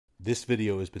This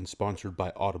video has been sponsored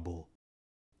by Audible.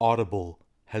 Audible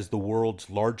has the world's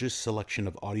largest selection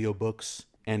of audiobooks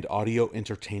and audio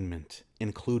entertainment,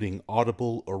 including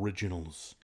Audible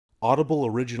Originals. Audible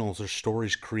Originals are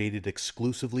stories created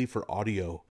exclusively for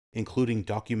audio, including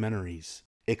documentaries,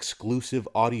 exclusive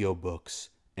audiobooks,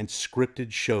 and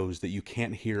scripted shows that you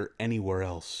can't hear anywhere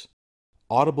else.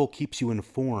 Audible keeps you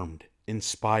informed,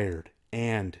 inspired,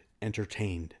 and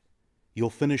entertained.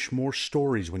 You'll finish more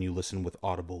stories when you listen with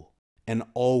Audible, and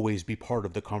always be part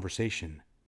of the conversation.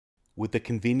 With the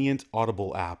convenient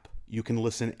Audible app, you can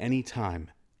listen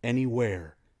anytime,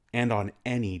 anywhere, and on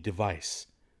any device.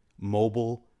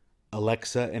 Mobile,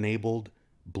 Alexa-enabled,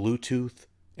 Bluetooth,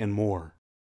 and more.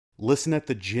 Listen at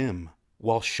the gym,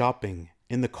 while shopping,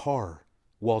 in the car,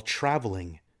 while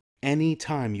traveling.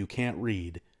 Anytime you can't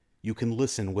read, you can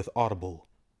listen with Audible.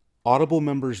 Audible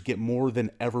members get more than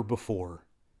ever before.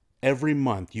 Every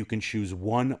month you can choose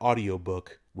one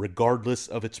audiobook regardless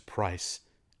of its price,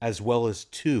 as well as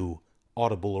 2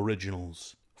 Audible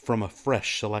Originals from a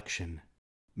fresh selection.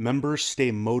 Members stay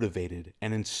motivated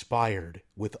and inspired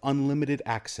with unlimited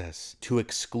access to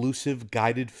exclusive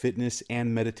guided fitness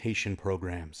and meditation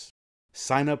programs.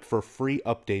 Sign up for free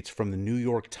updates from the New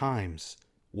York Times,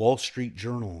 Wall Street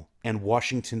Journal, and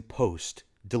Washington Post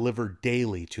delivered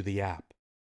daily to the app.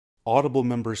 Audible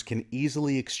members can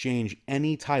easily exchange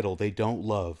any title they don't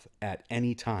love at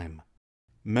any time.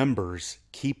 Members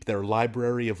keep their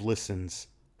library of listens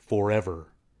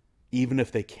forever, even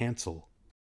if they cancel.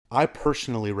 I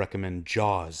personally recommend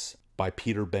Jaws by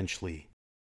Peter Benchley.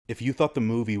 If you thought the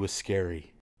movie was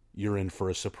scary, you're in for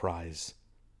a surprise.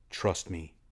 Trust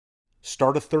me.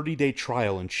 Start a 30-day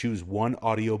trial and choose 1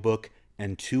 audiobook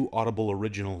and 2 Audible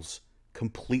Originals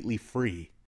completely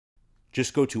free.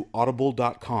 Just go to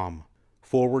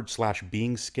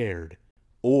audible.com/being scared,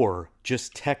 or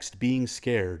just text being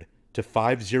scared to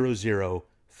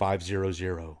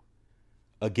 500-500.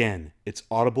 Again, it's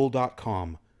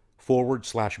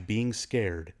audible.com/being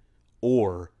scared,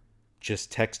 or just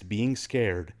text being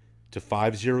scared to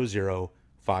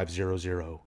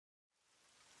 500-500.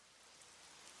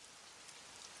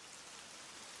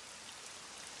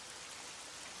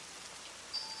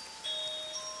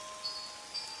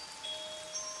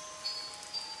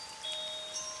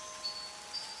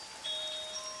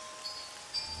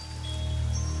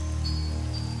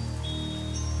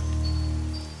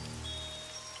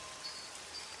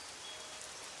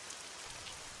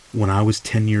 When I was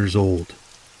 10 years old,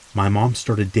 my mom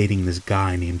started dating this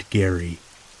guy named Gary.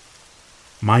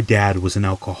 My dad was an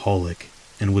alcoholic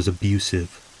and was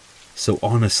abusive, so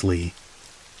honestly,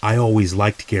 I always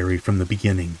liked Gary from the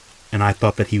beginning, and I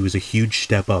thought that he was a huge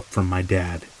step up from my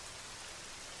dad.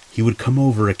 He would come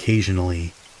over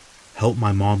occasionally, help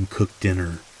my mom cook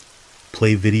dinner,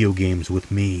 play video games with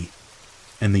me,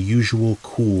 and the usual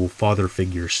cool father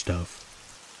figure stuff.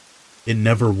 It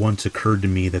never once occurred to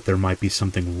me that there might be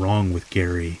something wrong with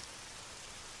Gary.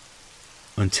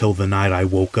 Until the night I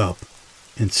woke up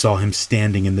and saw him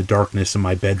standing in the darkness of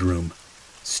my bedroom,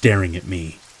 staring at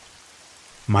me.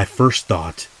 My first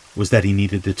thought was that he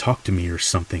needed to talk to me or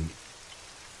something,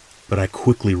 but I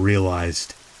quickly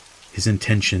realized his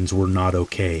intentions were not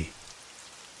okay.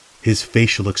 His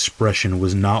facial expression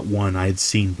was not one I had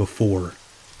seen before.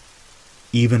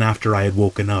 Even after I had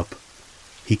woken up,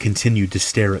 he continued to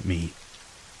stare at me.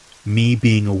 Me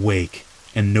being awake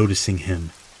and noticing him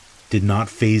did not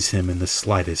faze him in the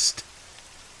slightest.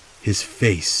 His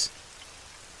face.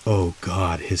 Oh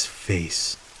God, his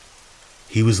face.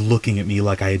 He was looking at me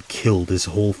like I had killed his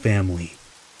whole family.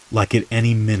 Like at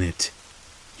any minute,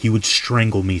 he would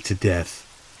strangle me to death.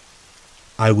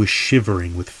 I was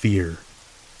shivering with fear,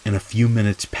 and a few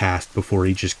minutes passed before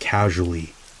he just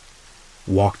casually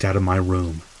walked out of my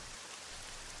room.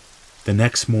 The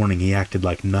next morning he acted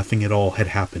like nothing at all had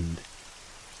happened.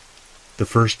 The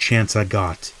first chance I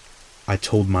got, I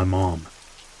told my mom,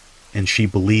 and she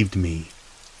believed me,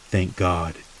 thank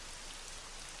God.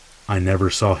 I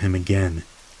never saw him again.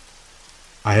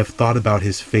 I have thought about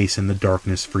his face in the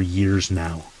darkness for years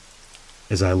now,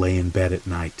 as I lay in bed at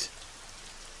night.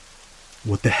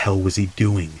 What the hell was he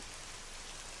doing?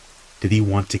 Did he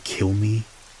want to kill me?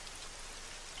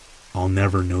 I'll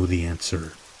never know the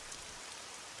answer.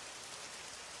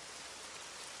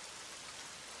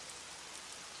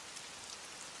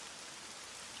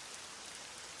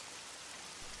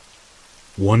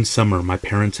 One summer, my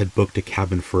parents had booked a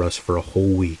cabin for us for a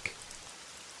whole week.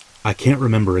 I can't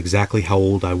remember exactly how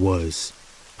old I was.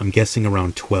 I'm guessing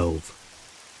around 12.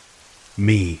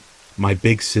 Me, my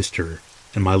big sister,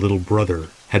 and my little brother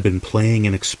had been playing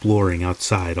and exploring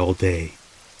outside all day.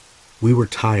 We were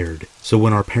tired, so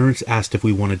when our parents asked if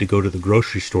we wanted to go to the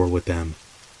grocery store with them,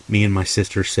 me and my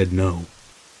sister said no.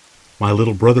 My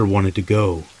little brother wanted to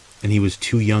go, and he was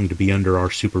too young to be under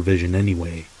our supervision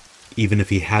anyway, even if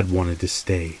he had wanted to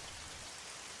stay.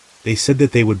 They said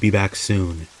that they would be back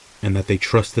soon, and that they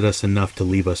trusted us enough to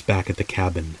leave us back at the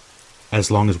cabin,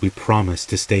 as long as we promised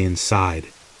to stay inside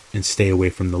and stay away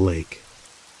from the lake.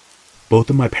 Both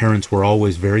of my parents were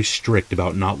always very strict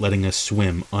about not letting us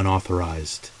swim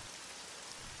unauthorized.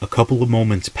 A couple of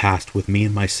moments passed with me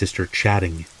and my sister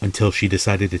chatting until she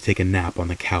decided to take a nap on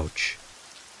the couch.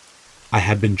 I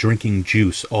had been drinking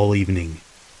juice all evening,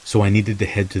 so I needed to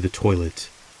head to the toilet.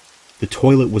 The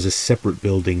toilet was a separate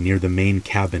building near the main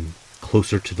cabin,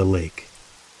 closer to the lake.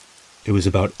 It was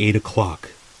about 8 o'clock,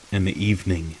 and the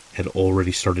evening had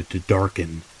already started to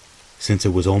darken, since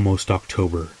it was almost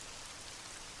October.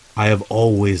 I have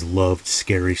always loved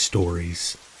scary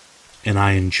stories, and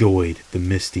I enjoyed the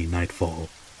misty nightfall.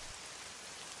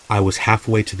 I was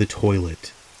halfway to the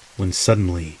toilet when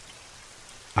suddenly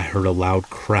I heard a loud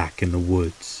crack in the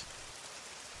woods.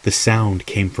 The sound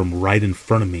came from right in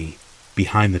front of me,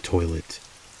 behind the toilet.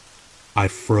 I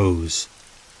froze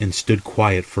and stood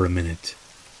quiet for a minute.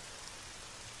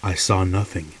 I saw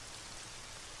nothing.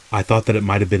 I thought that it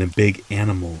might have been a big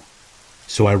animal,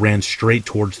 so I ran straight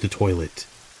towards the toilet.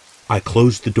 I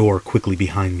closed the door quickly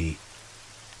behind me.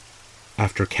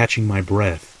 After catching my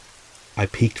breath, I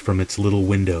peeked from its little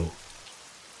window.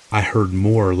 I heard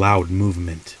more loud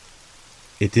movement.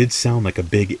 It did sound like a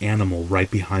big animal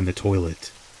right behind the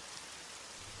toilet.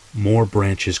 More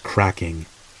branches cracking.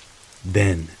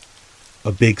 Then,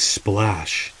 a big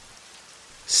splash.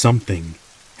 Something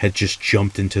had just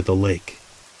jumped into the lake.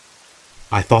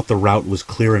 I thought the route was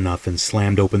clear enough and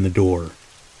slammed open the door.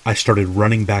 I started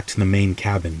running back to the main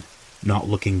cabin, not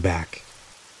looking back.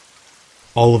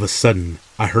 All of a sudden,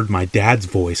 I heard my dad's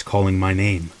voice calling my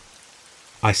name.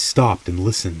 I stopped and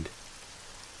listened.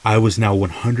 I was now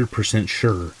 100%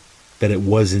 sure that it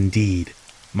was indeed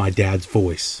my dad's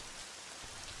voice.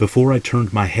 Before I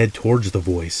turned my head towards the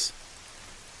voice,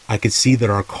 I could see that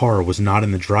our car was not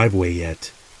in the driveway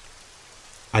yet.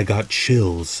 I got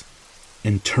chills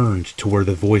and turned to where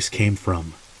the voice came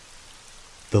from.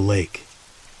 The lake.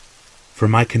 For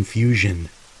my confusion,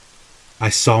 I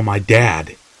saw my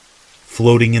dad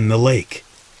floating in the lake,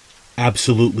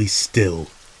 absolutely still,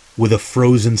 with a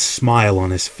frozen smile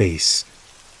on his face.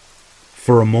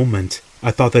 For a moment,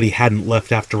 I thought that he hadn't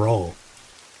left after all.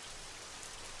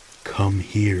 "Come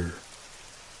here,"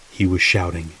 he was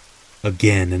shouting,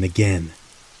 again and again,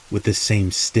 with the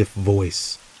same stiff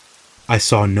voice. I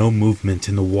saw no movement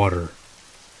in the water.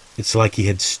 It's like he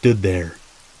had stood there,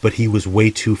 but he was way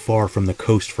too far from the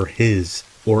coast for his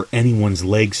or anyone's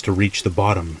legs to reach the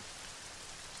bottom.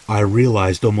 I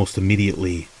realized almost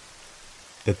immediately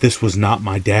that this was not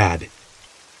my dad.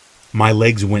 My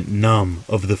legs went numb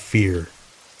of the fear,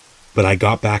 but I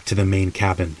got back to the main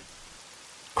cabin.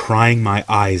 Crying my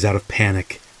eyes out of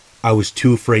panic, I was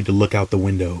too afraid to look out the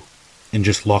window, and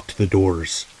just locked the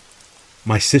doors.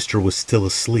 My sister was still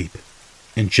asleep,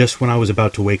 and just when I was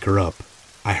about to wake her up,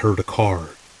 I heard a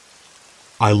car.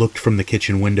 I looked from the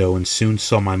kitchen window and soon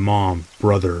saw my mom,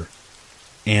 brother,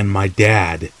 and my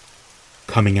dad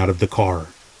coming out of the car,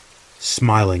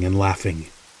 smiling and laughing.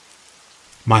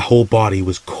 My whole body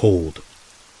was cold.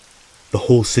 The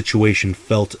whole situation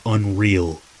felt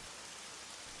unreal.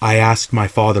 I asked my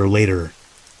father later,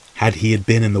 had he had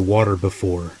been in the water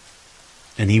before,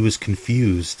 and he was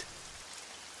confused.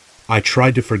 I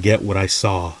tried to forget what I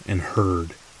saw and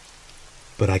heard,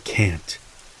 but I can't.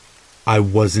 I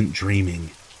wasn't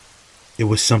dreaming. It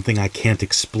was something I can't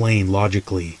explain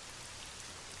logically.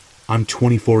 I'm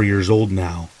 24 years old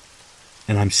now,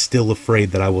 and I'm still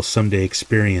afraid that I will someday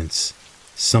experience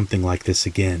something like this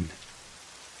again.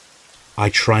 I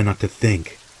try not to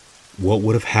think what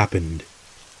would have happened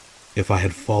if I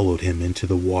had followed him into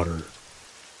the water.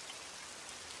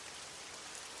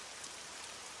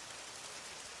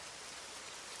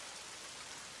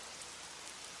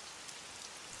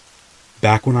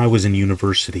 Back when I was in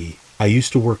university, I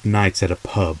used to work nights at a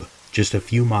pub just a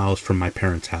few miles from my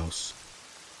parents' house.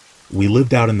 We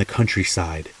lived out in the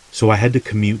countryside, so I had to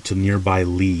commute to nearby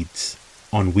Leeds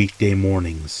on weekday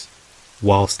mornings,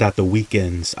 whilst at the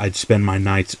weekends I'd spend my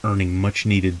nights earning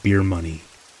much-needed beer money.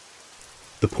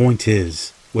 The point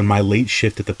is, when my late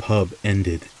shift at the pub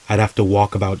ended, I'd have to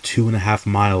walk about 2.5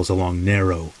 miles along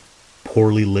narrow,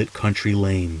 poorly lit country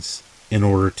lanes in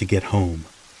order to get home.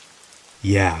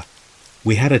 Yeah,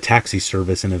 we had a taxi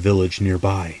service in a village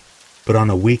nearby, but on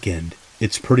a weekend,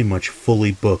 it's pretty much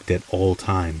fully booked at all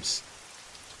times.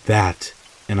 That,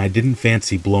 and I didn't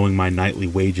fancy blowing my nightly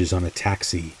wages on a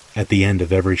taxi at the end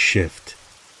of every shift.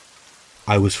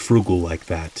 I was frugal like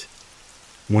that.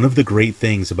 One of the great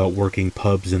things about working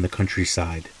pubs in the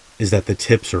countryside is that the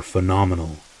tips are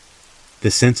phenomenal.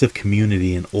 The sense of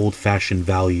community and old-fashioned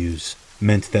values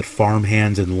meant that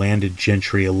farmhands and landed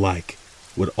gentry alike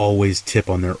would always tip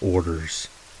on their orders.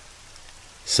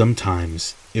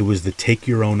 Sometimes it was the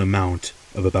take-your-own amount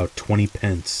of about 20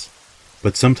 pence,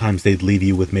 but sometimes they'd leave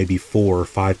you with maybe 4 or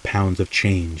 5 pounds of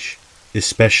change,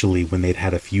 especially when they'd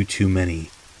had a few too many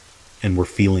and were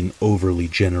feeling overly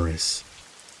generous.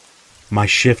 My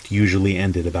shift usually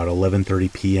ended about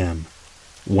 11:30 p.m.,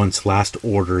 once last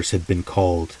orders had been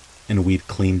called and we'd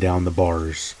cleaned down the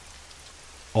bars.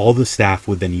 All the staff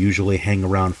would then usually hang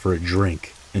around for a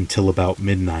drink until about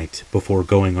midnight before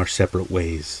going our separate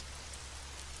ways.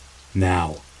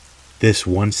 Now, this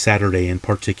one Saturday in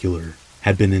particular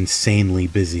had been insanely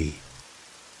busy.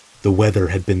 The weather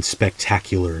had been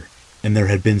spectacular, and there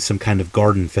had been some kind of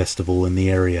garden festival in the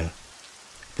area.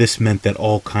 This meant that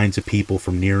all kinds of people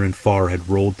from near and far had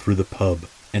rolled through the pub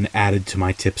and added to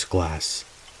my tips glass.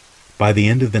 By the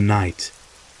end of the night,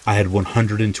 I had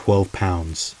 112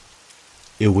 pounds.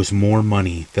 It was more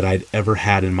money than I'd ever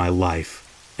had in my life,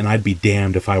 and I'd be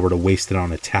damned if I were to waste it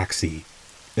on a taxi,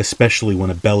 especially when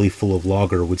a belly full of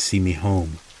lager would see me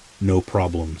home. No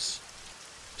problems.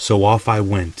 So off I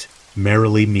went,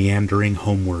 merrily meandering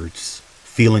homewards,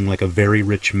 feeling like a very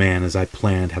rich man as I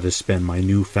planned how to spend my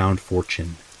newfound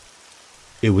fortune.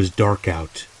 It was dark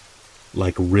out,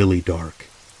 like really dark,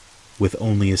 with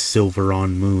only a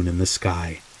silver-on moon in the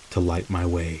sky to light my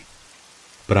way.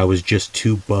 But I was just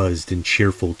too buzzed and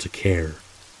cheerful to care.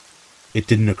 It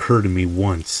didn't occur to me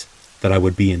once that I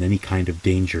would be in any kind of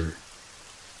danger.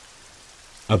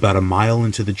 About a mile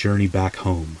into the journey back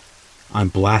home, I'm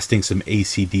blasting some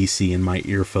AC/DC in my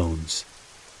earphones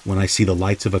when I see the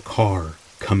lights of a car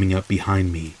coming up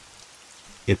behind me.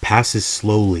 It passes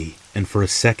slowly, and for a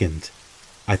second,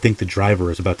 I think the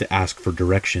driver is about to ask for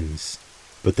directions,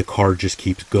 but the car just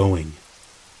keeps going.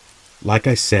 Like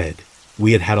I said,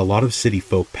 we had had a lot of city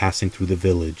folk passing through the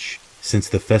village since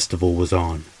the festival was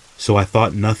on, so I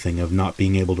thought nothing of not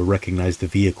being able to recognize the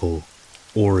vehicle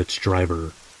or its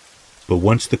driver. But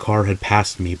once the car had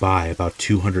passed me by about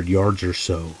 200 yards or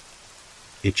so,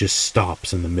 it just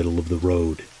stops in the middle of the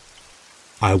road.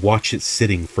 I watch it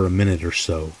sitting for a minute or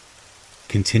so,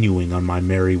 continuing on my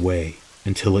merry way,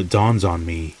 until it dawns on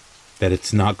me that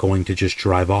it's not going to just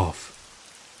drive off.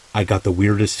 I got the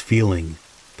weirdest feeling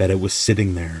that it was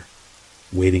sitting there,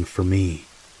 waiting for me.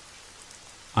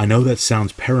 I know that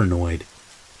sounds paranoid,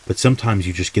 but sometimes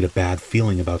you just get a bad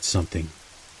feeling about something,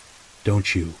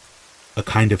 don't you? A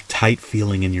kind of tight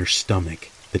feeling in your stomach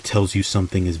that tells you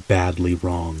something is badly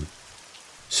wrong.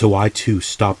 So I too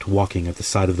stopped walking at the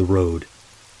side of the road,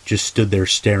 just stood there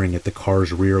staring at the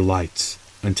car's rear lights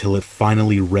until it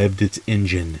finally revved its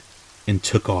engine and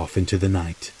took off into the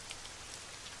night.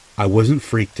 I wasn't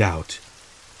freaked out,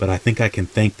 but I think I can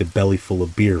thank the belly full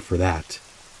of beer for that.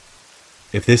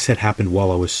 If this had happened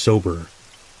while I was sober,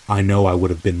 I know I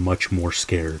would have been much more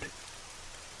scared.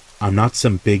 I'm not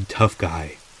some big tough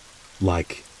guy,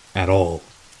 at all.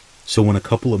 So when a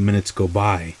couple of minutes go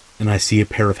by and I see a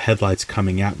pair of headlights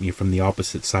coming at me from the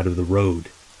opposite side of the road,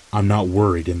 I'm not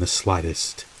worried in the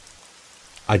slightest.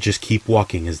 I just keep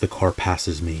walking as the car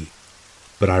passes me,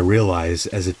 but I realize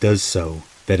as it does so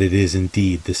that it is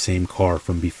indeed the same car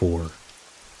from before.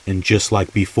 And just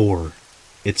like before,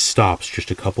 it stops just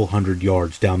a couple hundred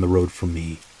yards down the road from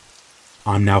me.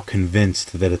 I'm now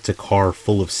convinced that it's a car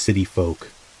full of city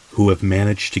folk who have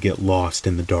managed to get lost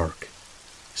in the dark.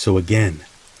 So again,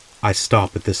 I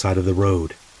stop at the side of the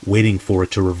road, waiting for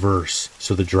it to reverse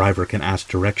so the driver can ask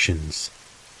directions.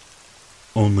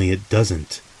 Only it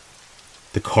doesn't.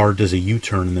 The car does a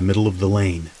U-turn in the middle of the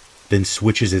lane, then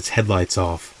switches its headlights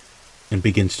off and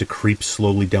begins to creep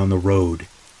slowly down the road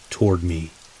toward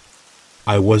me.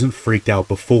 I wasn't freaked out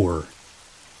before,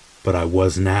 but I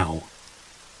was now.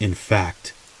 In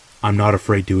fact, I'm not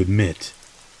afraid to admit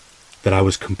that I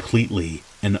was completely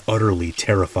and utterly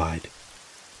terrified.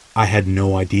 I had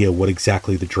no idea what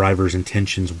exactly the driver's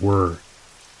intentions were,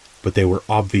 but they were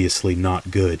obviously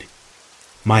not good.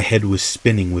 My head was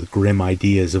spinning with grim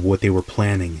ideas of what they were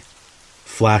planning,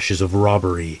 flashes of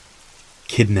robbery,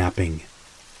 kidnapping,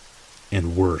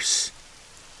 and worse.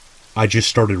 I just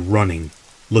started running,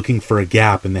 looking for a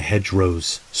gap in the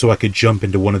hedgerows so I could jump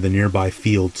into one of the nearby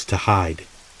fields to hide.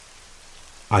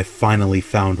 I finally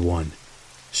found one,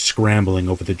 scrambling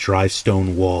over the dry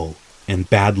stone wall and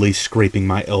badly scraping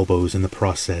my elbows in the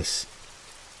process.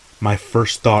 My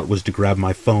first thought was to grab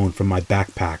my phone from my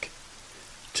backpack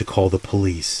to call the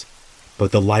police,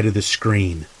 but the light of the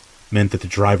screen meant that the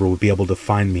driver would be able to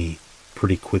find me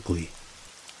pretty quickly.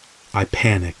 I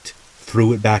panicked,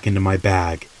 threw it back into my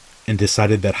bag, and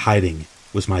decided that hiding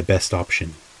was my best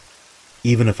option.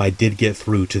 Even if I did get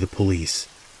through to the police,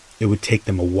 it would take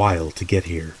them a while to get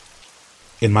here.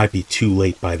 It might be too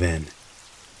late by then.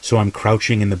 So I'm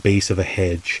crouching in the base of a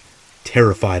hedge,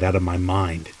 terrified out of my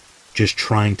mind, just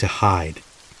trying to hide,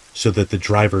 so that the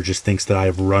driver just thinks that I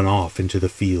have run off into the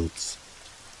fields.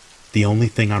 The only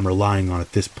thing I'm relying on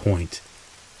at this point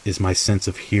is my sense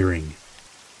of hearing.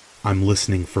 I'm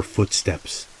listening for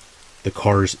footsteps, the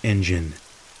car's engine,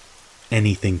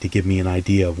 anything to give me an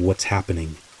idea of what's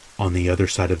happening on the other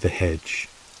side of the hedge.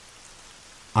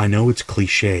 I know it's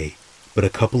cliché, but a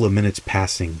couple of minutes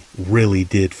passing really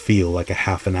did feel like a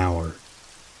half an hour,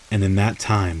 and in that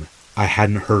time, I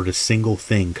hadn't heard a single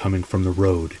thing coming from the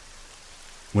road.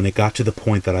 When it got to the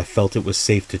point that I felt it was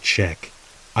safe to check,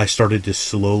 I started to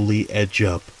slowly edge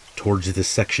up towards the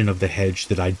section of the hedge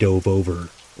that I dove over,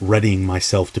 readying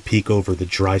myself to peek over the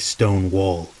dry stone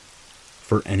wall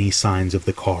for any signs of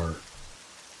the car.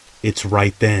 It's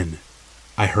right then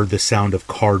I heard the sound of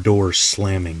car doors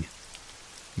slamming.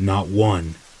 Not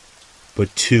one,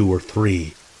 but two or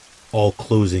three, all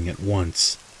closing at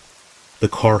once. The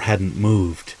car hadn't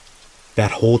moved.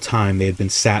 That whole time they had been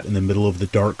sat in the middle of the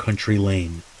dark country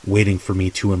lane, waiting for me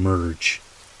to emerge.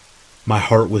 My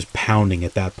heart was pounding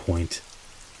at that point.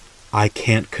 I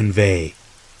can't convey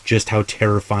just how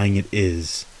terrifying it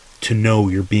is to know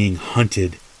you're being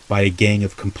hunted by a gang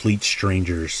of complete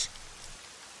strangers.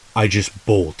 I just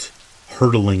bolt,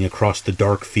 hurtling across the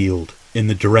dark field in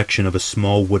the direction of a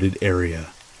small wooded area.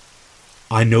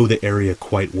 I know the area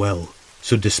quite well,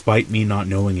 so despite me not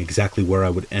knowing exactly where I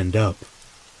would end up,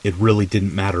 it really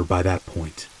didn't matter by that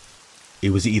point.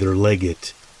 It was either leg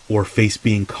it or face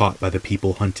being caught by the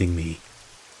people hunting me.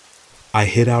 I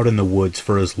hid out in the woods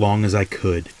for as long as I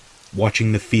could,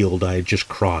 watching the field I had just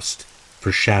crossed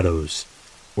for shadows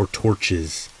or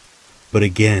torches, but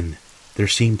again, there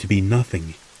seemed to be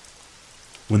nothing.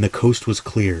 When the coast was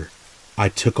clear, I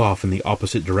took off in the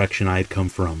opposite direction I had come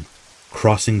from,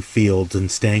 crossing fields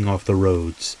and staying off the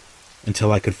roads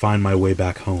until I could find my way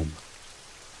back home.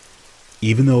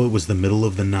 Even though it was the middle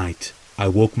of the night, I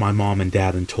woke my mom and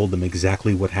dad and told them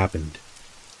exactly what happened.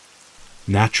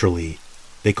 Naturally,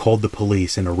 they called the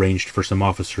police and arranged for some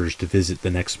officers to visit the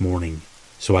next morning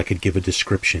so I could give a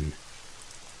description.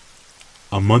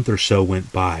 A month or so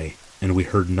went by and we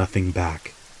heard nothing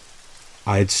back.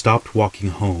 I had stopped walking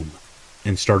home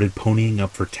and started ponying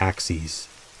up for taxis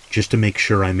just to make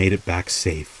sure I made it back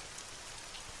safe.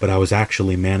 But I was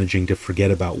actually managing to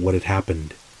forget about what had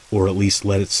happened, or at least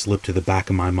let it slip to the back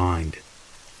of my mind.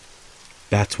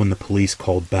 That's when the police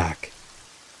called back.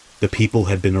 The people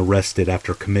had been arrested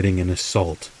after committing an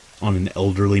assault on an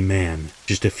elderly man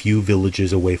just a few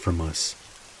villages away from us.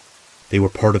 They were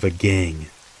part of a gang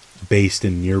based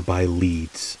in nearby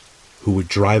Leeds, who would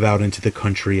drive out into the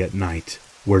country at night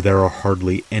where there are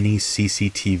hardly any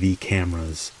CCTV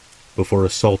cameras before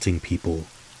assaulting people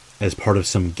as part of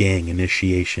some gang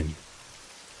initiation.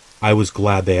 I was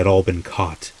glad they had all been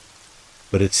caught,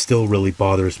 but it still really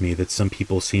bothers me that some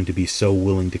people seem to be so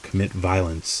willing to commit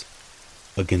violence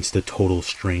against a total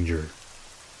stranger.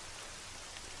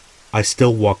 I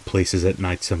still walk places at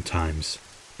night sometimes,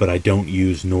 but I don't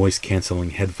use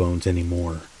noise-canceling headphones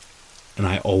anymore, and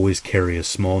I always carry a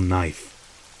small knife,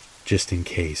 just in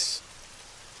case.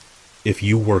 If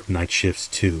you work night shifts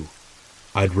too,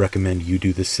 I'd recommend you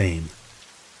do the same.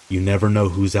 You never know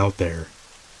who's out there,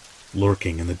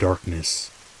 lurking in the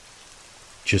darkness,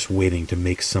 just waiting to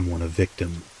make someone a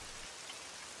victim.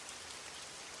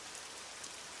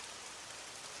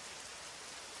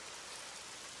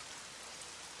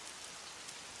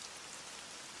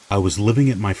 I was living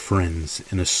at my friend's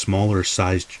in a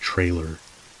smaller-sized trailer,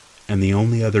 and the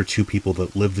only other two people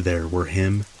that lived there were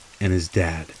him and his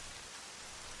dad.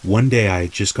 One day I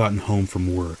had just gotten home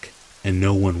from work, and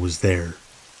no one was there.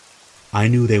 I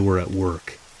knew they were at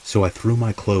work, so I threw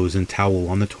my clothes and towel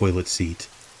on the toilet seat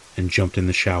and jumped in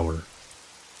the shower.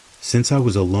 Since I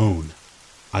was alone,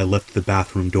 I left the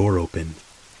bathroom door open.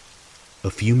 A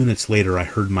few minutes later I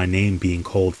heard my name being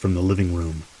called from the living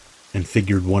room, and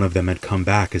figured one of them had come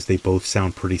back as they both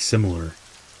sound pretty similar.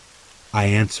 I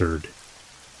answered,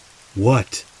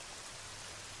 "What?"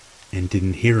 and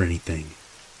didn't hear anything.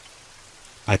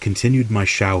 I continued my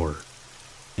shower,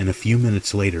 and a few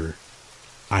minutes later,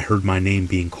 I heard my name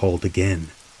being called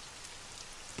again.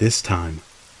 This time,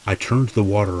 I turned the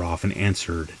water off and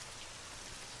answered,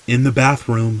 "In the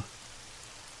bathroom."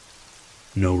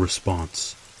 No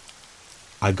response.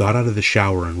 I got out of the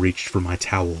shower and reached for my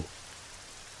towel.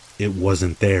 It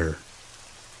wasn't there.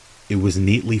 It was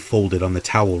neatly folded on the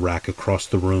towel rack across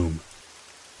the room.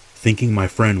 Thinking my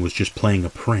friend was just playing a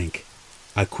prank,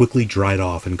 I quickly dried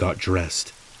off and got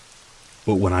dressed.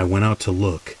 But when I went out to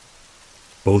look,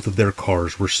 both of their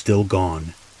cars were still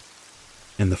gone,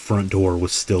 and the front door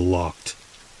was still locked.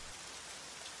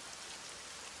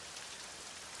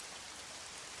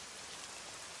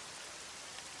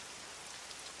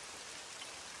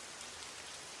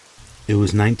 It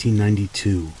was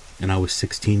 1992, and I was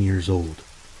 16 years old.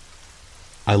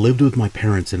 I lived with my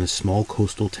parents in a small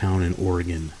coastal town in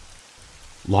Oregon.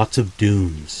 Lots of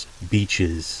dunes,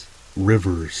 beaches,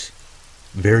 rivers,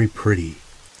 very pretty,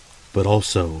 but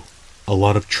also a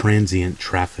lot of transient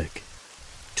traffic,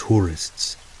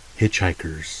 tourists,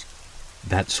 hitchhikers,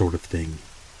 that sort of thing.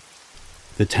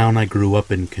 The town I grew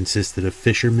up in consisted of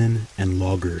fishermen and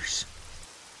loggers.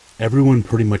 Everyone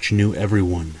pretty much knew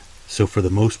everyone, so for the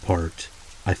most part,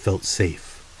 I felt safe.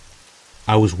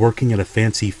 I was working at a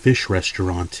fancy fish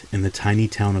restaurant in the tiny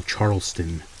town of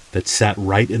Charleston that sat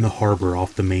right in the harbor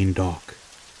off the main dock.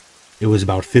 It was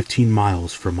about 15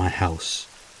 miles from my house.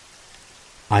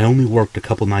 I only worked a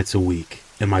couple nights a week,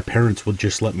 and my parents would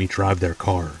just let me drive their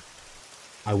car.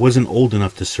 I wasn't old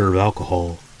enough to serve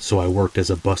alcohol, so I worked as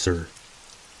a busser.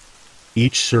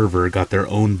 Each server got their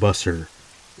own busser,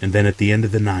 and then at the end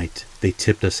of the night, they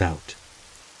tipped us out.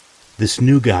 This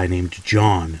new guy named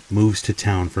John moves to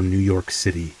town from New York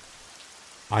City.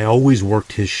 I always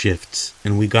worked his shifts,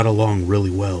 and we got along really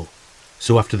well,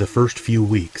 so after the first few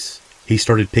weeks, he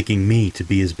started picking me to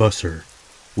be his busser,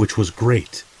 which was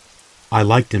great. I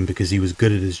liked him because he was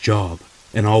good at his job,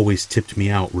 and always tipped me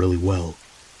out really well.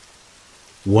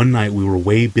 One night we were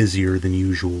way busier than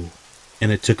usual,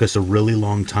 and it took us a really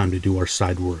long time to do our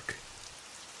side work.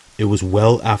 It was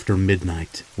well after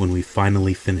midnight when we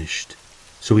finally finished,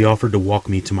 so he offered to walk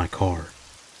me to my car.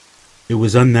 It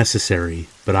was unnecessary,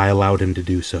 but I allowed him to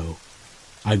do so.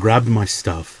 I grabbed my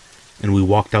stuff, and we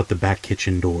walked out the back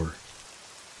kitchen door.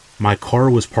 My car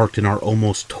was parked in our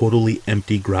almost totally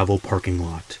empty gravel parking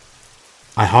lot.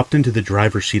 I hopped into the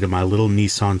driver's seat of my little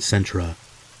Nissan Sentra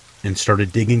and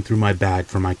started digging through my bag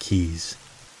for my keys.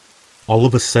 All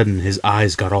of a sudden, his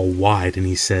eyes got all wide and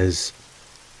he says,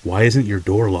 "Why isn't your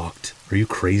door locked? Are you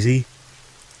crazy?"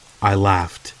 I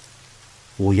laughed.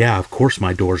 "Well, yeah, of course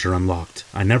my doors are unlocked.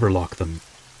 I never lock them."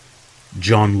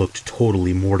 John looked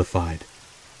totally mortified.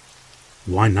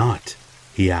 "Why not?"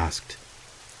 he asked.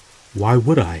 "Why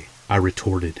would I?" I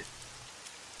retorted.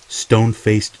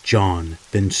 Stone-faced John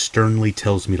then sternly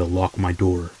tells me to lock my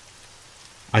door.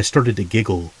 I started to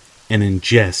giggle, and in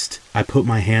jest, I put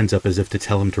my hands up as if to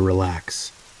tell him to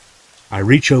relax. I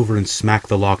reach over and smack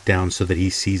the lock down so that he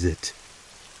sees it.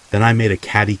 Then I made a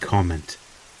catty comment,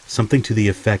 something to the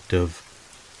effect of,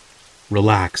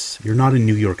 "Relax, you're not in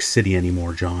New York City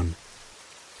anymore, John."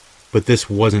 But this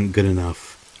wasn't good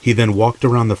enough. He then walked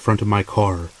around the front of my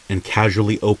car and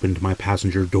casually opened my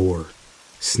passenger door,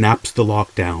 snaps the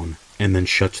lock down, and then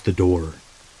shuts the door,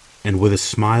 and with a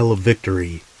smile of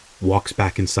victory, walks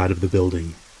back inside of the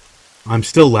building. I'm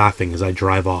still laughing as I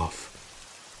drive off.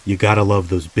 You gotta love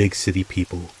those big city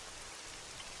people.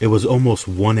 It was almost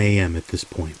 1 a.m. at this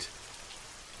point.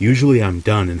 Usually I'm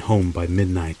done and home by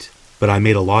midnight, but I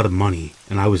made a lot of money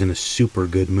and I was in a super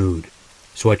good mood,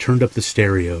 so I turned up the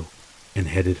stereo and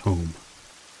headed home.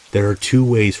 There are two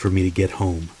ways for me to get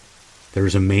home. There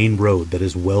is a main road that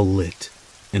is well lit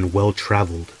and well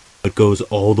traveled, but goes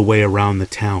all the way around the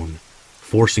town,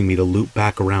 forcing me to loop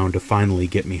back around to finally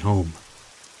get me home.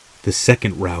 The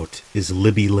second route is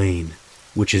Libby Lane,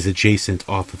 which is adjacent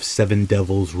off of Seven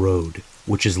Devils Road,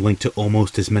 which is linked to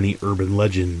almost as many urban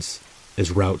legends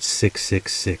as Route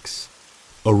 666,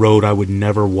 a road I would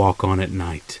never walk on at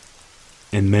night,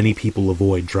 and many people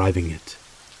avoid driving it,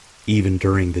 even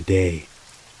during the day.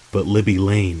 But Libby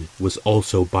Lane was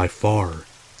also by far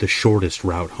the shortest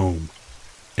route home,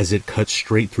 as it cut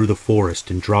straight through the forest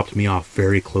and dropped me off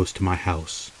very close to my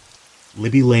house.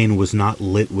 Libby Lane was not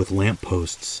lit with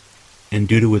lampposts, and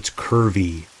due to its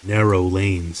curvy, narrow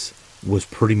lanes, was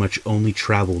pretty much only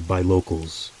traveled by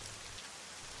locals.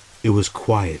 It was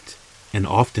quiet, and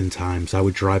oftentimes I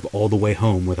would drive all the way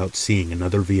home without seeing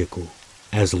another vehicle,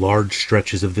 as large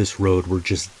stretches of this road were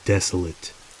just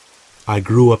desolate. I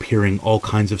grew up hearing all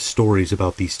kinds of stories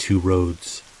about these two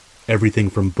roads, everything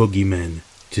from boogeymen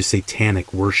to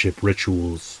satanic worship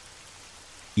rituals,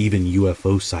 even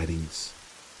UFO sightings.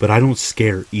 But I don't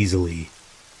scare easily,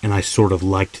 and I sort of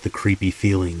liked the creepy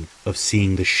feeling of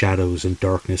seeing the shadows and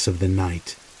darkness of the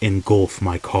night engulf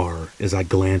my car as I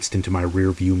glanced into my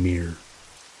rearview mirror.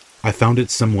 I found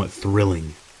it somewhat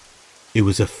thrilling. It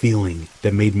was a feeling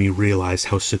that made me realize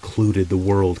how secluded the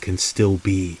world can still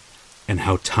be, and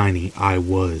how tiny I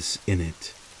was in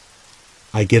it.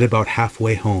 I get about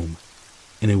halfway home,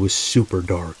 and it was super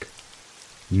dark.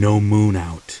 No moon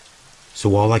out,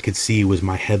 so all I could see was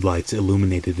my headlights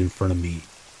illuminated in front of me.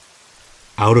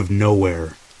 Out of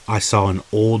nowhere, I saw an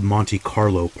old Monte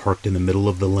Carlo parked in the middle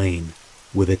of the lane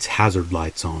with its hazard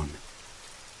lights on.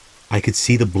 I could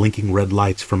see the blinking red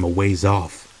lights from a ways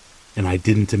off, and I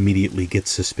didn't immediately get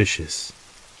suspicious.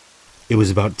 It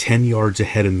was about 10 yards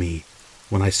ahead of me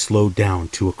when I slowed down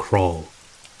to a crawl.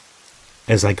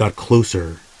 As I got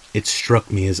closer, it struck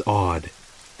me as odd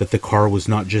that the car was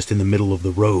not just in the middle of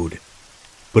the road,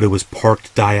 but it was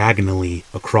parked diagonally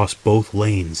across both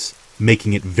lanes,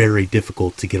 making it very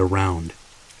difficult to get around.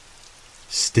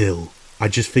 Still, I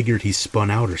just figured he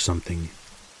spun out or something.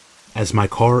 As my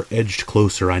car edged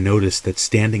closer, I noticed that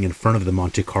standing in front of the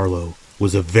Monte Carlo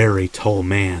was a very tall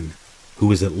man who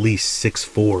was at least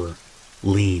 6'4",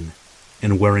 lean,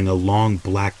 and wearing a long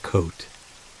black coat.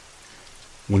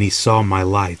 When he saw my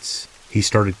lights, he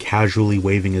started casually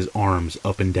waving his arms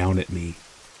up and down at me.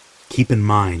 Keep in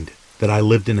mind that I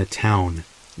lived in a town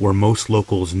where most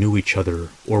locals knew each other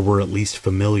or were at least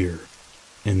familiar,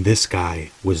 and this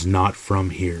guy was not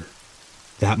from here.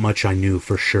 That much I knew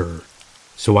for sure,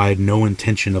 so I had no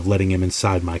intention of letting him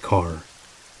inside my car.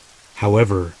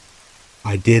 However,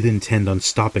 I did intend on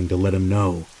stopping to let him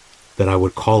know that I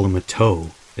would call him a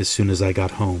tow as soon as I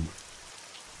got home.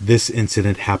 This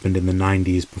incident happened in the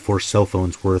 90s before cell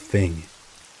phones were a thing.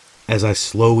 As I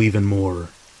slow even more,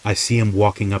 I see him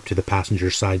walking up to the passenger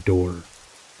side door.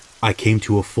 I came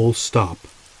to a full stop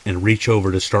and reach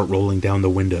over to start rolling down the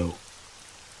window.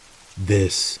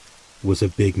 This was a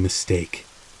big mistake.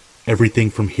 Everything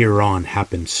from here on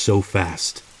happened so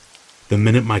fast. The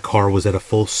minute my car was at a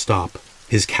full stop,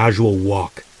 his casual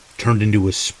walk turned into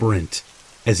a sprint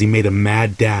as he made a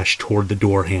mad dash toward the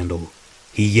door handle.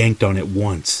 He yanked on it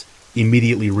once,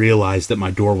 immediately realized that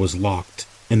my door was locked,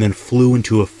 and then flew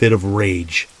into a fit of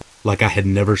rage like I had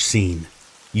never seen.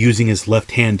 Using his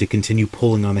left hand to continue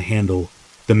pulling on the handle,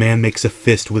 the man makes a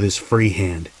fist with his free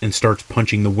hand and starts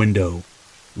punching the window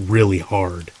really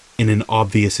hard in an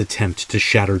obvious attempt to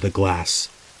shatter the glass.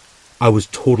 I was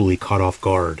totally caught off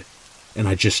guard, and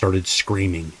I just started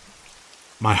screaming.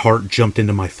 My heart jumped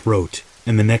into my throat,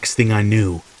 and the next thing I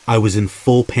knew, I was in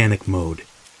full panic mode.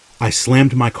 I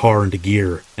slammed my car into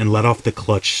gear and let off the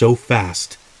clutch so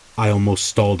fast, I almost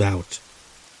stalled out.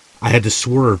 I had to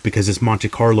swerve because this Monte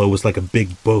Carlo was like a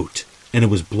big boat, and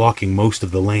it was blocking most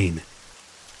of the lane.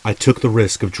 I took the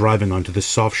risk of driving onto the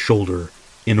soft shoulder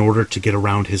in order to get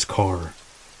around his car.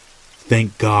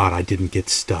 Thank God I didn't get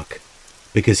stuck,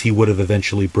 because he would have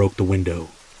eventually broke the window.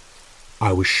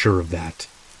 I was sure of that.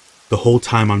 The whole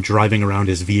time I'm driving around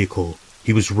his vehicle,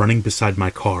 he was running beside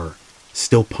my car,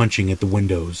 still punching at the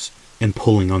windows and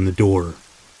pulling on the door.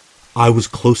 I was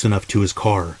close enough to his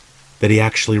car that he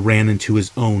actually ran into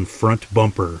his own front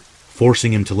bumper,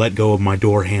 forcing him to let go of my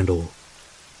door handle.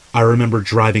 I remember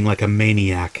driving like a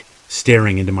maniac,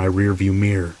 staring into my rearview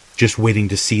mirror, just waiting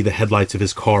to see the headlights of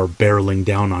his car barreling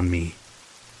down on me.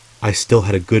 I still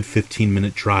had a good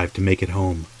 15-minute drive to make it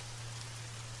home.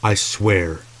 I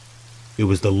swear, it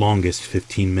was the longest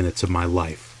 15 minutes of my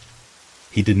life.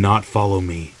 He did not follow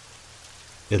me.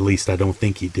 At least I don't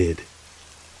think he did.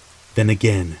 Then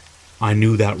again, I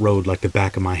knew that road like the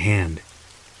back of my hand,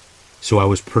 so I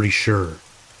was pretty sure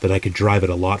that I could drive it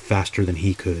a lot faster than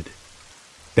he could.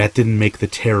 That didn't make the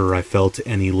terror I felt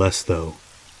any less, though.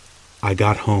 I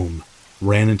got home,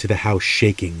 ran into the house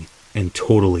shaking, and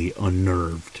totally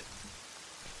unnerved.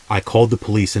 I called the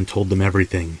police and told them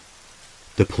everything.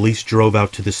 The police drove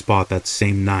out to the spot that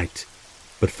same night,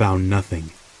 but found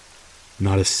nothing.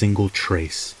 Not a single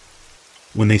trace.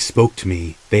 When they spoke to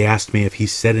me, they asked me if he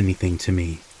said anything to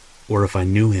me, or if I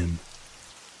knew him.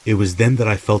 It was then that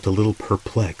I felt a little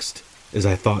perplexed as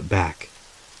I thought back.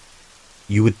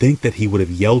 You would think that he would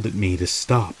have yelled at me to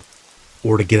stop,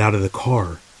 or to get out of the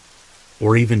car,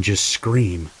 or even just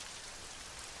scream.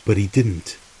 But he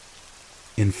didn't.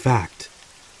 In fact,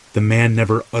 the man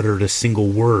never uttered a single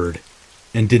word,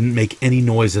 and didn't make any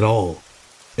noise at all,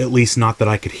 at least not that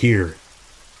I could hear.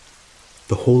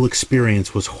 The whole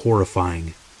experience was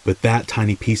horrifying, but that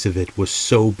tiny piece of it was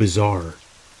so bizarre.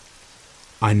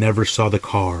 I never saw the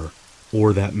car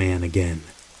or that man again,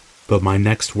 but my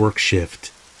next work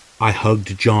shift, I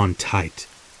hugged John tight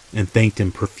and thanked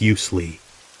him profusely.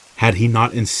 Had he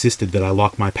not insisted that I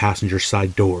lock my passenger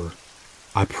side door,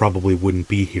 I probably wouldn't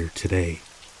be here today.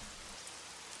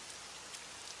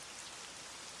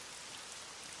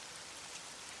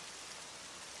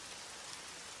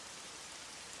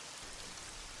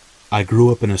 I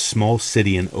grew up in a small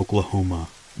city in Oklahoma,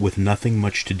 with nothing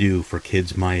much to do for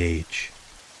kids my age.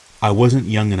 I wasn't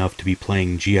young enough to be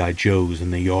playing G.I. Joes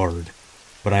in the yard,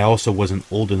 but I also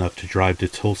wasn't old enough to drive to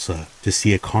Tulsa to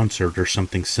see a concert or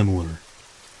something similar.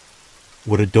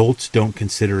 What adults don't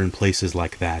consider in places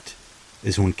like that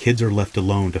is when kids are left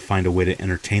alone to find a way to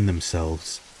entertain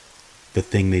themselves, the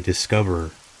thing they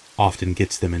discover often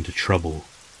gets them into trouble,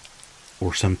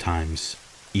 or sometimes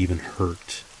even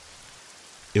hurt.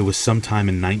 It was sometime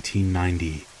in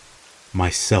 1990.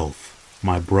 Myself,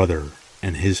 my brother,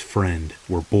 and his friend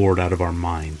were bored out of our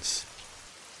minds.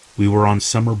 We were on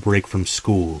summer break from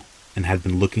school and had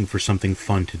been looking for something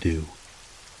fun to do.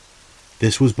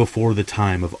 This was before the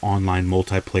time of online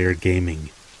multiplayer gaming,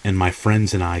 and my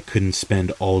friends and I couldn't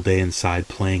spend all day inside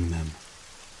playing them.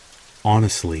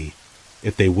 Honestly,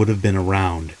 if they would have been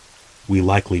around, we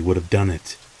likely would have done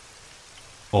it.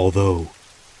 Although,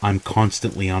 I'm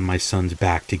constantly on my son's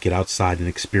back to get outside and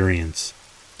experience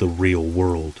the real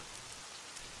world.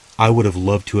 I would have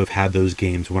loved to have had those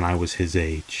games when I was his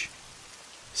age.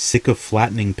 Sick of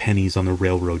flattening pennies on the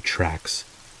railroad tracks,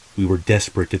 we were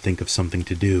desperate to think of something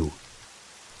to do.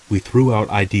 We threw out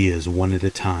ideas one at a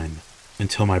time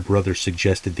until my brother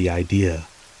suggested the idea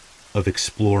of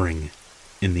exploring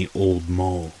in the old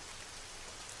mall.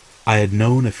 I had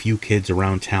known a few kids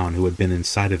around town who had been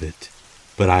inside of it,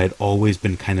 but I had always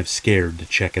been kind of scared to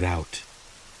check it out.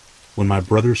 When my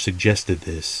brother suggested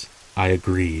this, I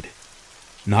agreed.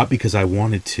 Not because I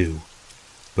wanted to,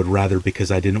 but rather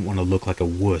because I didn't want to look like a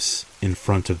wuss in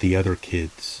front of the other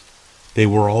kids. They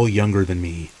were all younger than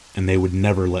me, and they would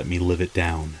never let me live it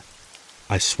down.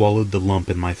 I swallowed the lump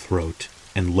in my throat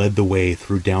and led the way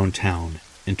through downtown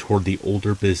and toward the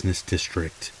older business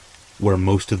district, where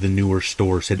most of the newer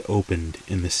stores had opened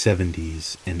in the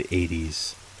 70s and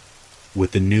 80s.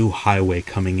 With the new highway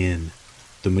coming in,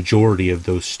 the majority of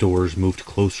those stores moved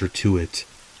closer to it,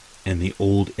 and the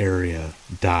old area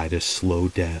died a slow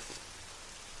death.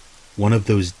 One of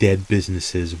those dead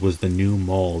businesses was the new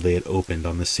mall they had opened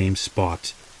on the same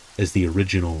spot as the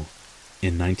original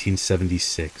in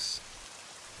 1976.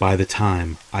 By the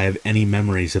time I have any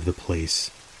memories of the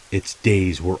place, its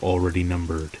days were already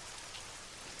numbered.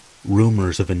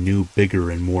 Rumors of a new,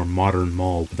 bigger, and more modern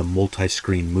mall with a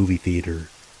multi-screen movie theater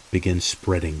began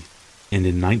spreading, and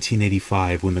in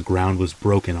 1985, when the ground was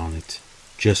broken on it,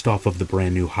 just off of the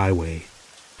brand new highway,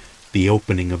 the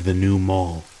opening of the new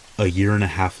mall, a year and a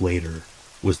half later,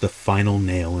 was the final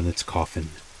nail in its coffin.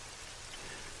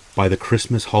 By the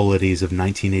Christmas holidays of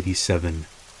 1987,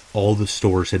 all the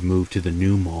stores had moved to the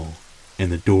new mall,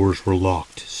 and the doors were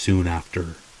locked soon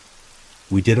after.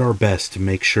 We did our best to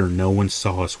make sure no one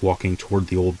saw us walking toward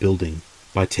the old building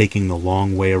by taking the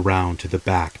long way around to the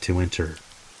back to enter.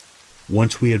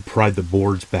 Once we had pried the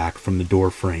boards back from the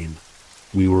door frame,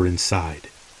 we were inside.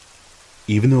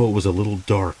 Even though it was a little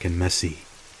dark and messy,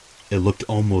 it looked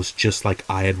almost just like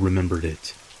I had remembered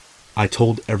it. I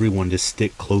told everyone to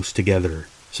stick close together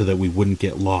so that we wouldn't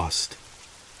get lost,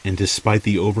 and despite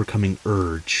the overcoming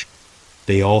urge,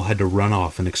 they all had to run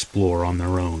off and explore on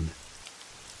their own.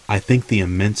 I think the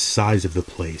immense size of the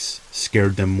place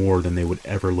scared them more than they would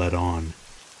ever let on.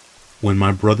 When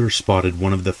my brother spotted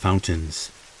one of the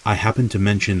fountains, I happened to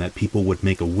mention that people would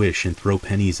make a wish and throw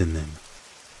pennies in them.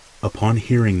 Upon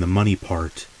hearing the money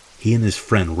part, he and his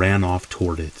friend ran off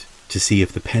toward it to see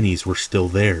if the pennies were still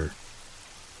there.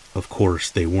 Of course,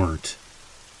 they weren't.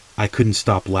 I couldn't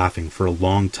stop laughing for a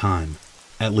long time,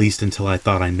 at least until I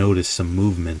thought I noticed some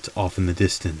movement off in the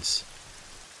distance.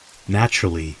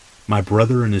 Naturally, my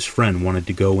brother and his friend wanted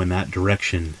to go in that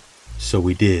direction, so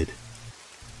we did.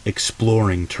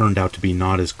 Exploring turned out to be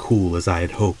not as cool as I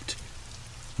had hoped.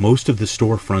 Most of the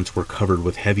storefronts were covered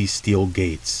with heavy steel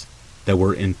gates that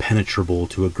were impenetrable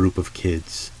to a group of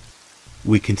kids.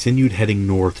 We continued heading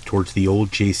north towards the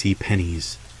old J.C.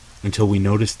 Penney's until we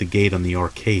noticed the gate on the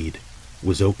arcade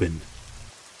was open.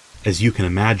 As you can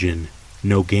imagine,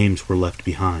 no games were left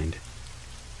behind.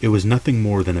 It was nothing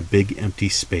more than a big empty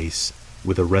space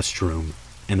with a restroom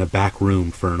and a back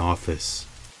room for an office.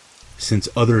 Since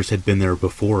others had been there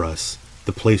before us,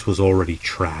 the place was already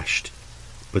trashed,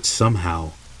 but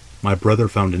somehow my brother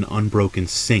found an unbroken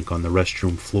sink on the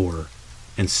restroom floor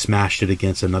and smashed it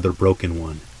against another broken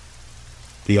one.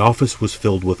 The office was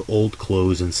filled with old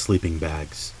clothes and sleeping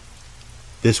bags.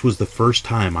 This was the first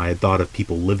time I had thought of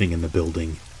people living in the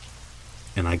building,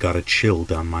 and I got a chill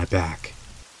down my back.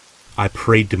 I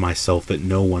prayed to myself that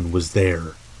no one was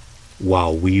there,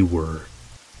 while we were.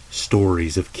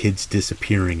 Stories of kids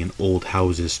disappearing in old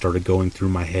houses started going through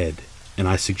my head, and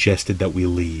I suggested that we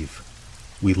leave.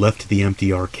 We left the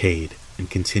empty arcade and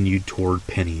continued toward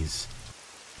Penny's.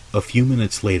 A few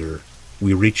minutes later,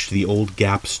 we reached the old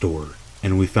Gap store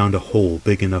and we found a hole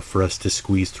big enough for us to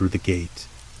squeeze through the gate.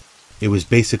 It was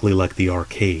basically like the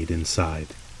arcade inside.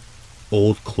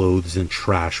 Old clothes and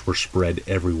trash were spread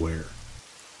everywhere.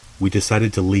 We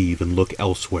decided to leave and look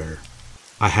elsewhere.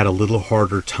 I had a little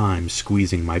harder time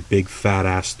squeezing my big fat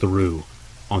ass through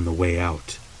on the way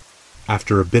out.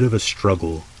 After a bit of a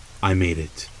struggle, I made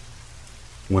it.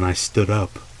 When I stood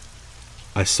up,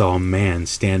 I saw a man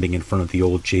standing in front of the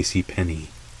old JCPenney.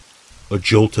 A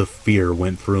jolt of fear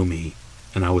went through me,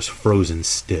 and I was frozen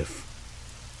stiff.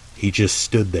 He just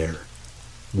stood there,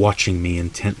 watching me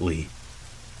intently.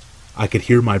 I could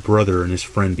hear my brother and his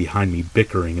friend behind me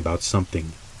bickering about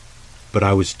something, but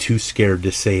I was too scared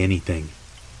to say anything.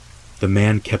 The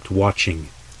man kept watching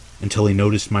until he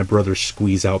noticed my brother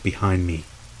squeeze out behind me,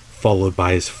 followed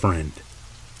by his friend.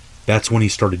 That's when he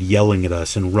started yelling at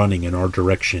us and running in our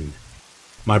direction.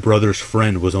 My brother's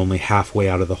friend was only halfway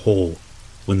out of the hole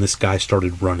when this guy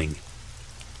started running.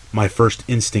 My first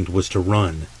instinct was to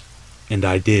run, and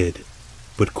I did,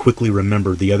 but quickly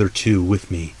remembered the other two with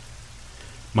me.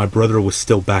 My brother was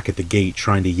still back at the gate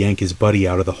trying to yank his buddy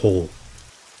out of the hole.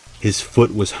 His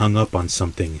foot was hung up on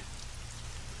something.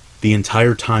 The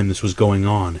entire time this was going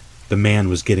on, the man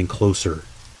was getting closer.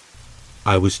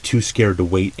 I was too scared to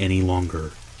wait any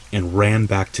longer, and ran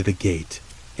back to the gate,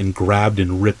 and grabbed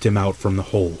and ripped him out from the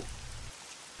hole.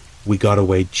 We got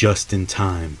away just in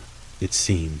time, it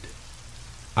seemed.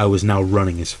 I was now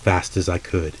running as fast as I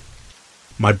could.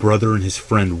 My brother and his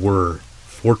friend were,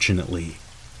 fortunately,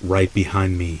 right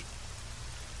behind me.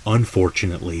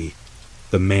 Unfortunately,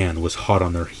 the man was hot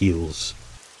on their heels.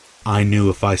 I knew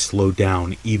if I slowed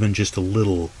down even just a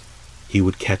little, he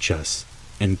would catch us,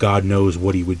 and God knows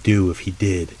what he would do if he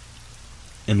did.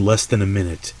 In less than a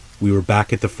minute, we were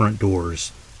back at the front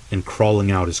doors and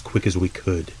crawling out as quick as we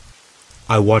could.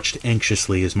 I watched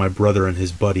anxiously as my brother and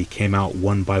his buddy came out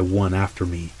one by one after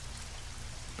me.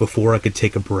 Before I could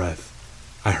take a breath,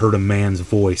 I heard a man's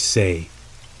voice say,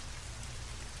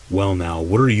 "Well now,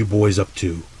 what are you boys up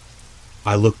to?"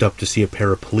 I looked up to see a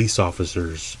pair of police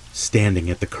officers standing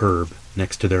at the curb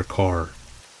next to their car.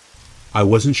 I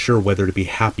wasn't sure whether to be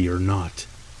happy or not.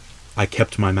 I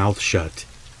kept my mouth shut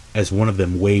as one of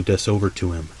them waved us over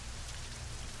to him.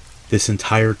 This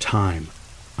entire time,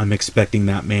 I'm expecting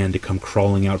that man to come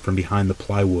crawling out from behind the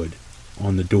plywood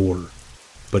on the door,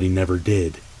 but he never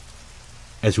did.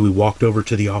 As we walked over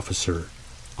to the officer,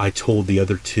 I told the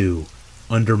other two,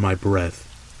 under my breath,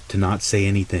 to not say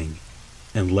anything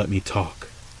and let me talk.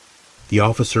 The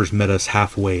officers met us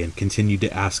halfway and continued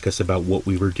to ask us about what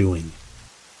we were doing.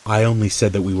 I only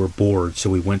said that we were bored, so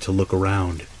we went to look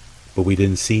around, but we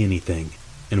didn't see anything,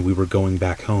 and we were going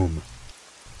back home.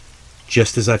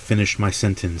 Just as I finished my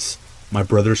sentence, my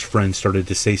brother's friend started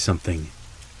to say something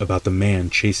about the man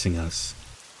chasing us,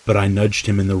 but I nudged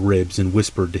him in the ribs and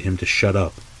whispered to him to shut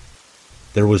up.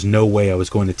 There was no way I was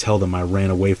going to tell them I ran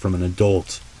away from an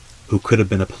adult who could have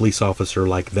been a police officer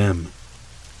like them.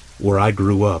 Where I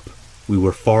grew up, we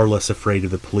were far less afraid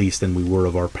of the police than we were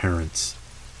of our parents.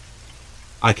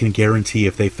 I can guarantee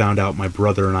if they found out my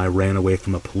brother and I ran away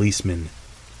from a policeman,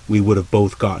 we would have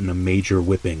both gotten a major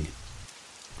whipping.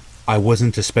 I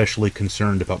wasn't especially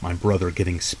concerned about my brother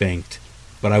getting spanked,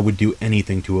 but I would do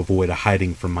anything to avoid a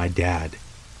hiding from my dad.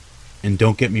 And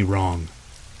don't get me wrong,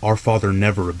 our father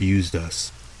never abused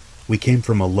us. We came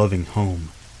from a loving home.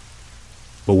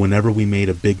 But whenever we made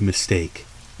a big mistake,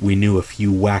 we knew a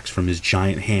few whacks from his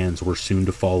giant hands were soon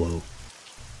to follow.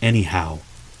 Anyhow,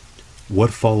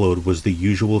 what followed was the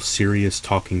usual serious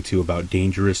talking to about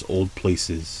dangerous old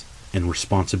places and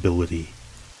responsibility.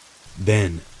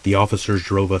 Then, the officers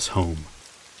drove us home.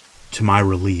 To my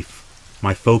relief,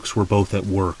 my folks were both at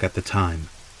work at the time,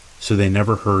 so they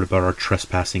never heard about our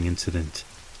trespassing incident.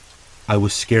 I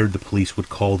was scared the police would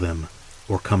call them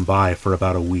or come by for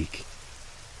about a week,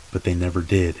 but they never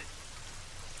did.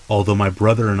 Although my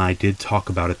brother and I did talk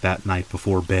about it that night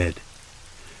before bed.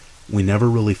 We never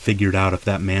really figured out if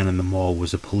that man in the mall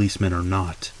was a policeman or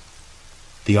not.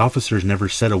 The officers never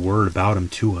said a word about him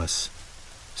to us,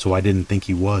 so I didn't think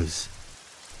he was.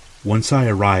 Once I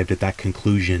arrived at that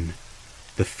conclusion,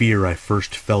 the fear I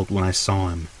first felt when I saw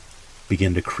him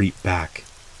began to creep back.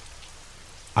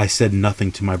 I said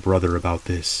nothing to my brother about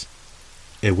this.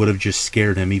 It would have just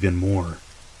scared him even more,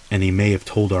 and he may have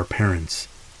told our parents,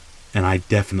 and I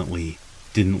definitely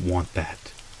didn't want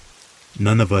that.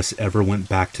 None of us ever went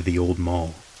back to the old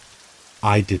mall.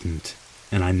 I didn't,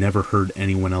 and I never heard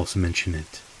anyone else mention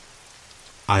it.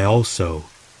 I also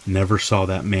never saw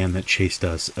that man that chased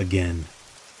us again.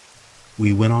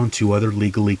 We went on to other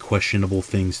legally questionable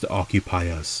things to occupy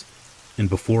us, and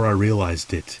before I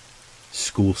realized it,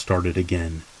 school started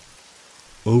again.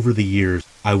 Over the years,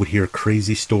 I would hear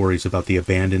crazy stories about the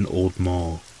abandoned old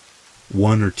mall.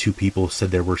 One or two people said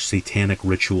there were satanic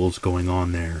rituals going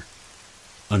on there.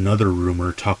 Another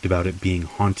rumor talked about it being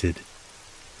haunted.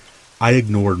 I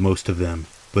ignored most of them,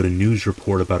 but a news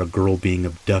report about a girl being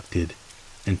abducted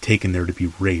and taken there to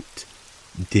be raped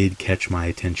did catch my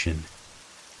attention.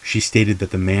 She stated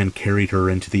that the man carried her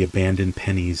into the abandoned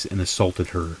pennies and assaulted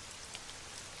her.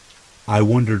 I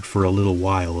wondered for a little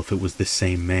while if it was the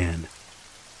same man,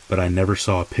 but I never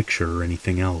saw a picture or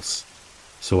anything else,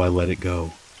 so I let it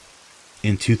go.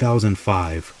 In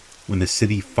 2005, when the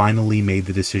city finally made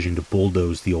the decision to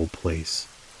bulldoze the old place,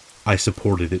 I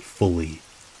supported it fully.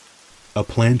 A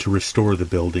plan to restore the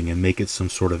building and make it some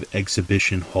sort of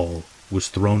exhibition hall was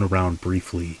thrown around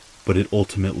briefly, but it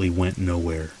ultimately went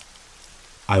nowhere.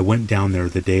 I went down there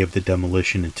the day of the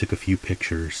demolition and took a few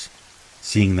pictures.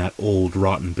 Seeing that old,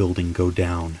 rotten building go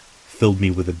down filled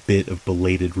me with a bit of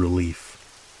belated relief.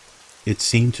 It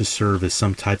seemed to serve as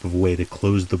some type of way to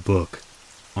close the book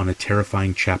on a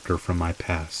terrifying chapter from my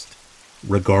past,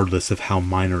 regardless of how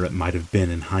minor it might have been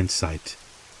in hindsight.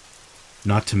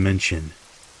 Not to mention,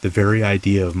 the very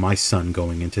idea of my son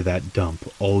going into that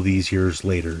dump all these years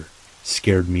later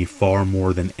scared me far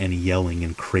more than any yelling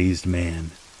and crazed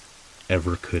man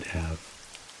ever could have.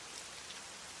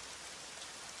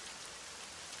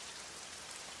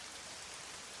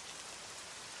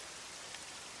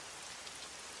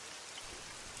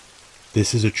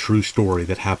 This is a true story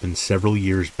that happened several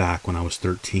years back when I was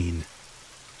 13.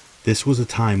 This was a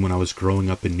time when I was growing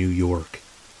up in New York.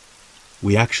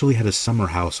 We actually had a summer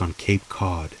house on Cape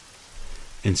Cod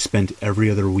and spent every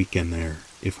other weekend there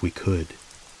if we could.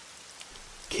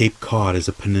 Cape Cod is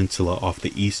a peninsula off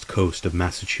the east coast of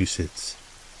Massachusetts.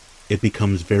 It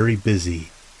becomes very busy,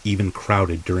 even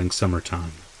crowded during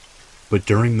summertime. But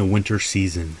during the winter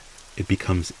season, it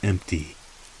becomes empty.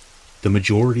 The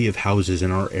majority of houses in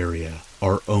our area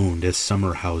are owned as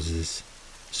summer houses,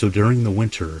 so during the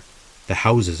winter, the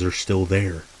houses are still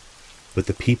there, but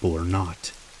the people are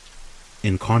not.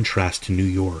 In contrast to New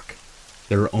York,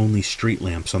 there are only street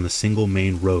lamps on the single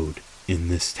main road in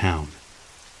this town.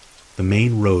 The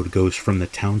main road goes from the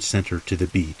town center to the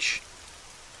beach.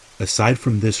 Aside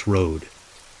from this road,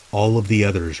 all of the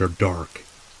others are dark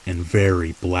and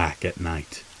very black at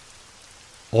night.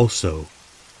 Also,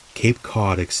 Cape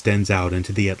Cod extends out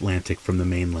into the Atlantic from the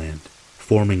mainland,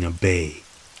 forming a bay,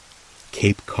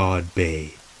 Cape Cod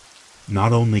Bay.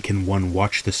 Not only can one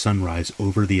watch the sunrise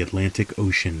over the Atlantic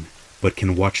Ocean, but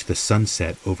can watch the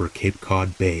sunset over Cape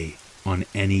Cod Bay on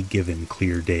any given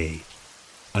clear day.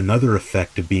 Another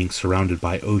effect of being surrounded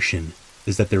by ocean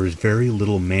is that there is very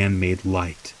little man-made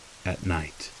light at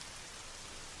night.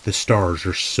 The stars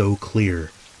are so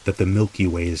clear that the Milky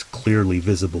Way is clearly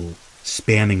visible,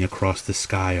 spanning across the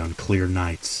sky on clear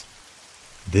nights.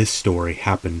 This story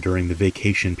happened during the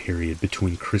vacation period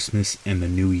between Christmas and the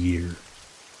New Year.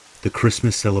 The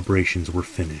Christmas celebrations were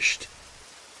finished.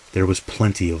 There was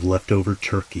plenty of leftover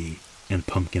turkey and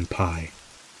pumpkin pie.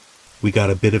 We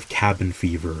got a bit of cabin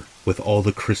fever with all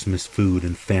the Christmas food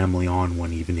and family on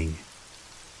one evening.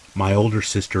 My older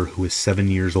sister, who is 7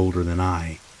 years older than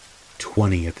I,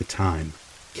 20 at the time,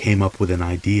 came up with an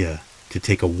idea to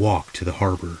take a walk to the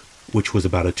harbor, which was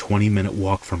about a 20-minute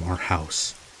walk from our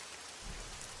house.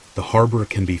 The harbor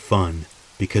can be fun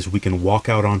because we can walk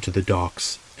out onto the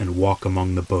docks and walk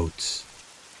among the boats.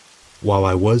 While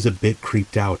I was a bit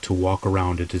creeped out to walk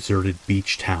around a deserted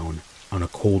beach town on a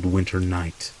cold winter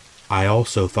night, I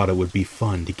also thought it would be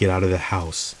fun to get out of the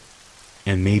house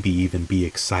and maybe even be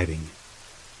exciting.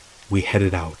 We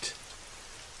headed out.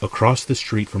 Across the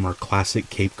street from our classic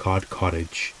Cape Cod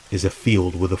cottage is a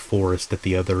field with a forest at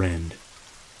the other end.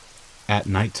 At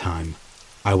nighttime,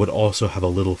 I would also have a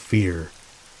little fear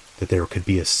that there could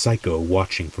be a psycho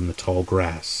watching from the tall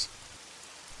grass.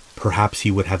 Perhaps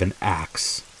he would have an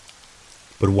axe.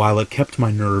 But while it kept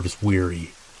my nerves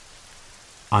weary,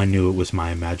 I knew it was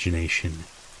my imagination.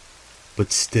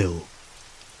 But still,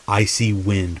 icy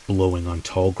wind blowing on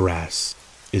tall grass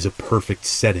is a perfect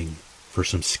setting for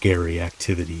some scary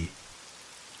activity.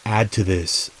 Add to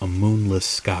this a moonless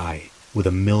sky with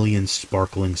a million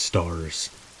sparkling stars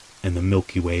and the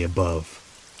Milky Way above,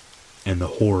 and the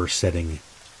horror setting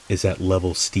is at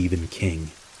level Stephen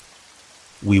King.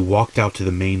 We walked out to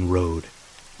the main road,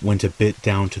 went a bit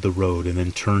down to the road, and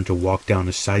then turned to walk down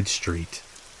a side street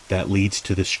that leads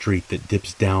to the street that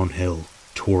dips downhill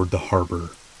toward the harbor.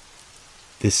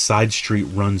 This side street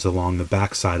runs along the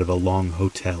backside of a long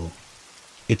hotel.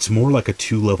 It's more like a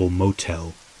 2-level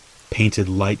motel, painted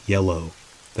light yellow,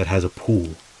 that has a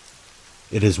pool.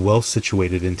 It is well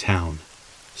situated in town,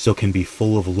 so can be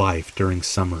full of life during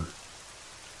summer.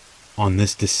 On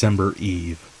this December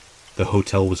eve, the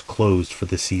hotel was closed for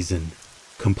the season,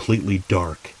 completely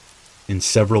dark, and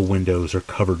several windows are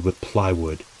covered with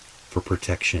plywood for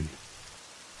protection.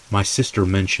 My sister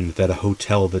mentioned that a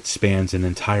hotel that spans an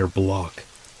entire block,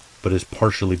 but is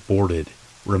partially boarded,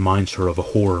 reminds her of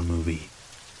a horror movie.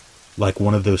 Like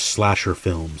one of those slasher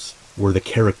films, where the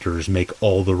characters make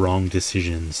all the wrong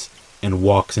decisions and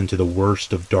walks into the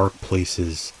worst of dark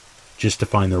places just to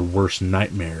find their worst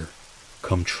nightmare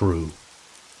come true.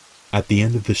 At the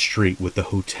end of the street with the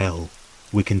hotel,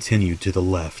 we continued to the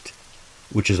left,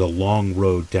 which is a long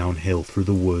road downhill through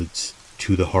the woods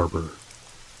to the harbor.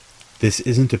 This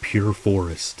isn't a pure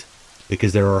forest,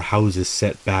 because there are houses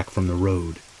set back from the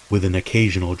road, with an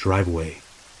occasional driveway.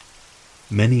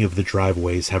 Many of the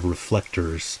driveways have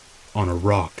reflectors on a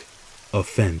rock, a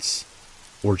fence,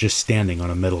 or just standing on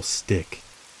a metal stick.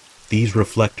 These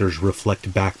reflectors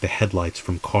reflect back the headlights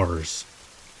from cars.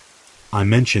 I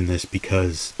mention this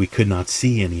because we could not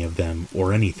see any of them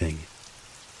or anything.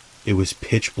 It was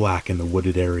pitch black in the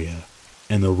wooded area,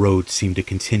 and the road seemed to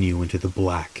continue into the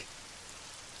black.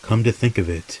 Come to think of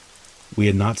it, we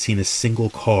had not seen a single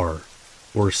car,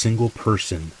 or a single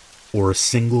person, or a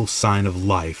single sign of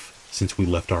life since we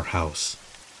left our house.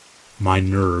 My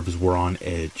nerves were on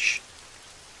edge.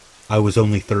 I was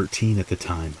only 13 at the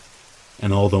time,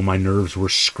 and although my nerves were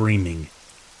screaming,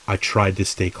 I tried to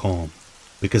stay calm,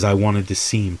 because I wanted to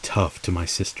seem tough to my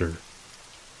sister.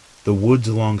 The woods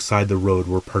alongside the road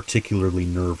were particularly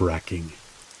nerve-wracking.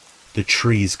 The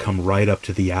trees come right up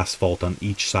to the asphalt on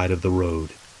each side of the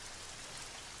road.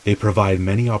 They provide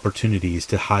many opportunities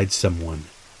to hide someone,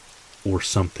 or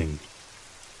something.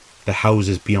 The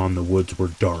houses beyond the woods were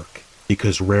dark,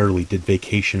 because rarely did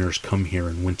vacationers come here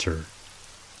in winter.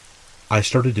 I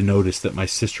started to notice that my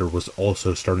sister was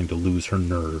also starting to lose her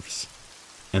nerves,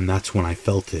 and that's when I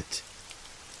felt it.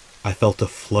 I felt a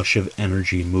flush of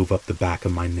energy move up the back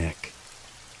of my neck.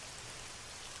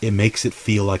 It makes it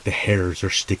feel like the hairs are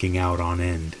sticking out on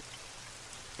end.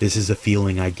 This is a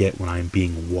feeling I get when I am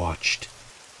being watched.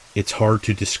 It's hard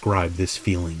to describe this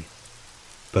feeling,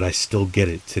 but I still get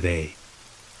it today.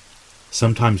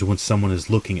 Sometimes when someone is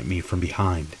looking at me from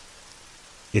behind,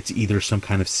 it's either some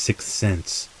kind of sixth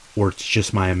sense, or it's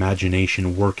just my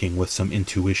imagination working with some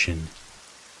intuition.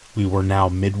 We were now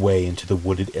midway into the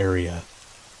wooded area,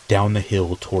 down the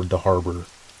hill toward the harbor.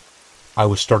 I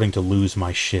was starting to lose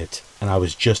my shit, and I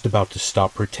was just about to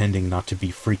stop pretending not to be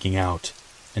freaking out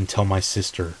and tell my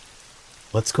sister,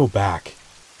 "Let's go back,"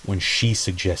 when she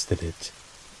suggested it.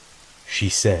 She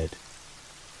said,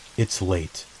 "It's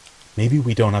late. Maybe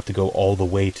we don't have to go all the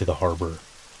way to the harbor."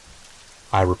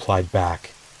 I replied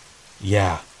back,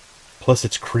 "Yeah, plus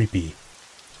it's creepy."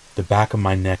 The back of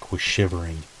my neck was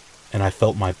shivering, and I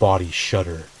felt my body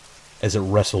shudder as it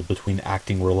wrestled between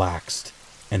acting relaxed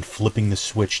and flipping the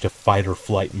switch to fight or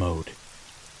flight mode.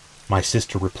 My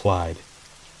sister replied,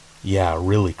 "Yeah,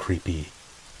 really creepy.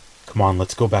 Come on,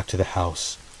 let's go back to the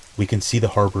house. We can see the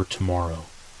harbor tomorrow."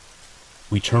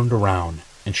 We turned around,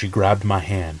 and she grabbed my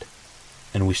hand,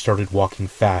 and we started walking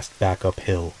fast back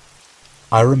uphill.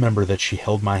 I remember that she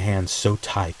held my hand so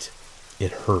tight,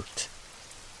 it hurt,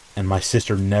 and my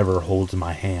sister never holds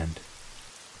my hand.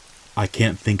 I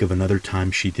can't think of another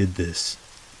time she did this,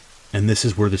 and this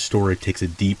is where the story takes a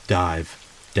deep dive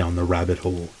down the rabbit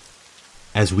hole.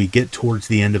 As we get towards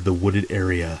the end of the wooded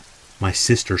area, my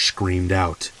sister screamed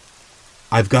out,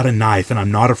 "I've got a knife and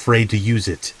I'm not afraid to use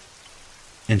it."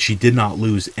 And she did not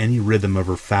lose any rhythm of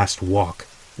her fast walk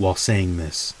while saying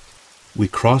this. We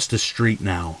crossed a street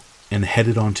now and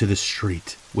headed onto the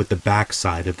street with the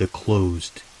backside of the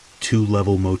closed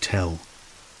 2-level motel.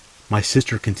 My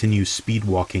sister continues speed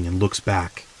walking and looks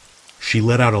back. She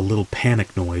let out a little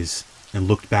panic noise and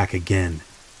looked back again.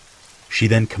 She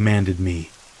then commanded me,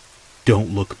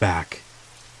 "Don't look back."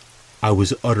 I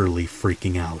was utterly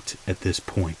freaking out at this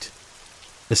point.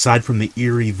 Aside from the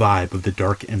eerie vibe of the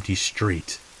dark, empty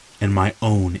street and my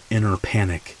own inner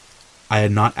panic, I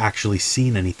had not actually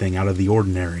seen anything out of the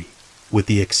ordinary, with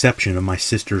the exception of my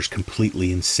sister's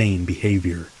completely insane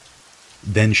behavior.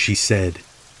 Then she said,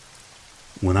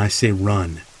 "When I say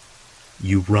run,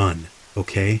 you run,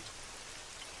 okay?"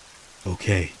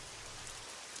 Okay.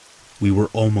 We were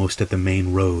almost at the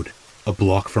main road, a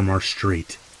block from our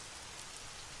street.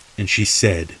 And she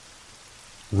said,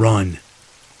 "Run."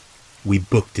 We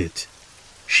booked it.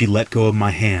 She let go of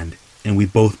my hand, and we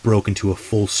both broke into a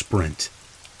full sprint.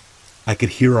 I could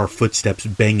hear our footsteps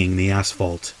banging the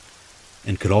asphalt,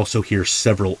 and could also hear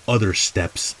several other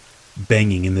steps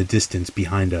banging in the distance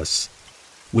behind us.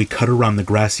 We cut around the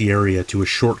grassy area to a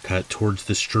shortcut towards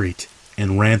the street,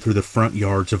 and ran through the front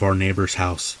yards of our neighbor's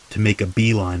house to make a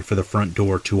beeline for the front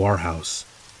door to our house.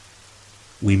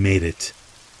 We made it.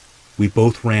 We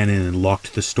both ran in and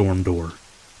locked the storm door,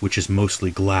 which is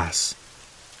mostly glass.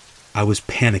 I was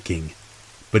panicking,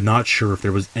 but not sure if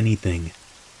there was anything,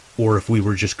 or if we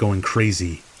were just going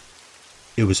crazy.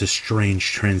 It was a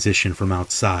strange transition from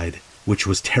outside, which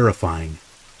was terrifying,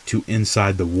 to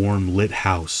inside the warm lit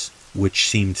house, which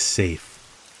seemed safe.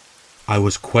 I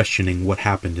was questioning what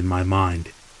happened in my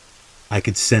mind. I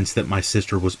could sense that my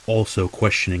sister was also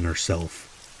questioning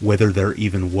herself, whether there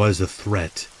even was a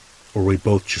threat, or we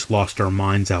both just lost our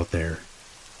minds out there.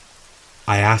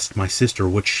 I asked my sister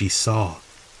what she saw,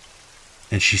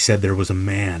 and she said there was a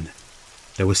man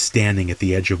that was standing at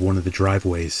the edge of one of the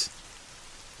driveways.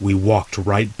 We walked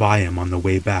right by him on the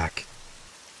way back.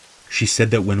 She said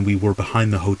that when we were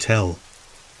behind the hotel,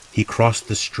 he crossed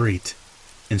the street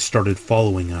and started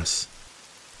following us.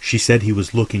 She said he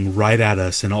was looking right at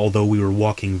us, and although we were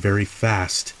walking very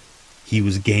fast, he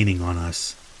was gaining on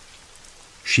us.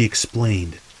 She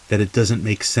explained that it doesn't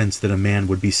make sense that a man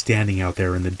would be standing out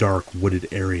there in the dark, wooded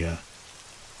area.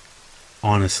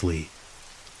 Honestly,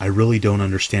 I really don't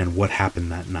understand what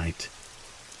happened that night.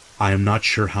 I am not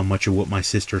sure how much of what my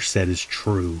sister said is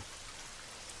true,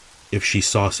 if she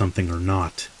saw something or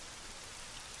not.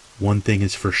 One thing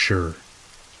is for sure,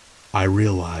 I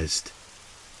realized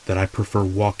that I prefer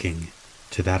walking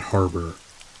to that harbor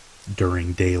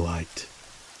during daylight.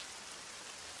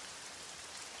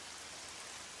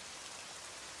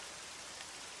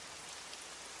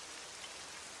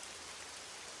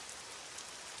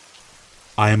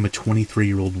 I am a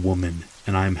 23-year-old woman,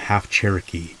 and I am half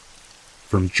Cherokee,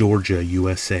 from Georgia,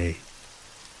 USA.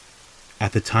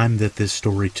 At the time that this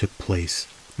story took place,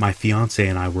 my fiancé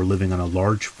and I were living on a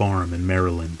large farm in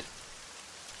Maryland.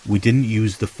 We didn't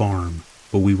use the farm,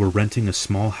 but we were renting a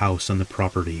small house on the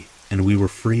property, and we were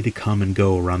free to come and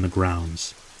go around the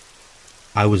grounds.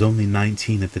 I was only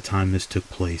 19 at the time this took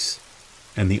place,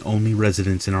 and the only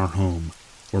residents in our home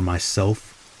were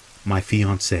myself, my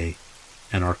fiancé,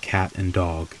 and our cat and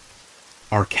dog.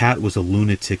 Our cat was a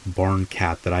lunatic barn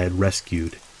cat that I had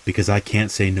rescued because I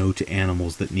can't say no to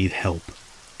animals that need help,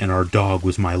 and our dog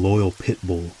was my loyal pit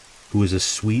bull, who is a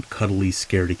sweet, cuddly,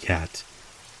 scaredy cat.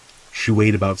 She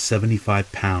weighed about 75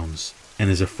 pounds and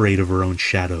is afraid of her own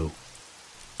shadow.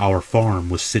 Our farm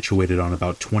was situated on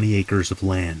about 20 acres of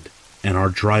land, and our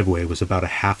driveway was about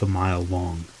a half a mile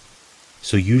long.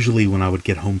 So usually when I would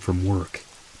get home from work,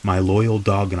 my loyal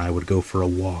dog and I would go for a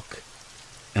walk,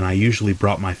 and I usually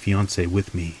brought my fiancé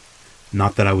with me.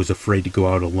 Not that I was afraid to go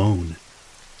out alone,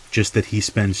 just that he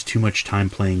spends too much time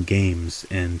playing games,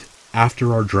 and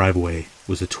after our driveway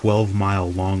was a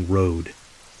 12-mile long road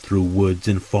through woods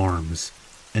and farms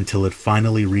until it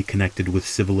finally reconnected with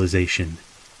civilization.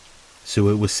 So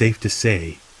it was safe to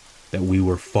say that we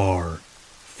were far,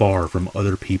 far from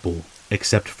other people,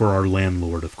 except for our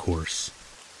landlord, of course.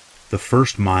 The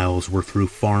first miles were through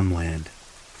farmland,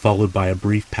 followed by a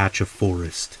brief patch of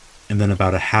forest, and then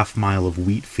about a half mile of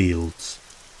wheat fields,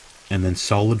 and then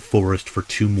solid forest for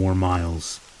 2 more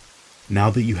miles. Now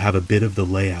that you have a bit of the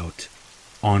layout,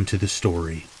 on to the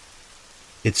story.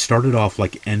 It started off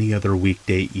like any other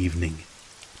weekday evening.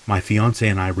 My fiancé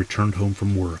and I returned home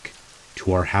from work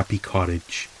to our happy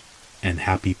cottage and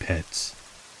happy pets.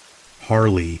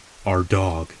 Harley, our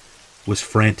dog, was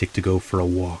frantic to go for a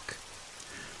walk,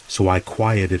 so I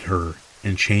quieted her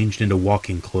and changed into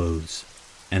walking clothes,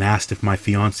 and asked if my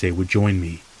fiancé would join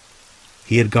me.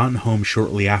 He had gotten home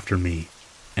shortly after me,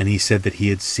 and he said that he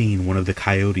had seen one of the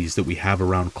coyotes that we have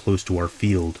around close to our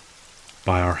field,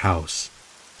 by our house.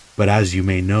 But as you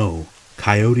may know,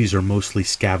 coyotes are mostly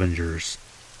scavengers,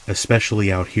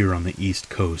 especially out here on the East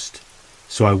Coast,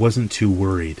 so I wasn't too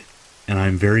worried, and I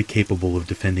am very capable of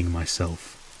defending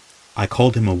myself. I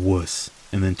called him a wuss,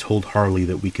 and then told Harley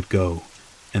that we could go,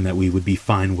 and that we would be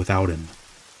fine without him.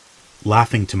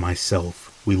 Laughing to myself,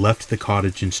 we left the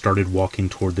cottage and started walking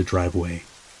toward the driveway.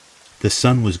 The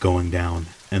sun was going down,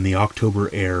 and the October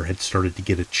air had started to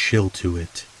get a chill to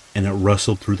it, and it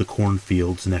rustled through the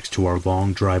cornfields next to our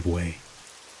long driveway.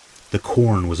 The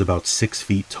corn was about 6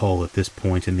 feet tall at this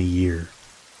point in the year,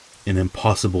 and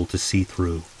impossible to see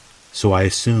through, so I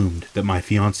assumed that my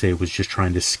fiancé was just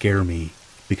trying to scare me,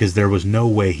 because there was no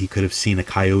way he could have seen a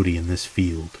coyote in this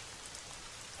field.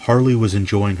 Harley was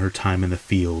enjoying her time in the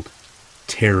field,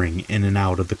 tearing in and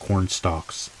out of the corn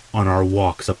stalks on our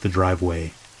walks up the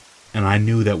driveway, and I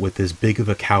knew that with as big of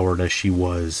a coward as she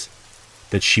was,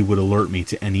 that she would alert me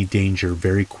to any danger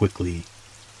very quickly,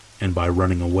 and by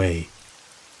running away.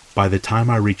 By the time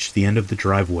I reached the end of the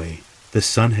driveway, the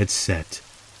sun had set,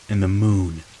 and the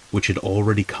moon, which had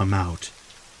already come out,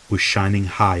 was shining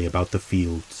high about the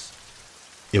fields.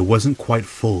 It wasn't quite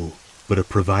full, but it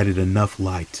provided enough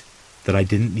light that I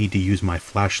didn't need to use my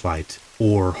flashlight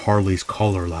or Harley's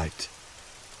collar light.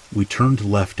 We turned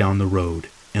left down the road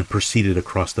and proceeded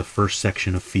across the first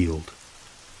section of field.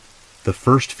 The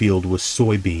first field was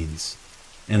soybeans,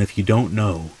 and if you don't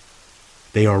know,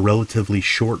 they are relatively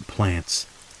short plants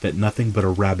that nothing but a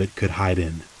rabbit could hide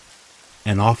in.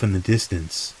 And off in the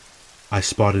distance, I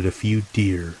spotted a few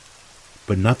deer,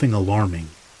 but nothing alarming,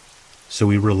 so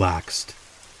we relaxed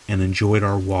and enjoyed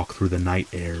our walk through the night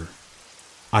air.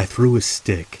 I threw a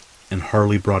stick, and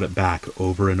Harley brought it back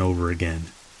over and over again.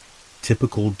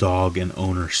 Typical dog and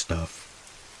owner stuff.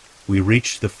 We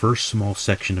reached the first small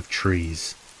section of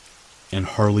trees, and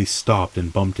Harley stopped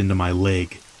and bumped into my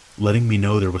leg, letting me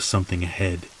know there was something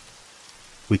ahead.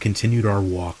 We continued our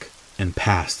walk and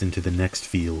passed into the next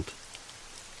field.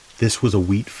 This was a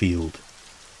wheat field,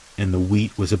 and the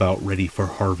wheat was about ready for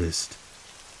harvest,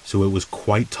 so it was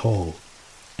quite tall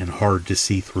and hard to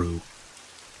see through.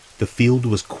 The field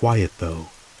was quiet though,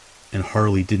 and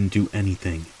Harley didn't do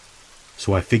anything,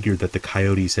 so I figured that the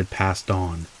coyotes had passed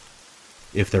on,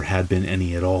 if there had been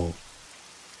any at all.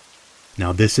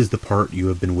 Now this is the part you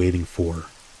have been waiting for,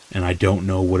 and I don't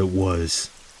know what it was,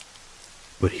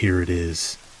 but here it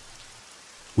is.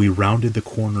 We rounded the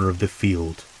corner of the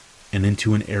field and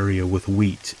into an area with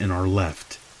wheat in our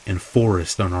left and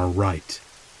forest on our right,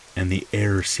 and the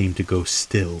air seemed to go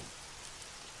still.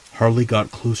 Harley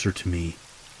got closer to me,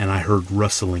 and I heard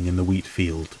rustling in the wheat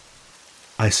field.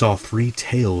 I saw 3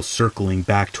 tails circling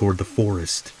back toward the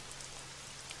forest.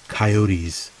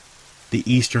 Coyotes. The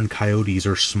eastern coyotes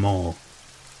are small,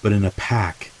 but in a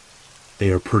pack, they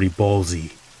are pretty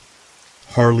ballsy.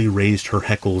 Harley raised her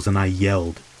heckles and I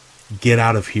yelled, "Get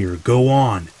out of here, go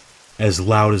on!" as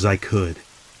loud as I could,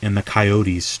 and the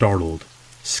coyotes, startled,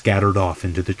 scattered off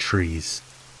into the trees.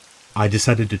 I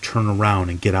decided to turn around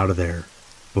and get out of there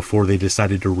before they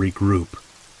decided to regroup,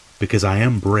 because I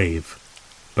am brave,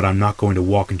 but I'm not going to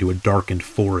walk into a darkened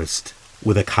forest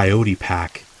with a coyote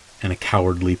pack and a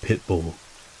cowardly pit bull.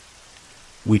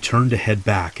 We turned to head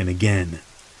back, and again,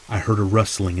 I heard a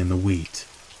rustling in the wheat.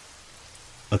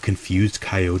 A confused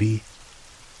coyote?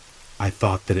 I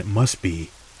thought that it must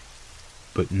be,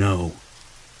 but no.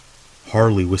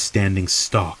 Harley was standing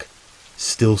stock,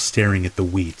 still staring at the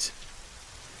wheat,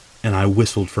 and I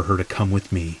whistled for her to come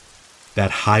with me,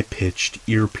 that high-pitched,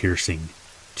 ear-piercing,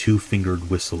 2-fingered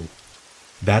whistle.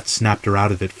 That snapped her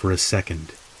out of it for a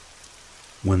second,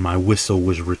 when my whistle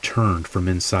was returned from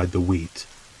inside the wheat.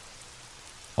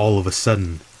 All of a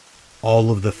sudden,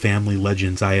 all of the family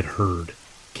legends I had heard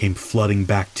came flooding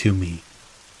back to me,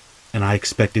 and I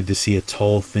expected to see a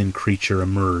tall, thin creature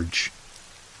emerge,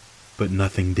 but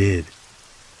nothing did.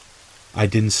 I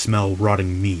didn't smell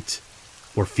rotting meat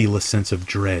or feel a sense of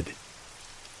dread.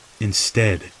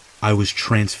 Instead, I was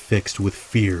transfixed with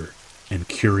fear and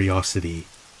curiosity.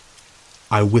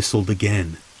 I whistled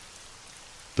again.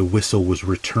 The whistle was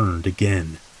returned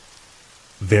again.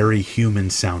 Very human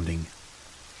sounding,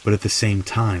 but at the same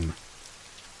time,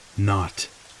 not.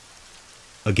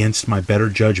 Against my better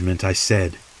judgment, I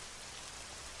said,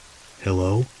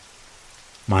 "Hello?"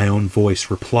 My own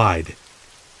voice replied,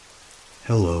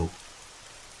 "Hello."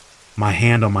 My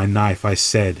hand on my knife, I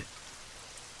said,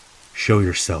 "Show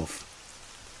yourself."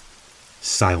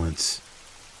 Silence.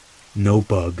 No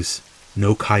bugs,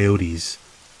 no coyotes,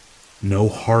 no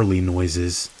Harley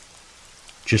noises,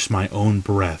 just my own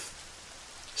breath.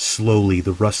 Slowly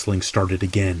the rustling started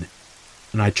again,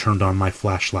 and I turned on my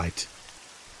flashlight.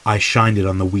 I shined it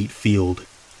on the wheat field,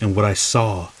 and what I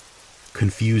saw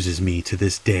confuses me to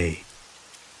this day.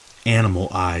 Animal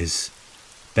eyes.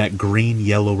 That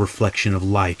green-yellow reflection of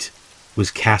light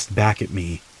was cast back at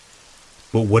me,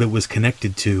 but what it was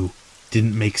connected to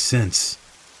didn't make sense.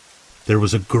 There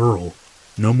was a girl,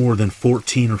 no more than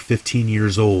 14 or 15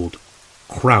 years old,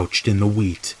 crouched in the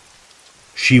wheat.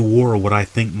 She wore what I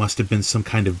think must have been some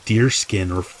kind of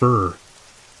deerskin or fur.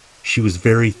 She was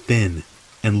very thin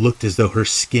and looked as though her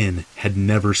skin had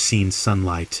never seen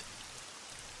sunlight.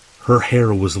 Her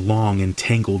hair was long and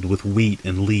tangled with wheat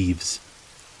and leaves.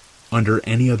 Under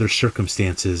any other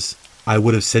circumstances, I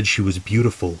would have said she was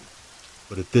beautiful,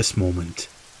 but at this moment,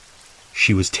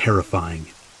 she was terrifying.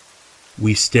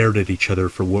 We stared at each other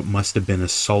for what must have been a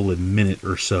solid minute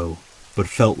or so, but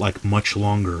felt like much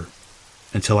longer,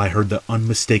 until I heard the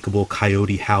unmistakable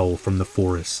coyote howl from the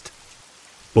forest.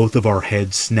 Both of our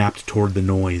heads snapped toward the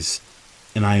noise,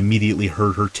 and I immediately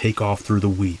heard her take off through the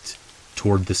wheat,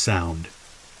 toward the sound.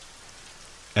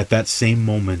 At that same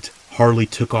moment, Harley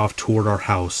took off toward our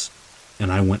house,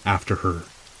 and I went after her.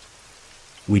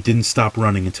 We didn't stop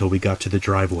running until we got to the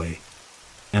driveway.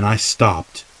 and I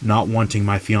stopped, not wanting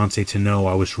my fiancé to know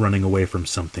I was running away from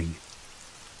something.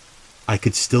 I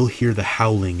could still hear the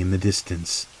howling in the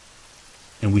distance,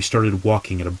 and we started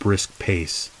walking at a brisk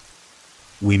pace.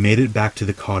 We made it back to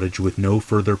the cottage with no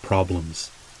further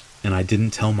problems, and I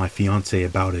didn't tell my fiancé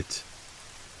about it,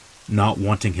 not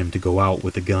wanting him to go out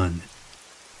with a gun.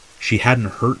 She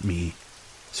hadn't hurt me,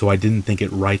 so I didn't think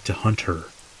it right to hunt her.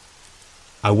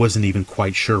 I wasn't even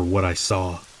quite sure what I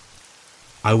saw.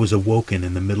 I was awoken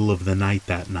in the middle of the night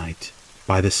that night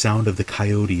by the sound of the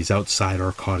coyotes outside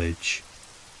our cottage.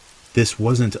 This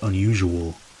wasn't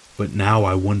unusual, but now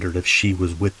I wondered if she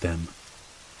was with them.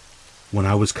 When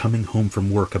I was coming home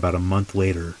from work about a month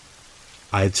later,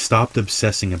 I had stopped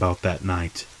obsessing about that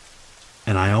night,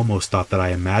 and I almost thought that I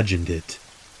imagined it,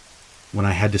 when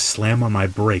I had to slam on my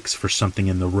brakes for something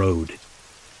in the road.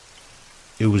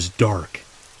 It was dark,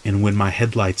 and when my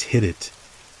headlights hit it,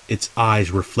 its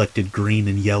eyes reflected green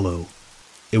and yellow.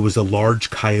 It was a large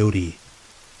coyote.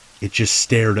 It just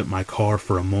stared at my car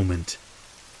for a moment,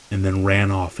 and then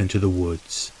ran off into the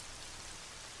woods.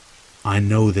 I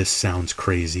know this sounds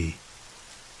crazy,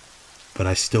 but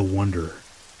I still wonder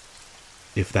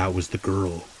if that was the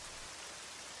girl.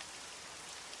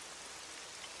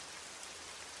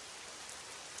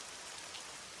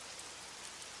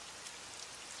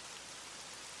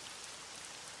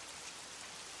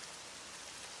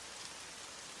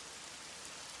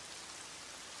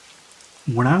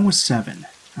 When I was 7,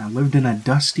 I lived in a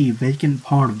dusty, vacant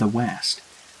part of the West,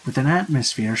 with an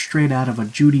atmosphere straight out of a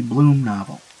Judy Blume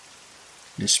novel.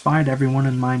 Despite everyone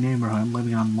in my neighborhood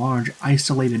living on large,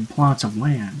 isolated plots of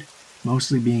land,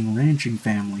 mostly being ranching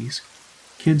families,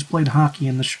 kids played hockey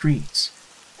in the streets.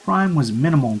 Crime was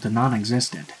minimal to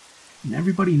non-existent, and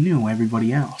everybody knew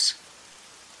everybody else.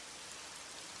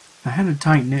 I had a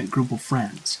tight-knit group of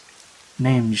friends.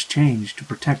 Names changed to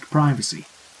protect privacy.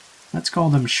 Let's call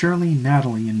them Shirley,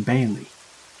 Natalie, and Bailey.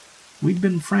 We'd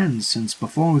been friends since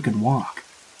before we could walk,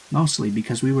 mostly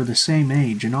because we were the same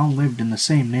age and all lived in the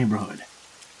same neighborhood.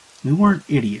 We weren't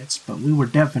idiots, but we were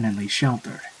definitely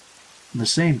sheltered. The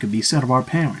same could be said of our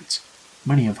parents,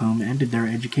 many of whom ended their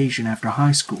education after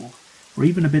high school, or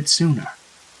even a bit sooner,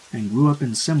 and grew up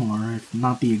in similar, if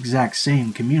not the exact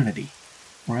same community,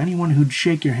 where anyone who'd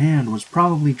shake your hand was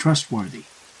probably trustworthy.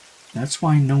 That's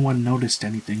why no one noticed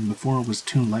anything before it was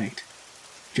too late.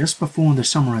 Just before the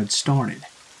summer had started,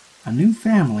 a new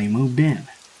family moved in.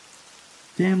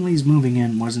 Families moving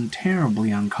in wasn't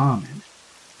terribly uncommon,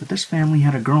 but this family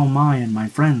had a girl my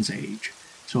friend's age,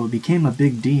 so it became a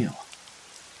big deal.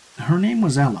 Her name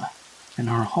was Ella, and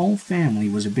her whole family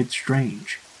was a bit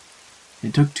strange.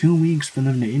 It took 2 weeks for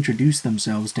them to introduce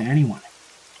themselves to anyone.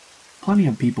 Plenty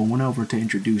of people went over to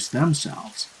introduce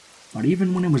themselves, but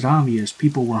even when it was obvious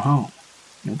people were home,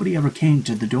 nobody ever came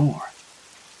to the door.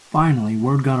 Finally,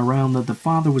 word got around that the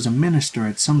father was a minister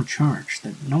at some church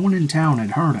that no one in town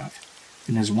had heard of,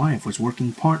 and his wife was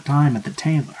working part-time at the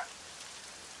tailor.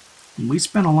 And we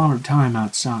spent a lot of time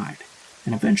outside,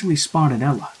 and eventually spotted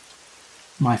Ella.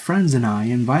 My friends and I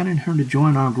invited her to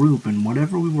join our group in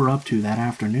whatever we were up to that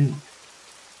afternoon.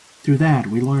 Through that,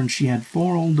 we learned she had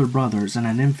 4 older brothers and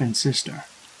an infant sister.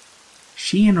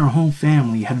 She and her whole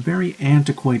family had very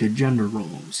antiquated gender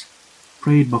roles,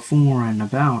 prayed before and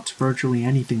about virtually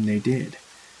anything they did,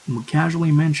 and would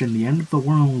casually mention the end of the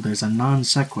world as a non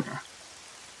sequitur.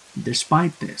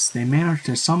 Despite this, they managed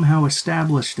to somehow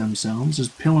establish themselves as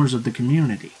pillars of the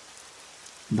community.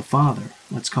 The father,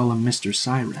 let's call him Mr.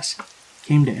 Cyrus,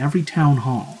 came to every town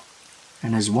hall,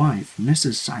 and his wife,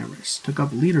 Mrs. Cyrus, took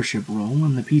up leadership role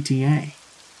in the PTA.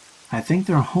 I think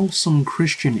their wholesome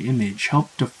Christian image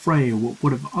helped defray what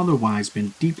would have otherwise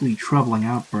been deeply troubling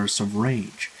outbursts of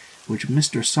rage, which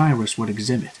Mr. Cyrus would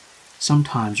exhibit,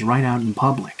 sometimes right out in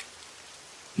public.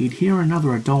 He'd hear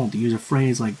another adult use a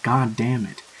phrase like "God damn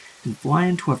it," and fly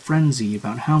into a frenzy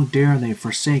about how dare they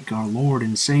forsake our Lord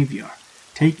and Savior,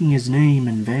 taking his name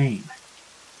in vain.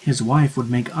 His wife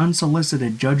would make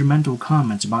unsolicited judgmental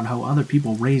comments about how other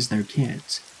people raise their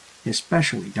kids,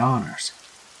 especially daughters.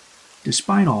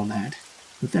 Despite all that,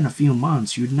 within a few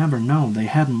months you'd never know they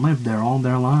hadn't lived there all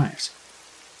their lives.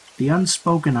 The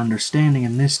unspoken understanding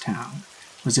in this town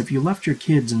was if you left your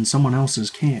kids in someone else's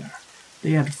care,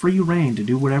 they had free rein to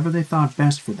do whatever they thought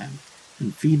best for them,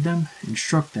 and feed them,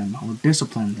 instruct them, or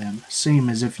discipline them, same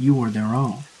as if you were their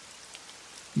own.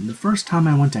 And the first time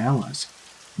I went to Ella's,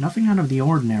 nothing out of the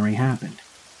ordinary happened.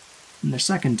 And the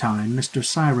second time, Mr.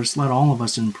 Cyrus led all of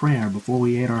us in prayer before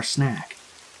we ate our snack,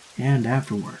 and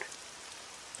afterward.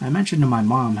 I mentioned to my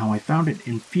mom how I found it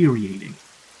infuriating,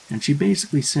 and she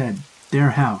basically said,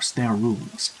 "Their house, their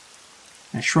rules."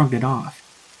 I shrugged it off.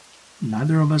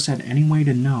 Neither of us had any way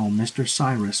to know Mr.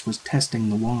 Cyrus was testing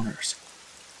the waters.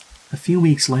 A few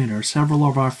weeks later, several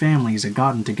of our families had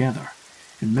gotten together,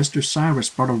 and Mr. Cyrus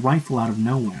brought a rifle out of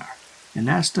nowhere and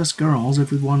asked us girls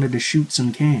if we wanted to shoot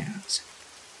some cans.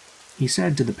 He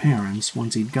said to the parents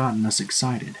once he'd gotten us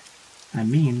excited, "I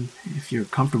mean, if you're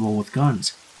comfortable with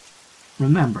guns."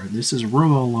 Remember, this is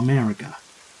rural America.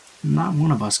 Not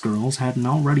one of us girls hadn't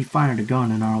already fired a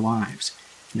gun in our lives,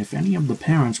 and if any of the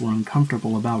parents were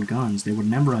uncomfortable about guns, they would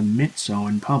never admit so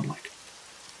in public.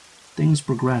 Things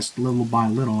progressed little by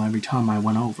little every time I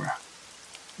went over.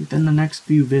 Within the next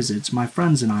few visits, my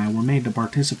friends and I were made to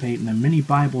participate in a mini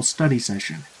Bible study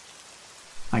session.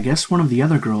 I guess one of the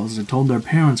other girls had told their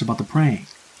parents about the praying,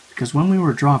 because when we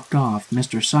were dropped off,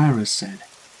 Mr. Cyrus said,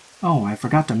 "Oh, I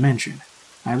forgot to mention,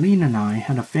 Eileen and I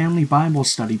had a family Bible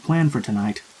study planned for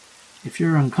tonight. If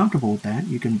you're uncomfortable with that,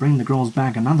 you can bring the girls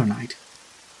back another night."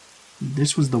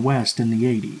 This was the West in the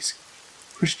 80s.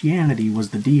 Christianity was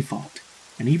the default,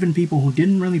 and even people who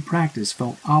didn't really practice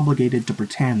felt obligated to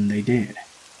pretend they did.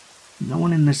 No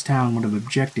one in this town would have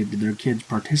objected to their kids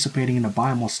participating in a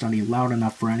Bible study loud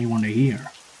enough for anyone to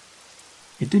hear.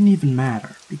 It didn't even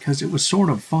matter, because it was sort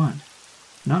of fun.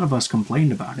 None of us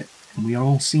complained about it, and we had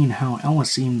all seen how Ella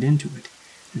seemed into it,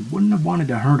 and wouldn't have wanted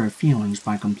to hurt her feelings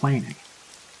by complaining.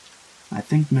 I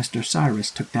think Mr.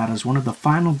 Cyrus took that as one of the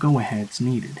final go-aheads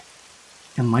needed.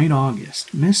 In late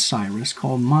August, Miss Cyrus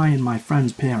called my and my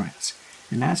friend's parents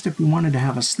and asked if we wanted to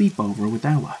have a sleepover with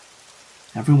Ella.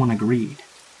 Everyone agreed.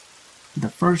 The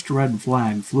first red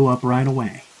flag flew up right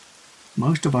away.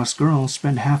 Most of us girls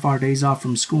spent half our days off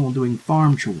from school doing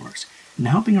farm chores and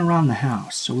helping around the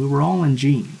house, so we were all in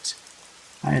jeans.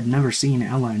 I had never seen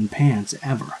Ella in pants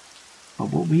ever,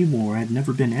 but what we wore had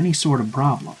never been any sort of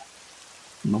problem.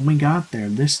 When we got there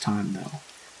this time, though,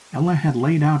 Ella had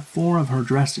laid out 4 of her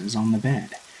dresses on the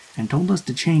bed and told us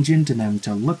to change into them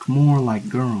to look more like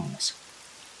girls.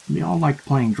 We all liked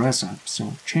playing dress-up,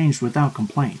 so changed without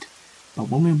complaint. But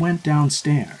when we went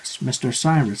downstairs, Mr.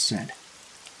 Cyrus said,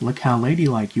 "Look how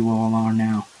ladylike you all are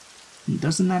now.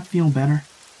 Doesn't that feel better?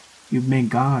 You've made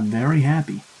God very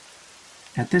happy."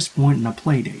 At this point in a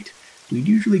play date, we'd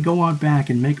usually go out back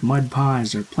and make mud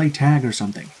pies or play tag or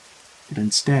something. But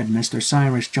instead, Mr.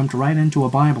 Cyrus jumped right into a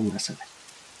Bible lesson.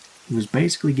 He was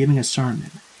basically giving a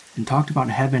sermon and talked about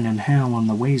heaven and hell and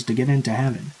the ways to get into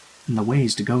heaven and the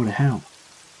ways to go to hell.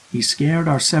 He scared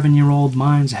our 7-year-old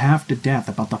minds half to death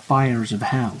about the fires of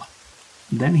hell.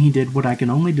 Then he did what I can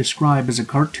only describe as a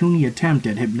cartoony attempt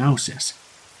at hypnosis.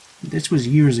 This was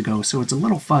years ago, so it's a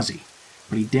little fuzzy,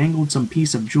 but he dangled some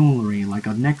piece of jewelry like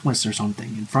a necklace or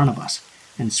something in front of us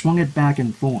and swung it back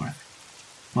and forth.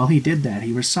 While he did that,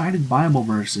 he recited Bible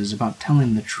verses about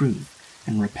telling the truth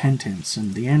and repentance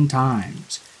and the end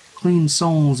times, clean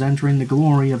souls entering the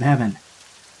glory of heaven.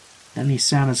 Then he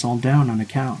sat us all down on a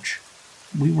couch.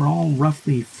 We were all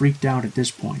roughly freaked out at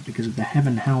this point because of the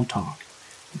heaven-hell talk,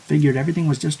 and figured everything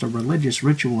was just a religious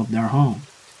ritual of their home,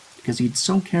 because he'd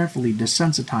so carefully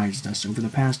desensitized us over the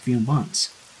past few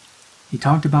months. He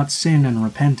talked about sin and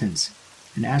repentance,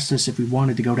 and asked us if we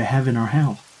wanted to go to heaven or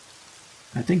hell.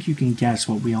 I think you can guess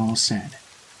what we all said.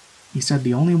 He said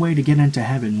the only way to get into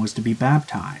heaven was to be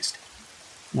baptized.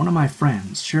 One of my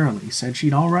friends, Shirley, said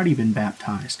she'd already been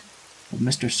baptized, but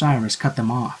Mr. Cyrus cut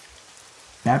them off.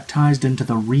 Baptized into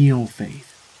the real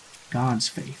faith, God's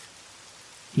faith.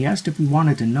 He asked if we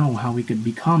wanted to know how we could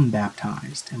become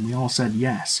baptized, and we all said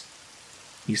yes.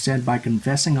 He said by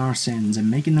confessing our sins and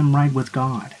making them right with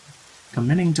God,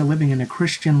 committing to living in a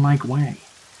Christian-like way,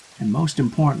 and most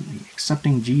importantly,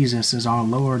 accepting Jesus as our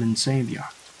Lord and Savior.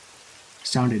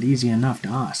 Sounded easy enough to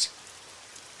us.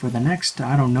 For the next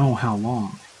I don't know how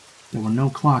long, there were no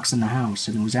clocks in the house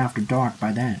and it was after dark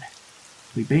by then.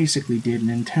 We basically did an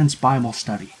intense Bible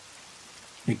study.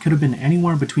 It could have been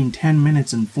anywhere between 10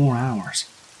 minutes and 4 hours.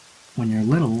 When you're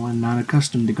little and not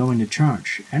accustomed to going to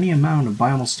church, any amount of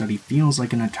Bible study feels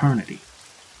like an eternity.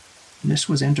 This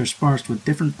was interspersed with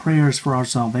different prayers for our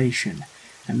salvation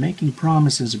and making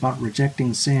promises about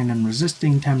rejecting sin and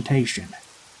resisting temptation.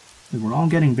 We were all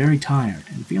getting very tired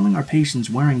and feeling our patience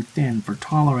wearing thin for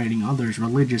tolerating others'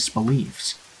 religious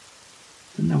beliefs.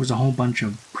 Then there was a whole bunch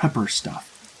of prepper stuff.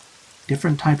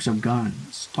 Different types of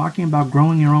guns, talking about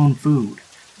growing your own food,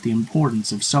 the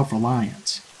importance of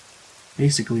self-reliance.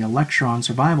 Basically a lecture on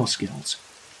survival skills,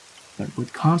 but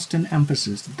with constant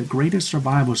emphasis that the greatest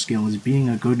survival skill is being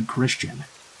a good Christian.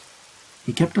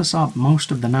 He kept us up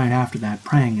most of the night after that,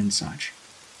 praying and such.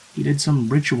 He did some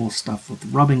ritual stuff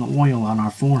with rubbing oil on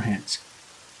our foreheads.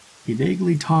 He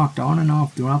vaguely talked on and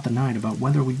off throughout the night about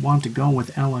whether we'd want to go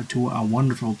with Ella to a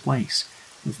wonderful place,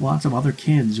 with lots of other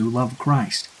kids who love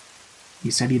Christ.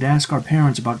 He said he'd ask our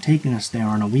parents about taking us there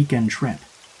on a weekend trip.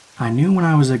 I knew when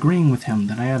I was agreeing with him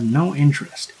that I had no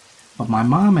interest, but my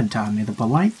mom had taught me the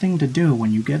polite thing to do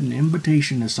when you get an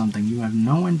invitation to something you have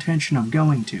no intention of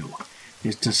going to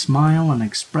is to smile and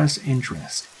express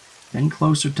interest. Then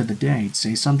closer to the date,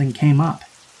 say something came up.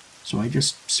 So I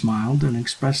just smiled and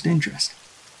expressed interest.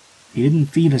 He didn't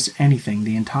feed us anything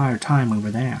the entire time we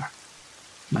were there.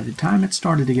 By the time it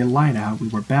started to get light out, we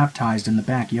were baptized in the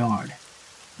backyard.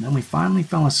 Then we finally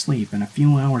fell asleep, and a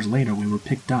few hours later we were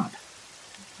picked up.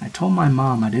 I told my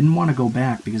mom I didn't want to go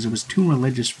back because it was too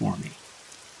religious for me.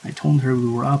 I told her we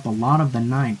were up a lot of the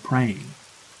night praying.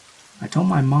 I told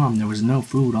my mom there was no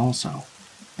food also,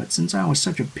 but since I was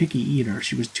such a picky eater,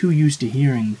 she was too used to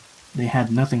hearing they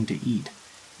had nothing to eat,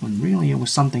 when really it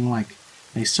was something like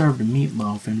they served a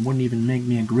meatloaf and wouldn't even make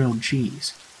me a grilled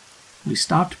cheese. We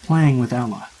stopped playing with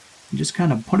Ella and just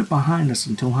kind of put it behind us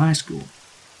until high school,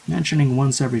 mentioning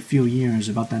once every few years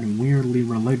about that weirdly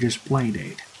religious play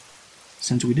date.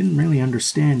 Since we didn't really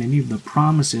understand any of the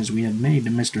promises we had made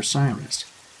to Mr. Cyrus,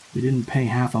 we didn't pay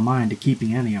half a mind to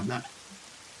keeping any of them.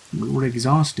 We were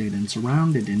exhausted and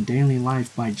surrounded in daily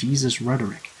life by Jesus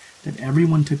rhetoric that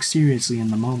everyone took seriously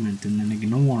in the moment and then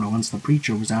ignored once the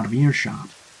preacher was out of earshot.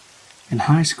 In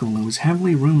high school, it was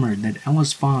heavily rumored that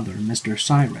Ella's father, Mr.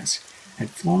 Cyrus, had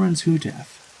Florence Houteff,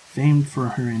 famed for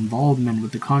her involvement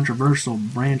with the controversial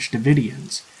Branch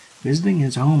Davidians, visiting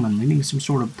his home and leading some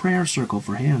sort of prayer circle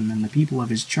for him and the people of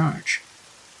his church.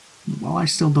 While I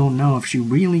still don't know if she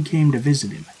really came to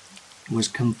visit him, it was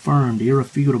confirmed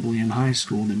irrefutably in high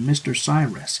school that Mr.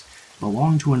 Cyrus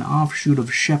belonged to an offshoot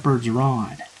of Shepherd's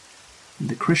Rod,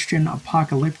 the Christian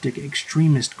apocalyptic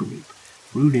extremist group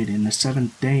rooted in the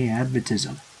Seventh-day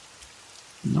Adventism.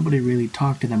 Nobody really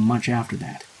talked to them much after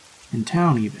that, in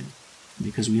town even,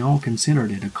 because we all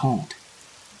considered it a cult.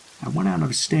 I went out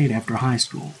of state after high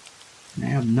school, and I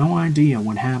have no idea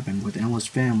what happened with Ella's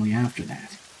family after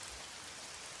that.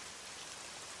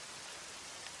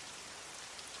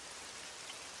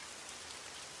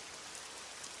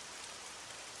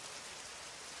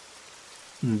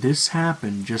 This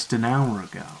happened just an hour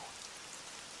ago.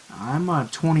 I'm a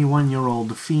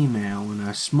 21-year-old female in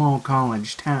a small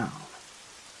college town.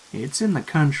 It's in the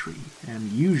country,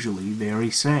 and usually very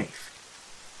safe.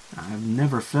 I've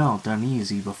never felt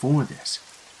uneasy before this.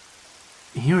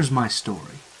 Here's my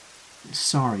story.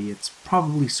 Sorry, it's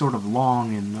probably sort of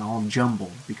long and all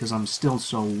jumbled because I'm still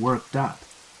so worked up.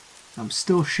 I'm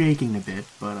still shaking a bit,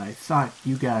 but I thought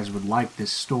you guys would like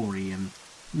this story and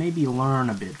maybe learn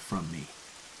a bit from me.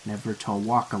 Never to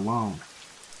walk alone.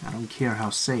 I don't care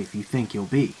how safe you think you'll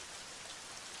be.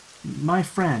 My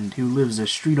friend, who lives a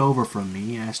street over from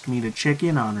me, asked me to check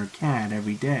in on her cat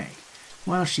every day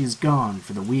while she's gone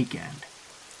for the weekend.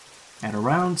 At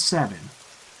around 7,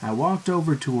 I walked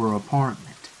over to her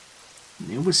apartment.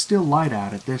 It was still light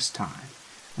out at this time,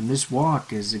 and this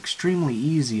walk is extremely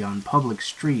easy on public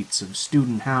streets of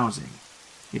student housing.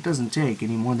 It doesn't take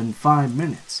any more than 5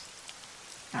 minutes.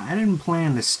 I didn't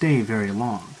plan to stay very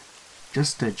long,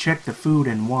 just to check the food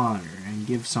and water and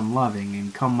give some loving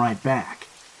and come right back.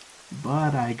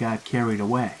 But I got carried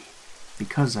away,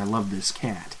 because I love this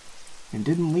cat, and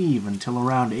didn't leave until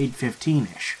around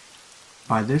 8:15-ish.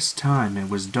 By this time it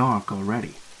was dark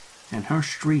already, and her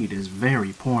street is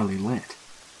very poorly lit.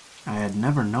 I had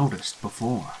never noticed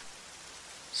before.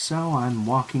 So I'm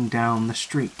walking down the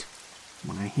street,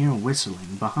 when I hear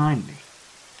whistling behind me.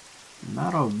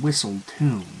 Not a whistle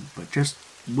tune, but just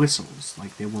whistles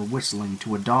like they were whistling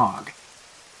to a dog.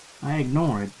 I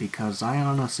ignore it because I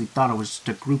honestly thought it was just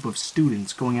a group of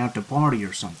students going out to party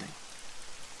or something.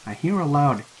 I hear a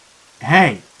loud,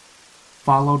 "Hey!"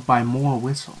 followed by more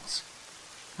whistles.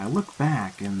 I look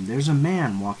back and there's a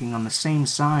man walking on the same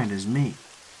side as me,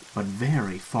 but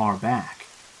very far back,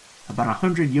 about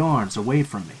 100 yards away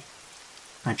from me.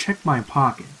 I check my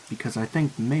pocket because I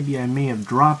think maybe I may have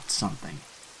dropped something.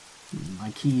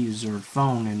 My keys or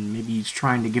phone, and maybe he's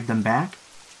trying to give them back?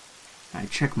 I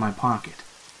check my pocket.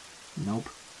 Nope.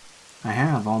 I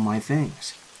have all my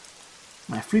things.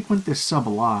 I frequent this sub a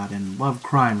lot and love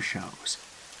crime shows,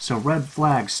 so red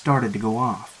flags started to go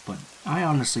off, but I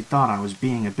honestly thought I was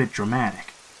being a bit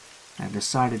dramatic. I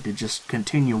decided to just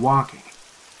continue walking.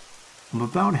 I'm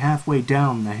about halfway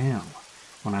down the hill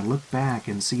when I look back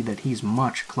and see that he's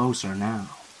much closer now,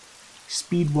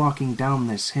 speed walking down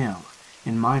this hill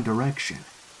in my direction.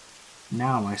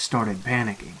 Now I started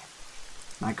panicking.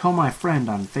 I call my friend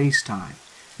on FaceTime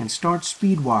and start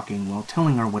speed walking while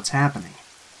telling her what's happening.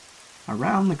 I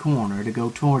round the corner to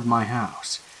go toward my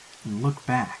house and look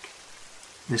back.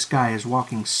 This guy is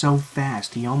walking so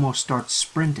fast he almost starts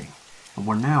sprinting, and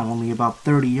we're now only about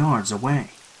 30 yards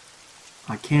away.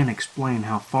 I can't explain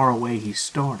how far away he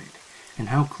started and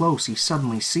how close he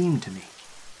suddenly seemed to me.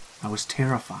 I was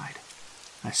terrified.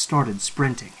 I started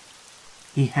sprinting.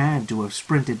 He had to have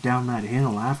sprinted down that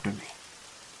hill after me.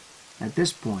 At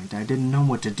this point, I didn't know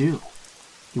what to do.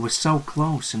 He was so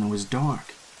close and it was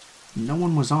dark. No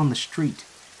one was on the street,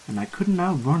 and I couldn't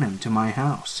outrun him to my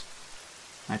house.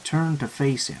 I turned to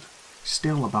face him,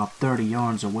 still about 30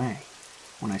 yards away,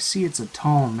 when I see it's a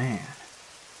tall man.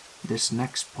 This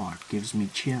next part gives me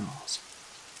chills.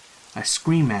 I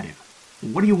scream at him,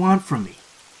 "What do you want from me?"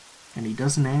 And he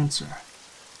doesn't answer.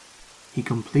 He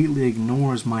completely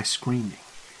ignores my screaming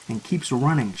and keeps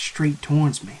running straight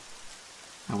towards me.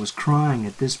 I was crying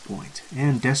at this point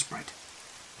and desperate.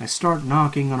 I start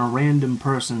knocking on a random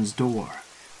person's door,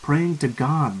 praying to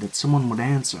God that someone would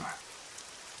answer.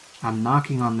 I'm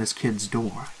knocking on this kid's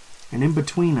door, and in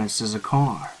between us is a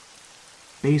car.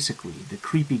 Basically, the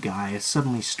creepy guy has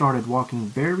suddenly started walking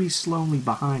very slowly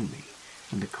behind me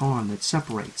and the car that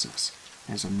separates us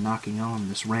as I'm knocking on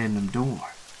this random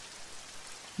door.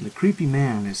 The creepy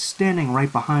man is standing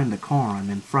right behind the car I'm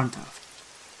in front of.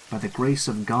 By the grace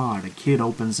of God, a kid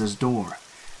opens his door,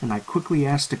 and I quickly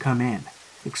ask to come in,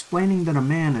 explaining that a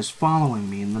man is following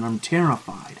me and that I'm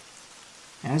terrified.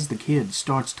 As the kid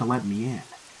starts to let me in,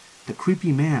 the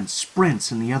creepy man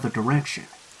sprints in the other direction.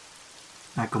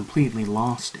 I completely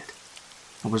lost it.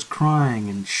 I was crying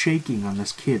and shaking on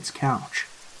this kid's couch.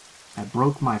 I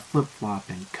broke my flip-flop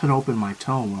and cut open my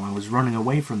toe while I was running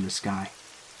away from this guy.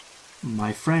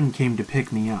 My friend came to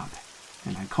pick me up,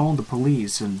 and I called the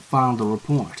police and filed a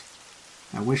report.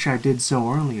 I wish I did so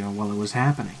earlier while it was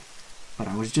happening, but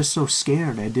I was just so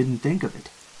scared I didn't think of it.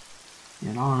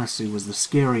 It honestly was the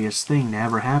scariest thing to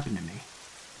ever happen to me,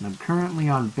 and I'm currently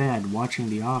on bed watching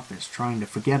The Office trying to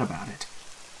forget about it.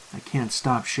 I can't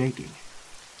stop shaking.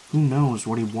 Who knows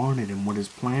what he wanted and what his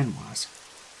plan was?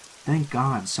 Thank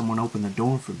God someone opened the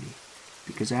door for me,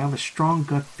 because I have a strong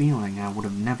gut feeling I would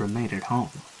have never made it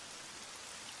home.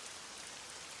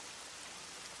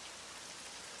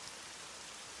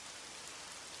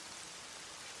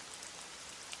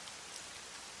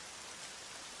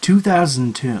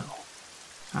 "2002.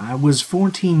 I was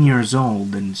 14 years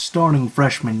old and starting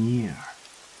freshman year.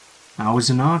 I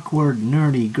was an awkward,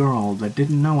 nerdy girl that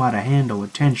didn't know how to handle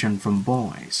attention from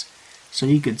boys, so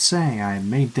you could say I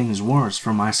made things worse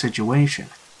for my situation.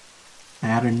 I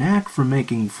had a knack for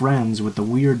making friends with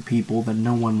the weird people that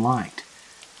no one liked,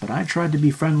 but I tried to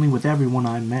be friendly with everyone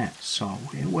I met, so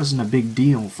it wasn't a big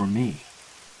deal for me.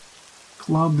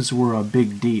 Clubs were a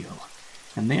big deal,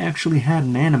 and they actually had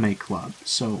an anime club,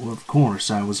 so of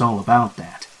course I was all about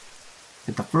that.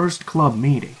 At the first club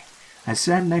meeting, I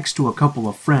sat next to a couple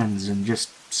of friends and just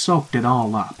soaked it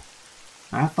all up.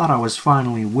 I thought I was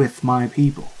finally with my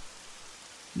people.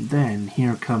 Then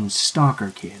here comes Stalker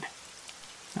Kid.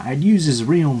 I'd use his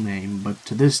real name, but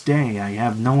to this day I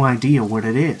have no idea what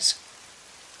it is.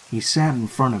 He sat in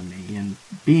front of me, and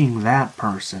being that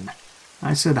person,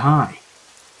 I said hi.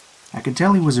 I could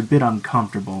tell he was a bit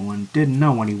uncomfortable and didn't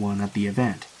know anyone at the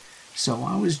event, so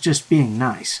I was just being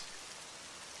nice.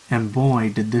 And boy,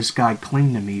 did this guy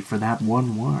cling to me for that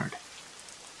one word.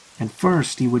 At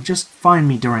first, he would just find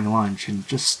me during lunch and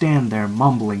just stand there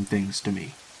mumbling things to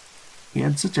me. He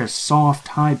had such a soft,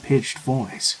 high-pitched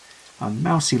voice, a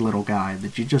mousy little guy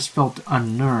that you just felt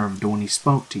unnerved when he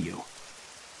spoke to you.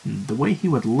 And the way he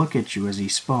would look at you as he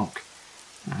spoke,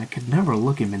 I could never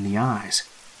look him in the eyes.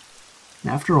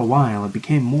 After a while, it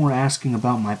became more asking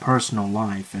about my personal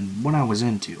life and what I was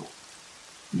into.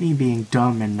 Me being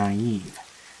dumb and naive,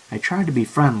 I tried to be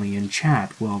friendly and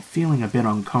chat while feeling a bit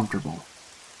uncomfortable.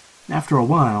 After a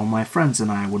while, my friends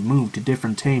and I would move to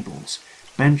different tables,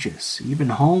 benches, even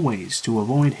hallways to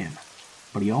avoid him,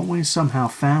 but he always somehow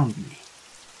found me.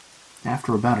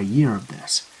 After about a year of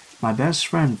this, my best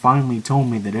friend finally told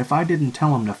me that if I didn't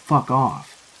tell him to fuck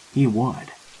off, he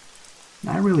would.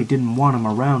 I really didn't want him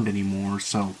around anymore,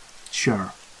 so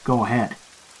sure, go ahead.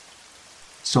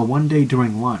 So one day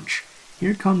during lunch,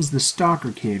 here comes the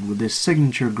Stalker Kid with his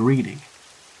signature greeting,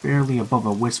 barely above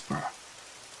a whisper.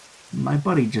 My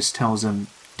buddy just tells him,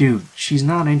 "Dude, she's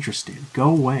not interested, go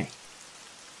away."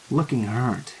 Looking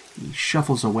hurt, he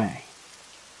shuffles away.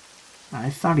 I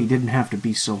thought he didn't have to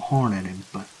be so hard at him,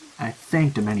 but I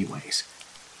thanked him anyways.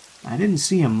 I didn't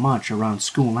see him much around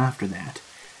school after that,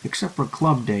 except for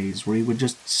club days where he would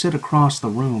just sit across the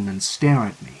room and stare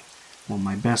at me, while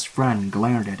my best friend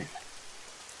glared at him.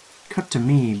 Cut to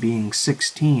me being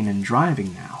 16 and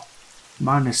driving now,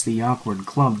 minus the awkward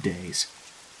club days.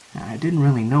 I didn't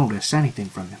really notice anything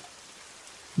from him.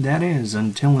 That is,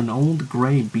 until an old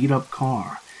gray beat-up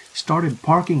car started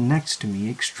parking next to me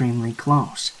extremely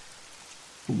close.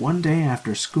 One day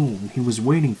after school, he was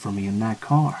waiting for me in that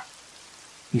car.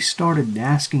 He started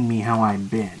asking me how I'd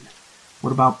been,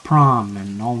 what about prom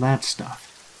and all that stuff.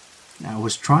 I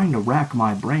was trying to rack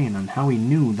my brain on how he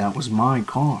knew that was my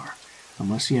car,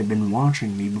 unless he had been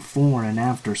watching me before and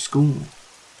after school.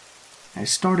 I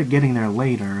started getting there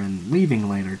later and leaving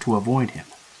later to avoid him,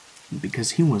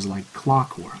 because he was like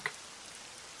clockwork.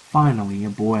 Finally, a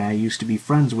boy I used to be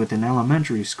friends with in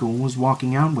elementary school was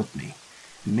walking out with me,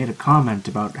 and made a comment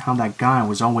about how that guy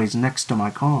was always next to my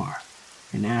car,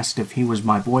 and asked if he was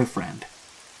my boyfriend.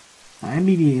 I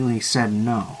immediately said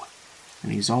no,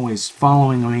 and he's always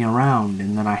following me around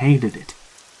and that I hated it.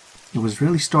 It was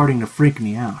really starting to freak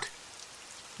me out.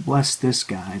 Bless this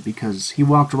guy, because he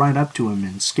walked right up to him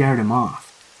and scared him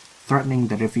off, threatening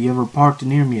that if he ever parked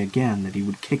near me again that he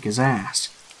would kick his ass.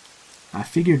 I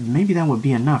figured maybe that would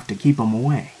be enough to keep him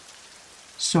away.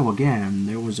 So again,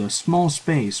 there was a small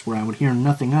space where I would hear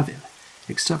nothing of him,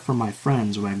 except for my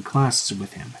friends who had classes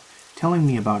with him, telling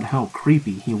me about how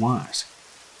creepy he was.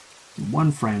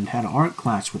 One friend had art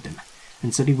class with him,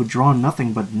 and said he would draw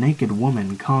nothing but naked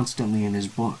women constantly in his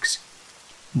books.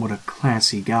 What a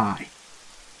classy guy.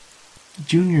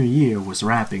 Junior year was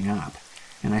wrapping up,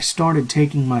 and I started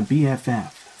taking my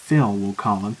BFF, Phil we'll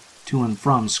call him, to and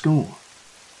from school.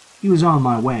 He was on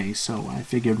my way, so I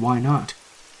figured why not.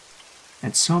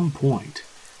 At some point,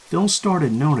 Phil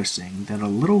started noticing that a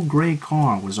little gray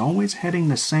car was always heading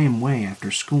the same way after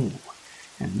school,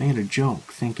 and made a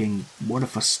joke, thinking, what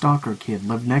if a stalker kid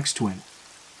lived next to him?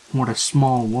 What a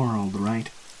small world,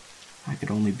 right? I could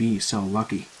only be so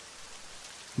lucky.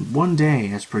 One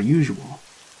day, as per usual,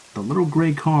 the little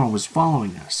gray car was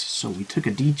following us, so we took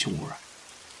a detour.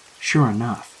 Sure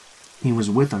enough, he was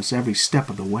with us every step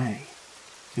of the way.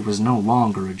 It was no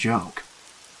longer a joke.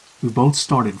 We both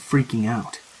started freaking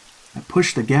out. I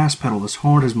pushed the gas pedal as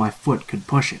hard as my foot could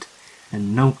push it,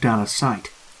 and noped out of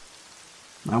sight.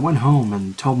 I went home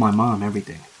and told my mom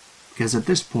everything, because at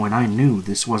this point I knew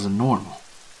this wasn't normal.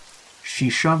 She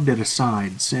shoved it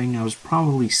aside, saying I was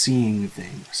probably seeing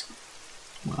things.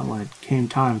 Well, it came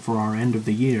time for our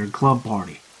end-of-the-year club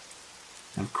party.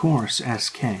 Of course,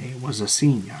 SK was a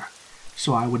senior,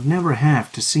 so I would never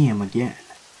have to see him again.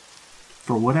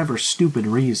 For whatever stupid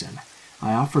reason,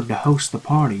 I offered to host the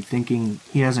party thinking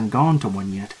he hasn't gone to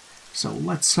one yet, so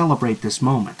let's celebrate this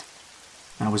moment.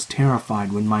 I was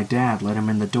terrified when my dad let him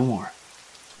in the door.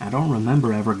 I don't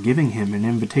remember ever giving him an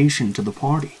invitation to the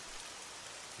party.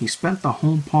 He spent the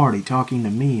whole party talking to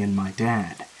me and my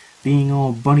dad, being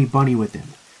all buddy-buddy with him,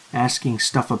 asking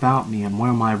stuff about me and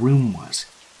where my room was.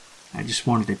 I just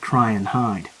wanted to cry and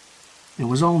hide. It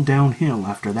was all downhill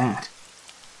after that.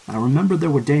 I remember there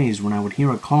were days when I would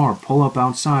hear a car pull up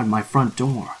outside my front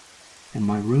door, and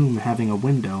my room having a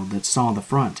window that saw the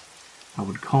front. I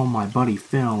would call my buddy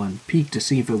Phil and peek to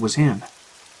see if it was him.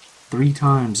 3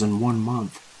 times in 1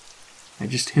 month. I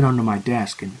just hid under my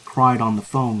desk and cried on the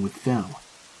phone with Phil.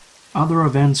 Other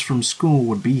events from school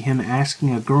would be him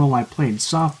asking a girl I played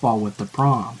softball with to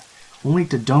prom, only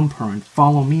to dump her and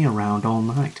follow me around all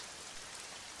night.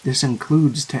 This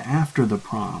includes to after the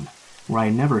prom, where I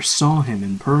never saw him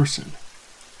in person.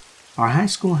 Our high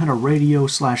school had a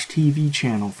radio/TV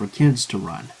channel for kids to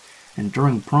run, and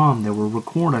during prom they would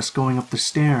record us going up the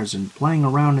stairs and playing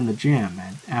around in the gym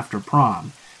and after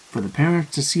prom, for the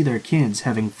parents to see their kids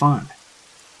having fun.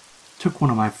 Took one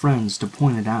of my friends to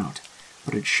point it out,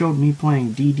 but it showed me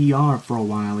playing DDR for a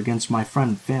while against my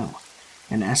friend Phil,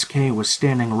 and SK was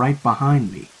standing right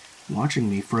behind me, watching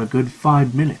me for a good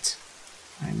 5 minutes.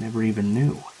 I never even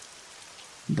knew.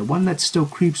 The one that still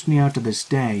creeps me out to this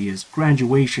day is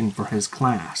graduation for his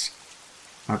class.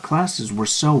 Our classes were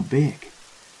so big.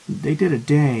 They did a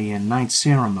day and night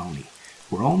ceremony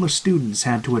where all the students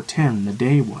had to attend the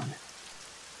day one.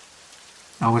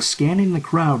 I was scanning the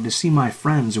crowd to see my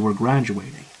friends who were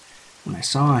graduating when I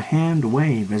saw a hand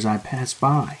wave as I passed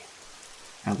by.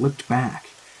 I looked back,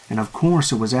 and of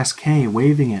course it was SK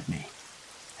waving at me.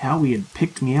 How he had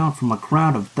picked me out from a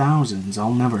crowd of thousands,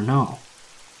 I'll never know.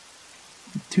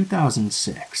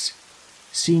 2006.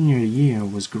 Senior year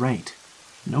was great.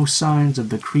 No signs of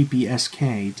the creepy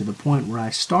SK to the point where I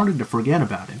started to forget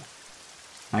about him.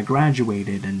 I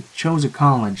graduated and chose a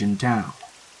college in town.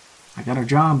 I got a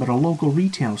job at a local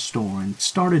retail store and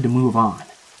started to move on.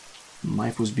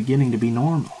 Life was beginning to be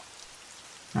normal.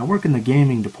 I work in the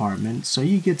gaming department, so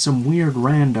you get some weird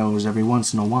randos every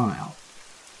once in a while.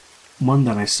 One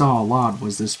that I saw a lot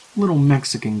was this little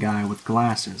Mexican guy with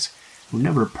glasses, who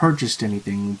never purchased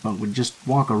anything but would just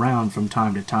walk around from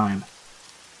time to time.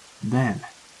 Then,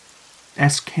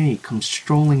 SK comes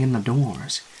strolling in the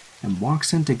doors and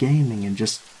walks into gaming and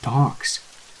just talks.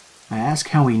 I asked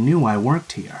how he knew I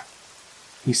worked here.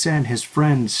 He said his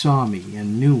friend saw me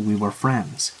and knew we were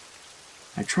friends.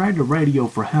 I tried to radio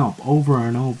for help over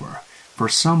and over, for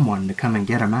someone to come and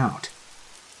get him out.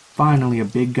 Finally, a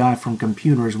big guy from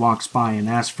computers walks by and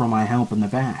asks for my help in the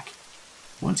back.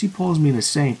 Once he pulls me to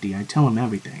safety, I tell him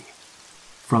everything.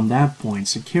 From that point,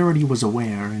 security was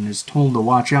aware and is told to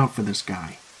watch out for this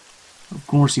guy. Of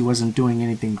course, he wasn't doing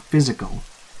anything physical,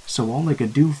 so all they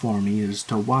could do for me is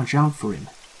to watch out for him.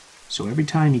 So every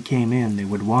time he came in, they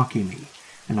would walkie me,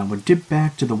 and I would dip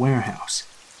back to the warehouse.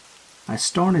 I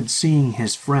started seeing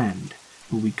his friend,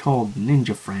 who we called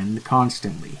Ninja Friend,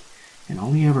 constantly, and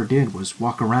all he ever did was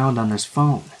walk around on his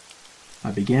phone.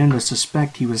 I began to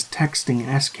suspect he was texting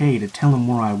SK to tell him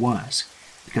where I was,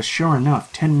 because sure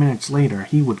enough, 10 minutes later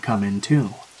he would come in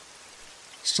too.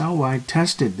 So I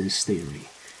tested this theory,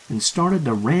 and started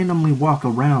to randomly walk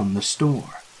around the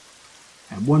store.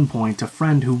 At one point, a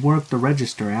friend who worked the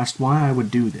register asked why I would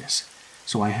do this,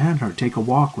 so I had her take a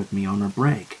walk with me on her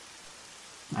break.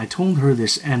 I told her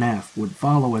this NF would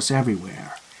follow us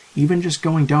everywhere, even just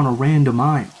going down a random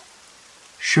aisle.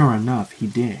 Sure enough, he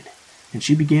did, and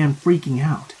she began freaking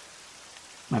out.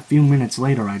 A few minutes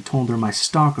later, I told her my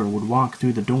stalker would walk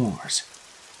through the doors.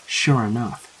 Sure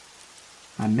enough.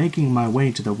 I'm making my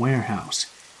way to the warehouse,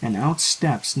 and out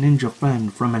steps Ninja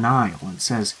Friend from an aisle and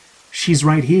says, "She's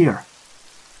right here."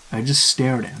 I just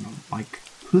stared at him, like,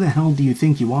 who the hell do you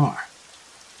think you are?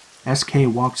 SK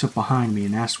walks up behind me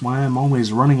and asks why I'm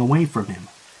always running away from him.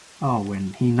 Oh,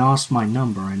 and he nosed my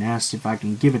number and asks if I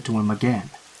can give it to him again.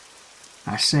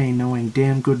 I say, knowing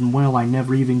damn good and well I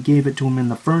never even gave it to him in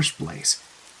the first place.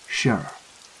 Sure.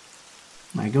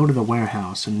 I go to the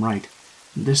warehouse and write,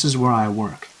 "This is where I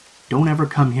work. Don't ever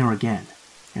come here again,"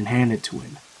 and hand it to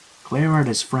him. Glare at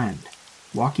his friend,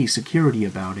 walkie security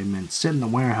about him, and sit in the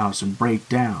warehouse and break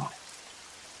down.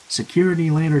 Security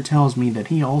later tells me that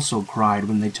he also cried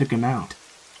when they took him out.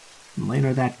 And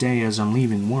later that day, as I'm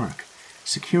leaving work,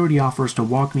 security offers to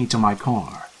walk me to my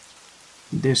car.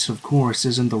 This, of course,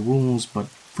 isn't the rules, but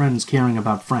friends caring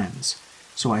about friends,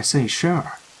 so I say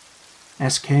sure.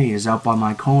 SK is out by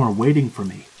my car waiting for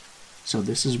me, so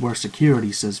this is where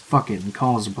security says fuck it and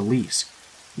calls the police,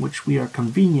 which we are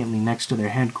conveniently next to their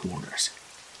headquarters.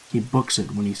 He books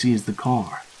it when he sees the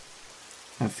car.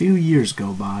 A few years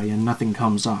go by and nothing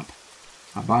comes up.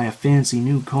 I buy a fancy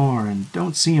new car and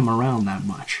don't see him around that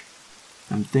much.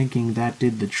 I'm thinking that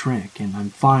did the trick and I'm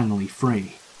finally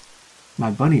free. My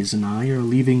buddies and I are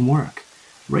leaving work,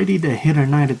 ready to hit a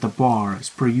night at the bar as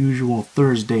per usual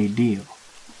Thursday deal.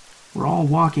 We're all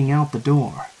walking out the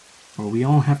door, where we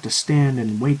all have to stand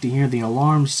and wait to hear the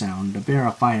alarm sound to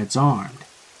verify it's armed.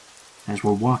 As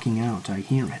we're walking out, I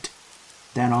hear it.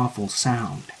 That awful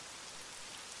sound.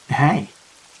 Hey!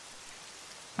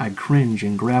 I cringe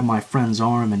and grab my friend's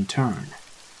arm and turn.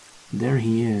 There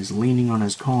he is, leaning on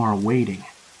his car, waiting.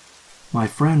 My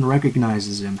friend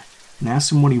recognizes him and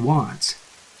asks him what he wants.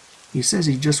 He says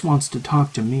he just wants to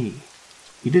talk to me.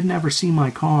 He didn't ever see my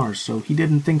car, so he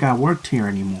didn't think I worked here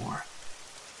anymore.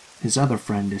 His other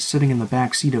friend is sitting in the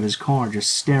back seat of his car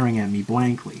just staring at me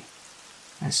blankly.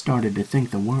 I started to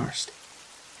think the worst.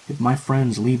 If my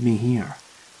friends leave me here,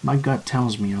 my gut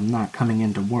tells me I'm not coming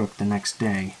into work the next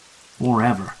day, or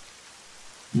ever.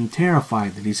 I'm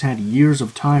terrified that he's had years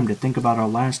of time to think about our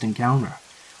last encounter,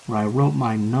 where I wrote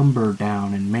my number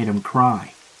down and made him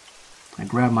cry. I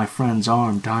grab my friend's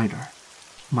arm tighter.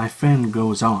 My friend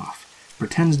goes off,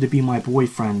 pretends to be my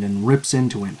boyfriend, and rips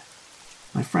into him.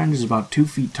 My friend is about 2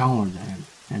 feet taller than him,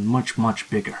 and much, much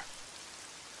bigger.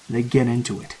 They get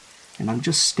into it, and I'm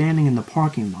just standing in the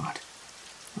parking lot.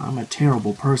 I'm a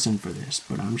terrible person for this,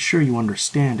 but I'm sure you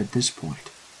understand at this point.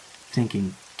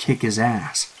 Thinking, kick his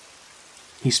ass.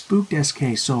 He spooked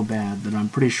SK so bad that I'm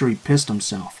pretty sure he pissed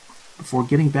himself before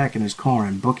getting back in his car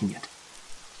and booking it.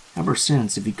 Ever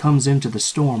since, if he comes into the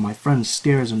store, my friend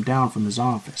stares him down from his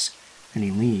office, and he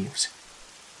leaves.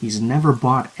 He's never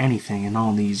bought anything in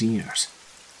all these years.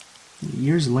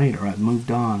 Years later, I've moved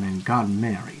on and gotten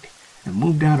married, and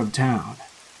moved out of town.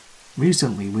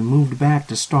 Recently, we moved back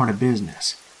to start a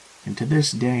business, and to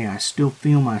this day I still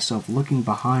feel myself looking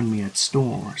behind me at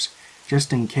stores,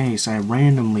 just in case I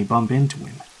randomly bump into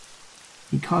him.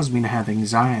 He caused me to have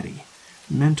anxiety,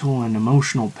 mental and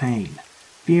emotional pain,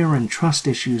 fear and trust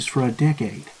issues for a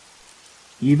decade.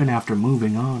 Even after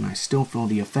moving on, I still feel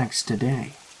the effects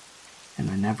today, and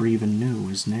I never even knew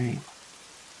his name.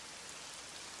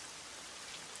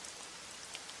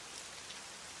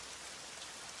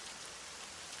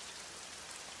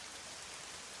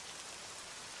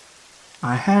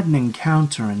 I had an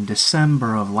encounter in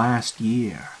December of last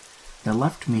year that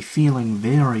left me feeling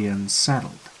very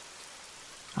unsettled.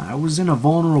 I was in a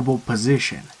vulnerable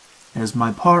position, as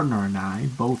my partner and I,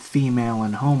 both female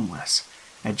and homeless,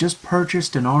 had just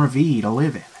purchased an RV to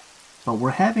live in, but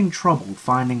were having trouble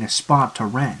finding a spot to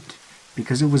rent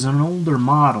because it was an older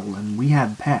model and we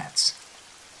had pets.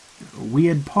 We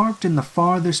had parked in the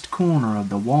farthest corner of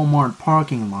the Walmart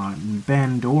parking lot in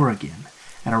Bend, Oregon,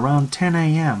 at around 10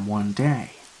 a.m. one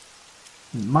day.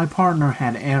 My partner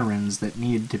had errands that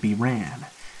needed to be ran,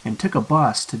 and took a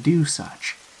bus to do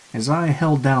such, as I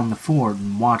held down the fort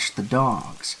and watched the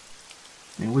dogs.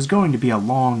 It was going to be a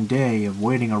long day of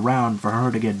waiting around for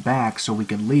her to get back so we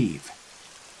could leave.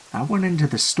 I went into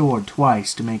the store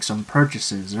twice to make some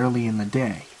purchases early in the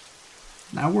day.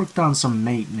 I worked on some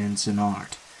maintenance and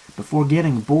art, before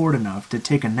getting bored enough to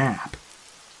take a nap.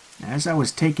 As I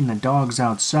was taking the dogs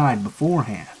outside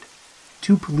beforehand,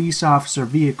 2 police officer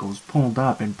vehicles pulled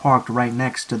up and parked right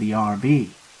next to the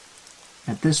RV.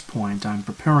 At this point, I'm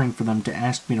preparing for them to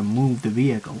ask me to move the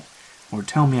vehicle, or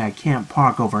tell me I can't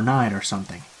park overnight or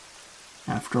something.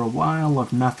 After a while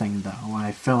of nothing, though,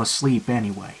 I fell asleep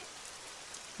anyway.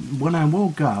 When I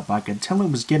woke up, I could tell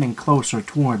it was getting closer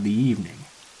toward the evening.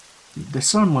 The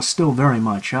sun was still very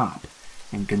much up,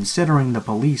 and considering the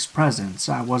police presence,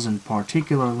 I wasn't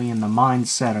particularly in the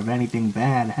mindset of anything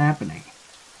bad happening.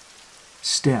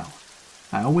 Still,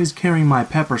 I always carry my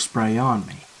pepper spray on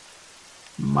me.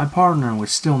 My partner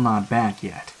was still not back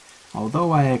yet,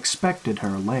 although I expected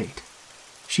her late.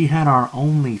 She had our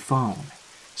only phone,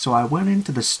 so I went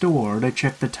into the store to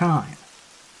check the time.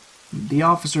 The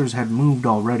officers had moved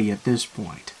already at this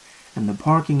point, and the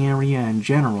parking area in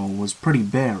general was pretty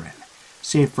barren,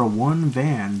 save for one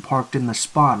van parked in the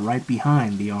spot right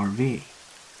behind the RV.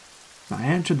 I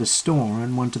entered the store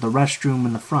and went to the restroom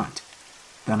in the front.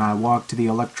 Then I walked to the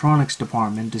electronics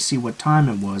department to see what time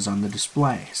it was on the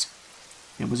displays.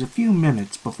 It was a few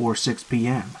minutes before 6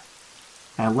 p.m.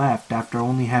 I left after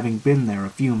only having been there a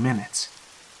few minutes.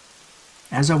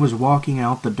 As I was walking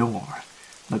out the door,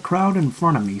 the crowd in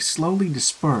front of me slowly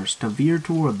dispersed to veer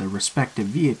toward their respective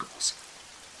vehicles.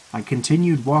 I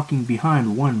continued walking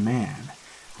behind one man,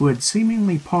 who had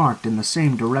seemingly parked in the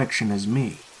same direction as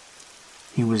me.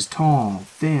 He was tall,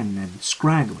 thin, and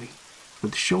scraggly,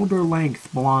 with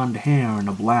shoulder-length blonde hair and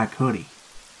a black hoodie.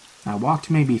 I walked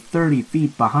maybe 30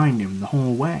 feet behind him the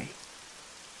whole way.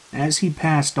 As he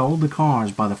passed all the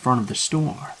cars by the front of the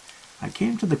store, I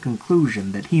came to the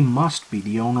conclusion that he must be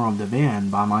the owner of the van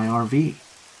by my RV.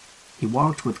 He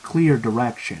walked with clear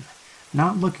direction,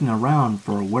 not looking around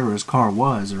for where his car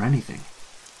was or anything.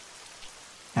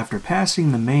 After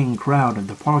passing the main crowd of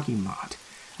the parking lot,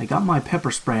 I got my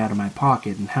pepper spray out of my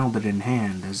pocket and held it in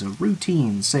hand as a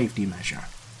routine safety measure.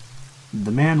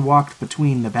 The man walked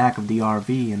between the back of the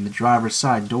RV and the driver's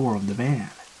side door of the van.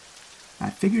 I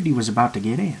figured he was about to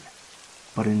get in,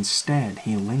 but instead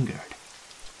he lingered.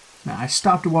 I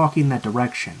stopped walking that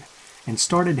direction and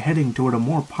started heading toward a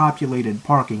more populated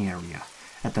parking area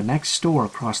at the next store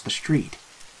across the street,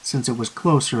 since it was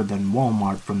closer than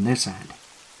Walmart from this end.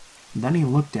 Then he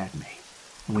looked at me,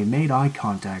 and we made eye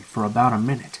contact for about a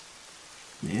minute.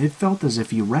 It felt as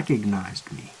if he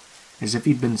recognized me, as if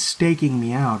he'd been staking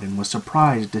me out and was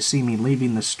surprised to see me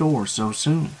leaving the store so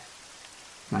soon.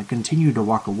 I continued to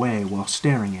walk away while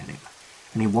staring at him,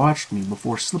 and he watched me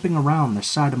before slipping around the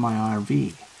side of my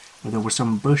RV, where there were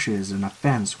some bushes and a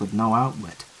fence with no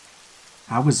outlet.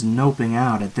 I was noping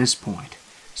out at this point,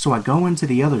 so I go into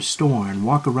the other store and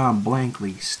walk around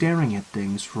blankly, staring at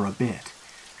things for a bit,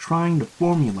 trying to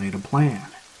formulate a plan.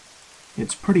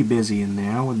 It's pretty busy in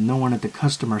there with no one at the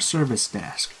customer service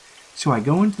desk, so I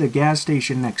go into the gas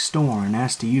station next door and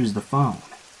ask to use the phone.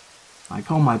 I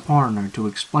call my partner to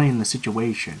explain the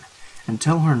situation and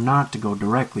tell her not to go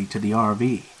directly to the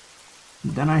RV.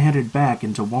 Then I headed back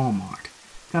into Walmart,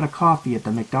 got a coffee at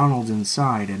the McDonald's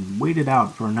inside, and waited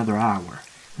out for another hour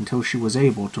until she was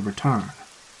able to return.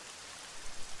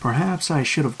 Perhaps I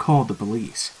should have called the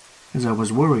police, as I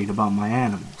was worried about my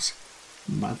animals.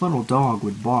 My little dog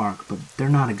would bark, but they're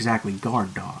not exactly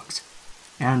guard dogs,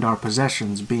 and our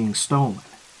possessions being stolen.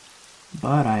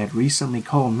 But I had recently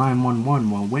called 911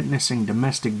 while witnessing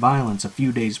domestic violence a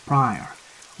few days prior,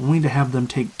 only to have them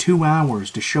take 2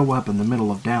 hours to show up in the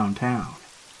middle of downtown.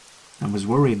 I was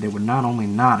worried they would not only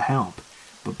not help,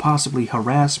 but possibly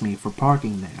harass me for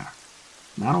parking there.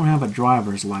 I don't have a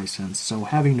driver's license, so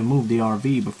having to move the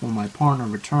RV before my partner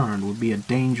returned would be a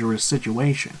dangerous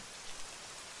situation.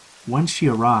 Once she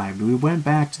arrived, we went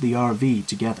back to the RV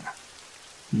together.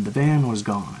 The van was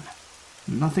gone.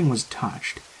 Nothing was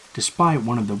touched, despite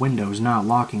one of the windows not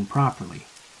locking properly,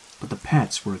 but the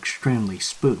pets were extremely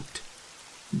spooked.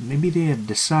 Maybe they had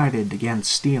decided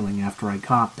against stealing after I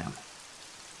caught them.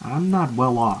 I'm not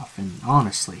well off, and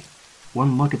honestly,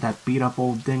 one look at that beat-up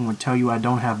old thing would tell you I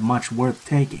don't have much worth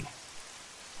taking.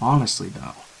 Honestly,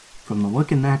 though, from the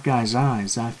look in that guy's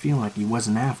eyes, I feel like he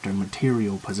wasn't after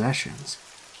material possessions.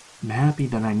 I'm happy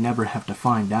that I never have to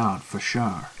find out for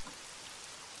sure.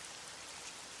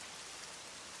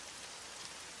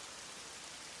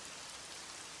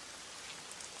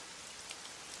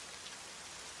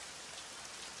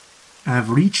 I've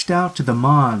reached out to the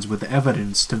mods with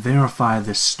evidence to verify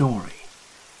this story.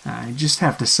 I just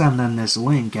have to send them this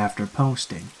link after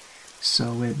posting,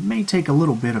 so it may take a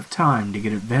little bit of time to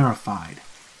get it verified.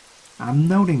 I'm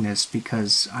noting this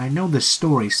because I know this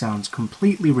story sounds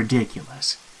completely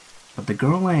ridiculous, but the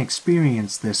girl I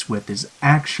experienced this with is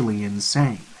actually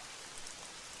insane.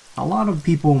 A lot of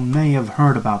people may have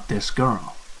heard about this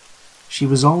girl. She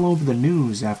was all over the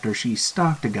news after she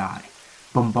stalked a guy,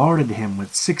 bombarded him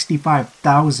with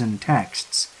 65,000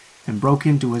 texts, and broke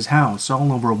into his house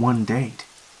all over one date.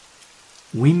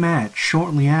 We met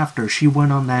shortly after she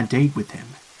went on that date with him,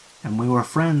 and we were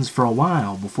friends for a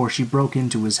while before she broke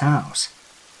into his house.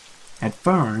 At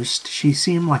first, she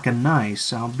seemed like a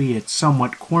nice, albeit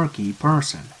somewhat quirky,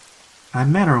 person. I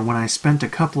met her when I spent a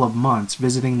couple of months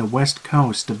visiting the west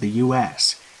coast of the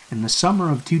US in the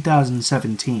summer of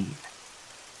 2017.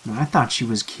 I thought she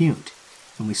was cute,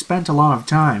 and we spent a lot of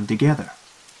time together.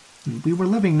 We were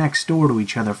living next door to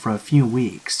each other for a few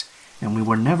weeks, and we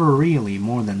were never really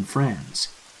more than friends.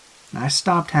 I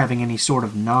stopped having any sort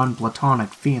of non-platonic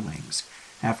feelings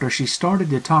after she started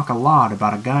to talk a lot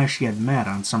about a guy she had met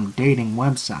on some dating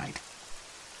website.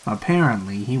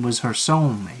 Apparently, he was her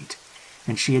soulmate,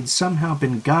 and she had somehow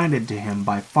been guided to him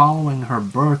by following her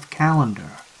birth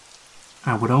calendar.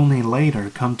 I would only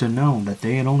later come to know that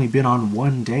they had only been on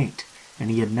one date, and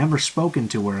he had never spoken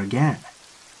to her again.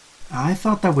 I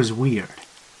thought that was weird,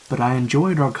 but I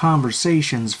enjoyed our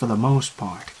conversations for the most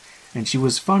part, and she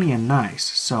was funny and nice,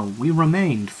 so we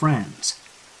remained friends.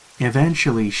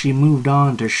 Eventually, she moved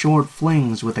on to short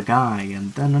flings with a guy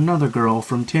and then another girl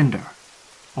from Tinder,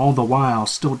 all the while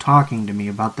still talking to me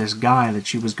about this guy that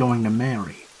she was going to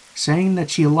marry, saying that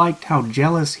she liked how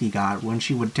jealous he got when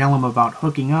she would tell him about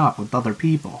hooking up with other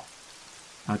people.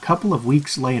 A couple of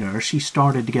weeks later, she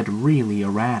started to get really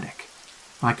erratic.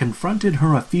 I confronted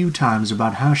her a few times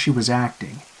about how she was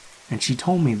acting, and she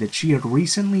told me that she had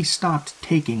recently stopped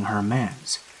taking her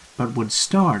meds, but would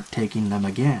start taking them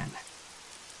again.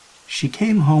 She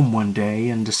came home one day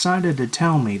and decided to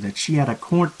tell me that she had a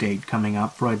court date coming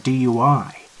up for a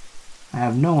DUI. I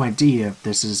have no idea if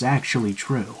this is actually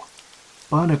true,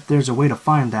 but if there's a way to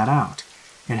find that out,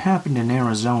 it happened in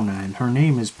Arizona and her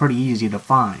name is pretty easy to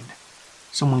find.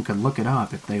 Someone could look it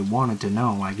up if they wanted to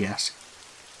know, I guess.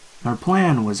 Her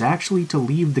plan was actually to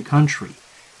leave the country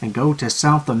and go to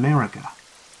South America.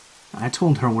 I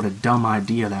told her what a dumb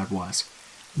idea that was,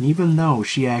 and even though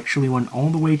she actually went all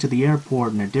the way to the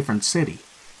airport in a different city,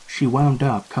 she wound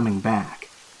up coming back.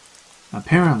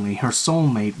 Apparently, her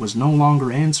soulmate was no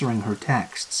longer answering her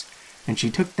texts, and she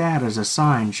took that as a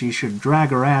sign she should drag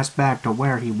her ass back to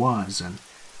where he was and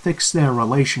fix their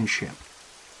relationship.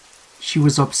 She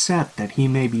was upset that he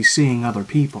may be seeing other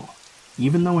people,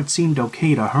 even though it seemed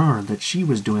okay to her that she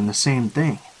was doing the same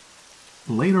thing.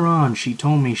 Later on, she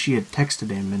told me she had texted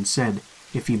him and said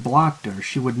if he blocked her,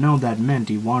 she would know that meant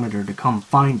he wanted her to come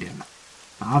find him.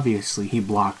 Obviously, he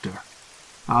blocked her.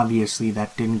 Obviously,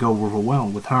 that didn't go over well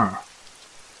with her.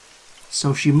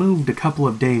 So she moved a couple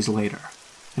of days later,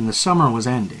 and the summer was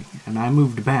ending, and I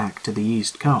moved back to the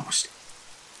East Coast.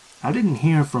 I didn't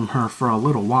hear from her for a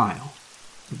little while,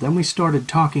 but then we started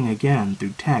talking again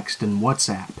through text and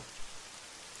WhatsApp.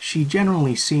 She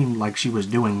generally seemed like she was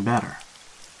doing better.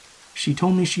 She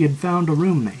told me she had found a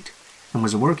roommate and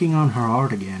was working on her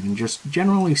art again and just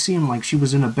generally seemed like she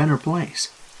was in a better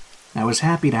place. I was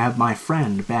happy to have my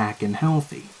friend back and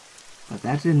healthy, but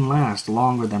that didn't last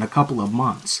longer than a couple of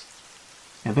months.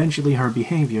 Eventually her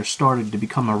behavior started to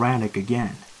become erratic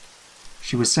again.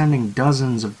 She was sending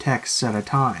dozens of texts at a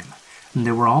time, and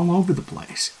they were all over the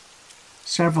place.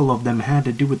 Several of them had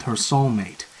to do with her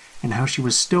soulmate, and how she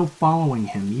was still following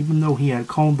him even though he had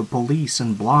called the police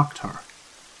and blocked her.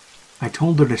 I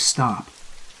told her to stop,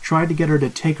 tried to get her to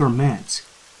take her meds.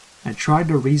 I tried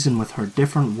to reason with her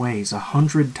different ways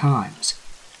 100 times.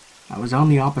 I was on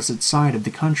the opposite side of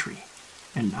the country,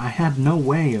 and I had no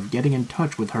way of getting in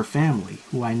touch with her family,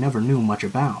 who I never knew much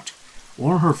about,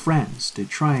 or her friends to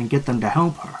try and get them to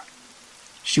help her.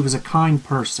 She was a kind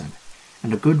person,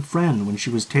 and a good friend when she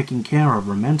was taking care of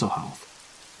her mental health,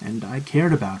 and I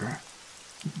cared about her,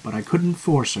 but I couldn't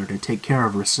force her to take care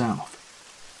of herself.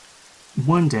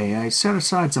 One day I set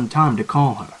aside some time to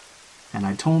call her, and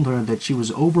I told her that she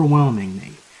was overwhelming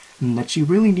me and that she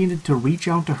really needed to reach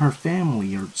out to her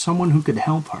family or someone who could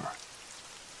help her.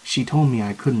 She told me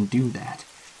I couldn't do that,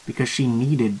 because she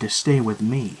needed to stay with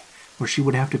me, or she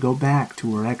would have to go back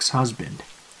to her ex-husband.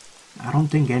 I don't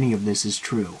think any of this is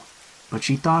true, but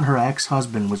she thought her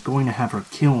ex-husband was going to have her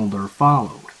killed or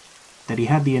followed, that he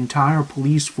had the entire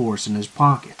police force in his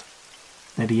pocket,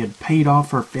 that he had paid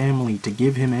off her family to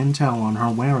give him intel on her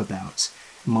whereabouts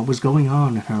and what was going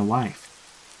on in her life.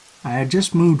 I had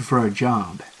just moved for a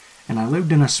job, and I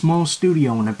lived in a small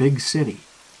studio in a big city.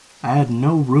 I had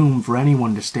no room for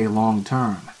anyone to stay long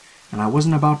term, and I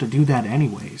wasn't about to do that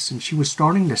anyways, and she was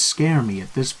starting to scare me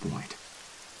at this point.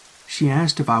 She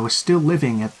asked if I was still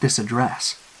living at this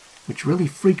address, which really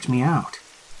freaked me out,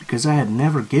 because I had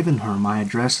never given her my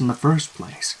address in the first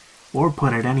place, or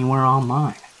put it anywhere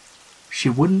online. She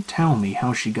wouldn't tell me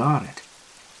how she got it.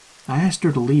 I asked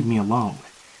her to leave me alone,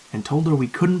 and told her we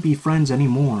couldn't be friends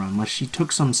anymore unless she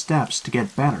took some steps to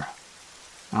get better.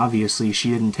 Obviously, she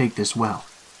didn't take this well.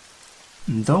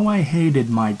 Though I hated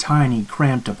my tiny,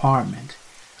 cramped apartment,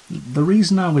 the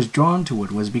reason I was drawn to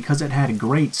it was because it had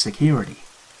great security.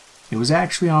 It was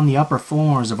actually on the upper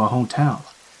floors of a hotel,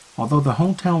 although the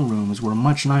hotel rooms were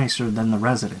much nicer than the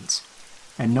residence,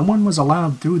 and no one was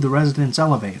allowed through the residence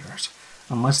elevators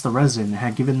unless the resident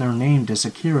had given their name to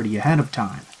security ahead of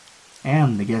time,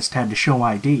 and the guest had to show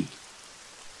ID.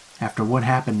 After what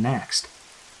happened next,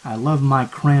 I loved my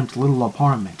cramped little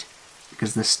apartment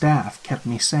because the staff kept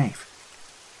me safe.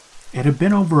 It had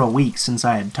been over a week since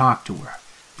I had talked to her,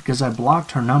 because I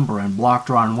blocked her number and blocked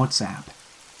her on WhatsApp.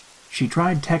 She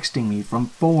tried texting me from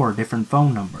 4 different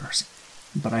phone numbers,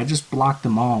 but I just blocked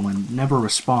them all and never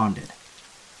responded.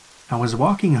 I was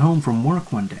walking home from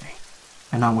work one day,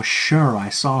 and I was sure I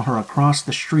saw her across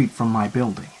the street from my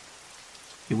building.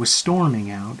 It was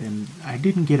storming out, and I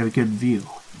didn't get a good view.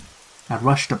 I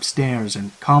rushed upstairs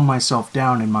and calmed myself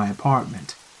down in my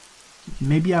apartment.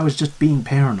 Maybe I was just being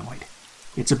paranoid.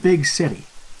 It's a big city.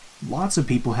 Lots of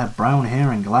people have brown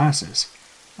hair and glasses.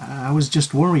 I was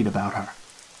just worried about her.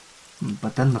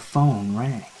 But then the phone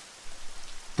rang.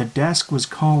 The desk was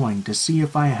calling to see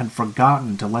if I had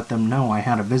forgotten to let them know I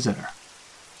had a visitor.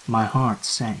 My heart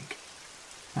sank.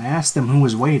 I asked them who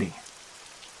was waiting.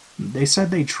 They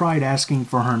said they tried asking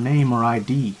for her name or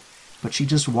ID, but she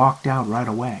just walked out right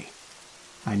away.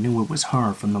 I knew it was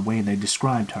her from the way they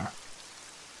described her.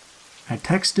 I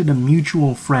texted a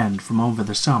mutual friend from over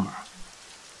the summer.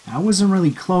 I wasn't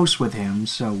really close with him,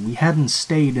 so we hadn't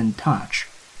stayed in touch,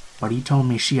 but he told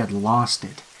me she had lost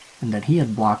it, and that he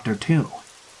had blocked her too.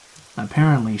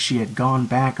 Apparently, she had gone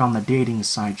back on the dating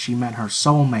site she met her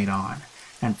soulmate on,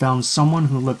 and found someone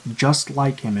who looked just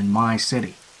like him in my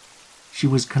city. She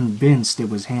was convinced it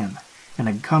was him, and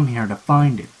had come here to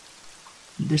find him.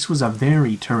 This was a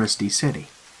very touristy city,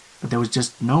 but there was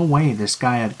just no way this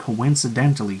guy had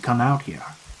coincidentally come out here.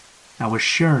 I was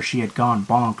sure she had gone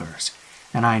bonkers,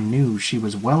 and I knew she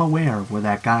was well aware of where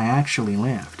that guy actually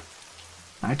lived.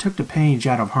 I took the page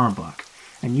out of her book,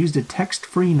 and used a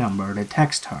text-free number to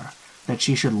text her that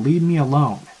she should leave me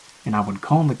alone, and I would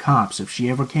call the cops if she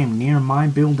ever came near my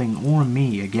building or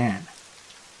me again.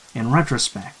 In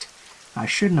retrospect, I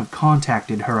shouldn't have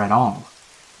contacted her at all,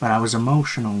 but I was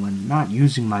emotional and not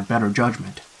using my better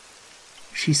judgment.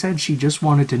 She said she just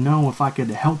wanted to know if I could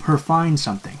help her find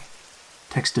something.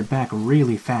 Texted back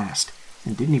really fast,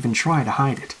 and didn't even try to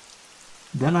hide it.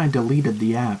 Then I deleted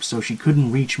the app so she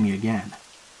couldn't reach me again.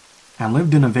 I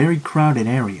lived in a very crowded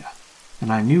area,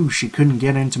 and I knew she couldn't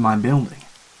get into my building,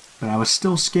 but I was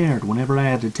still scared whenever I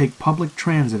had to take public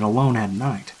transit alone at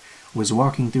night, or was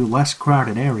walking through less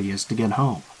crowded areas to get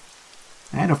home.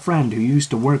 I had a friend who used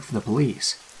to work for the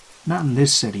police, not in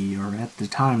this city or at the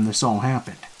time this all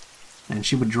happened, and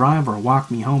she would drive or walk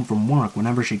me home from work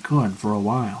whenever she could for a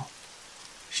while.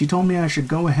 She told me I should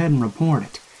go ahead and report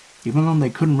it, even though they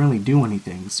couldn't really do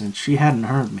anything since she hadn't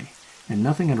hurt me, and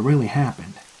nothing had really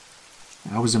happened.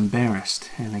 I was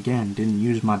embarrassed, and again didn't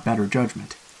use my better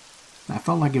judgment. I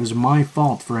felt like it was my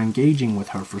fault for engaging with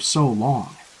her for so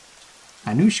long.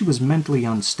 I knew she was mentally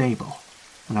unstable,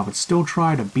 and I would still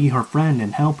try to be her friend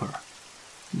and help her.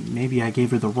 Maybe I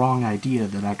gave her the wrong idea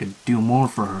that I could do more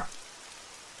for her.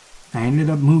 I ended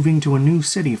up moving to a new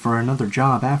city for another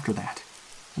job after that,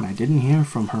 and I didn't hear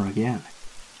from her again.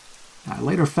 I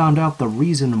later found out the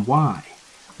reason why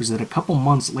was that a couple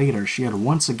months later she had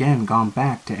once again gone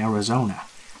back to Arizona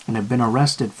and had been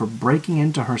arrested for breaking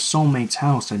into her soulmate's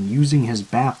house and using his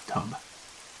bathtub.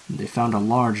 They found a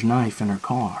large knife in her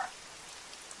car.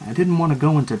 I didn't want to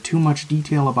go into too much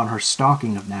detail about her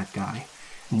stalking of that guy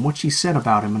and what she said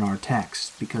about him in our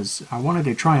text, because I wanted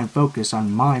to try and focus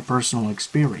on my personal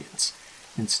experience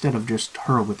instead of just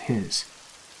her with his.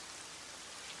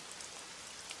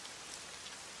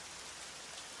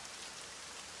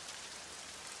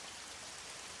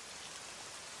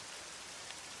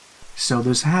 So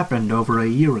this happened over a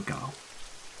year ago.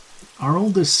 Our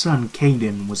oldest son,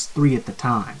 Caden, was 3 at the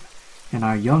time, and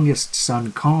our youngest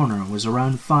son, Connor, was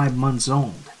around 5 months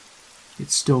old. It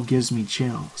still gives me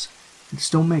chills. It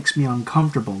still makes me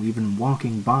uncomfortable even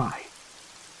walking by.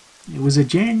 It was a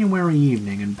January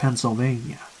evening in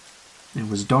Pennsylvania. It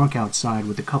was dark outside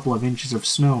with a couple of inches of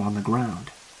snow on the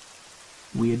ground.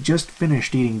 We had just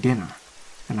finished eating dinner,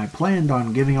 and I planned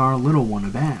on giving our little one a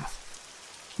bath.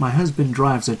 My husband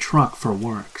drives a truck for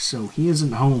work, so he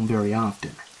isn't home very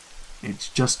often. It's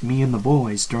just me and the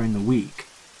boys during the week.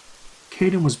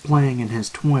 Caden was playing in his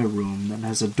toy room that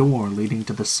has a door leading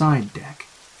to the side deck.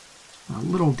 A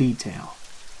little detail.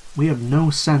 We have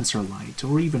no sensor light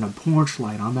or even a porch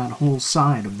light on that whole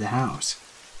side of the house.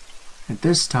 At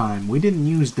this time, we didn't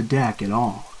use the deck at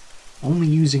all, only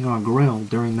using our grill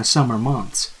during the summer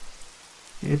months.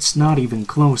 It's not even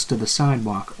close to the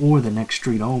sidewalk or the next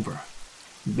street over.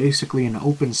 Basically an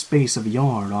open space of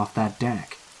yard off that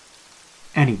deck.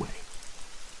 Anyway,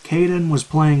 Caden was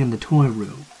playing in the toy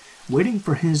room, waiting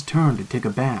for his turn to take a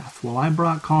bath while I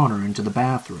brought Connor into the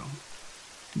bathroom.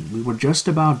 We were just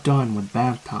about done with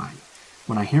bath time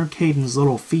when I hear Caden's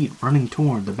little feet running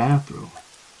toward the bathroom.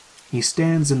 He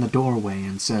stands in the doorway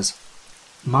and says,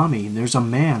 "Mommy, there's a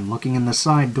man looking in the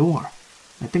side door.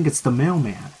 I think it's the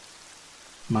mailman."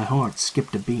 My heart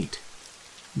skipped a beat.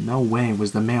 No way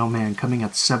was the mailman coming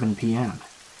at 7 p.m.,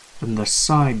 and the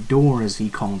side door, as he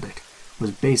called it,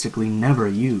 was basically never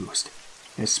used,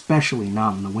 especially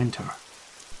not in the winter.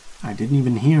 I didn't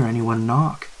even hear anyone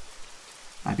knock.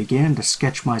 I began to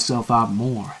sketch myself out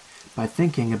more by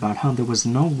thinking about how there was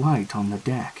no light on the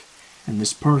deck, and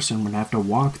this person would have to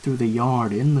walk through the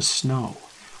yard in the snow,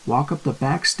 walk up the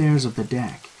back stairs of the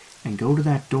deck, and go to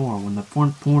that door when the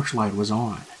front porch light was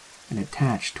on and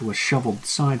attached to a shoveled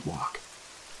sidewalk.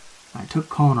 I took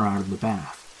Connor out of the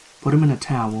bath, put him in a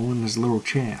towel in his little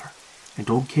chair, and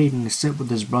told Caden to sit with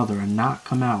his brother and not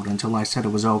come out until I said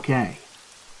it was okay.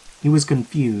 He was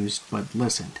confused, but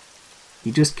listened. He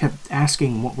just kept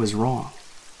asking what was wrong.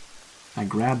 I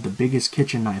grabbed the biggest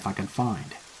kitchen knife I could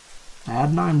find. I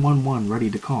had 911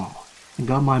 ready to call, and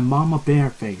got my Mama Bear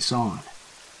face on.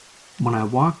 When I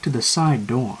walked to the side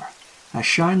door, I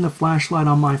shined the flashlight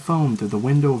on my phone through the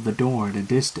window of the door at a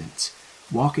distance,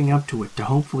 walking up to it to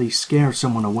hopefully scare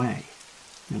someone away.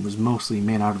 It was mostly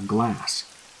made out of glass.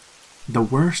 The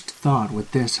worst thought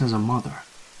with this as a mother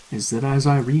is that as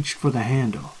I reached for the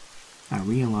handle, I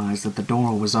realized that the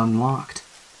door was unlocked.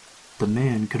 The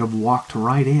man could have walked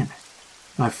right in.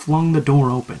 I flung the door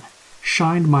open,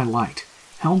 shined my light,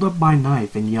 held up my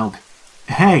knife, and yelled,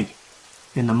 "Hey!"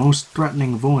 in the most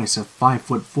threatening voice a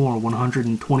 5'4",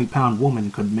 120-pound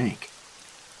woman could make.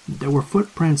 There were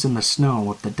footprints in the snow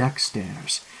up the deck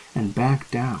stairs and back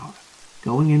down,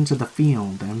 going into the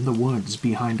field and the woods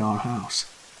behind our house.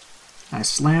 I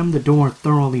slammed the door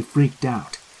thoroughly freaked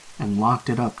out and locked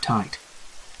it up tight.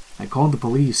 I called the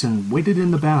police and waited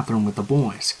in the bathroom with the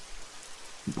boys.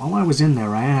 While I was in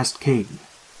there, I asked Caden,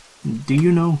 "Do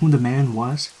you know who the man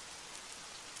was?"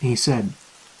 He said,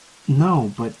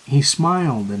 "No, but he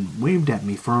smiled and waved at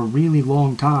me for a really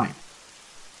long time."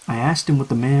 I asked him what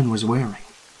the man was wearing.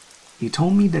 He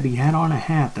told me that he had on a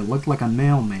hat that looked like a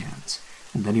mailman's,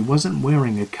 and that he wasn't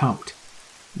wearing a coat.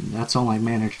 That's all I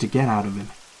managed to get out of him.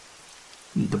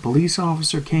 The police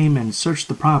officer came and searched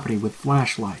the property with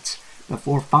flashlights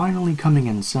before finally coming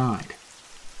inside.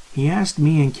 He asked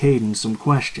me and Caden some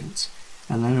questions,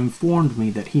 and then informed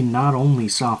me that he not only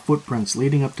saw footprints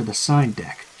leading up to the side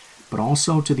deck, but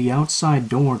also to the outside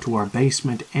door to our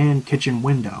basement and kitchen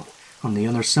window on the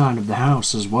other side of the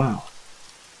house as well.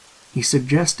 He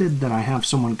suggested that I have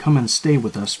someone come and stay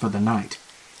with us for the night,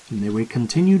 and they would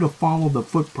continue to follow the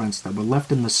footprints that were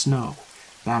left in the snow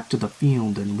back to the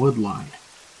field and wood line.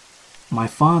 My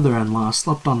father-in-law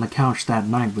slept on the couch that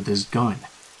night with his gun.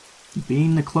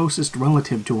 Being the closest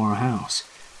relative to our house,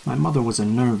 my mother was a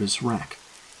nervous wreck,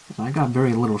 and I got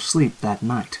very little sleep that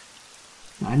night.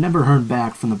 I never heard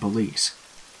back from the police.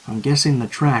 I'm guessing the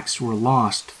tracks were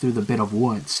lost through the bit of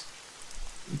woods.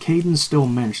 Caden still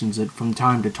mentions it from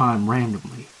time to time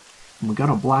randomly, and we got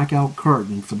a blackout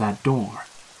curtain for that door.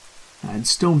 I'd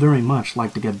still very much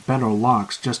like to get better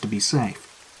locks just to be safe.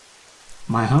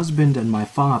 My husband and my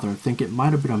father think it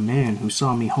might have been a man who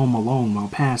saw me home alone while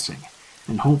passing,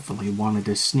 and hopefully wanted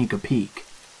to sneak a peek.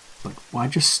 But why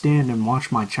just stand and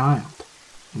watch my child,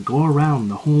 and go around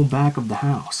the whole back of the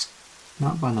house,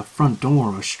 not by the front door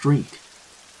or street?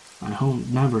 I hope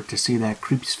never to see that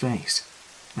creep's face,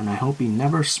 and I hope he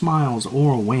never smiles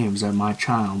or waves at my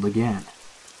child again.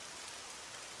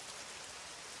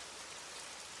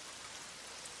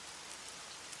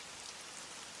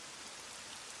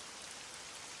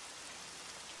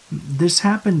 This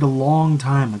happened a long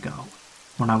time ago,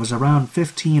 when I was around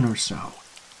 15 or so.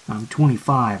 I'm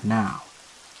 25 now.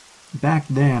 Back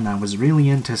then, I was really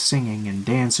into singing and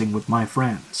dancing with my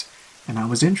friends, and I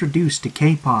was introduced to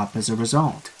K-pop as a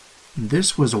result.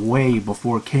 This was way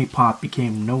before K-pop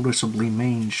became noticeably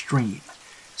mainstream,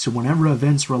 so whenever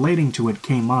events relating to it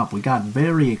came up, we got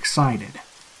very excited.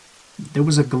 There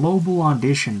was a global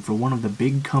audition for one of the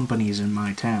big companies in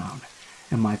my town,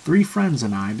 and my 3 friends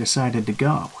and I decided to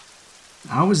go.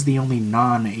 I was the only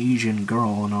non-Asian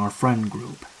girl in our friend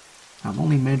group. I'm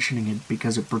only mentioning it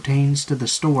because it pertains to the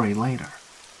story later.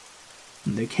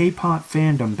 The K-pop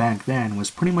fandom back then was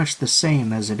pretty much the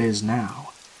same as it is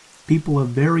now. People of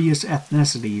various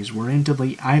ethnicities were into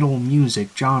the idol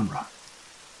music genre.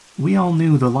 We all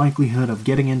knew the likelihood of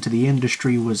getting into the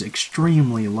industry was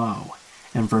extremely low,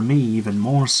 and for me even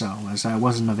more so as I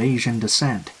wasn't of Asian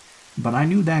descent, but I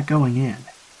knew that going in.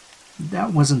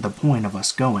 That wasn't the point of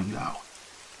us going, though.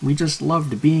 We just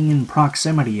loved being in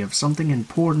proximity of something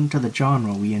important to the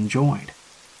genre we enjoyed.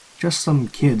 Just some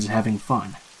kids having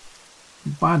fun.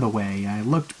 By the way, I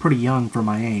looked pretty young for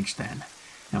my age then,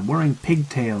 and wearing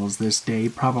pigtails this day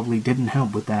probably didn't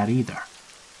help with that either.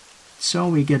 So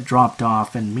we get dropped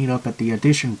off and meet up at the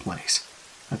audition place,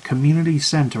 a community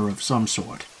center of some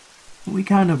sort. We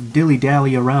kind of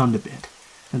dilly-dally around a bit,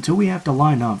 until we have to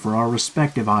line up for our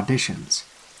respective auditions.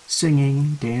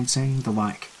 Singing, dancing, the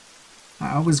like.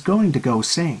 I was going to go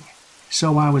sing,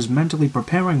 so I was mentally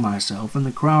preparing myself in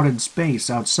the crowded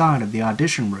space outside of the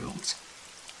audition rooms.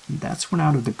 That's when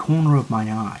out of the corner of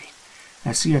my eye,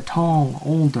 I see a tall,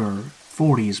 older,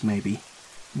 40s maybe,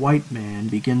 white man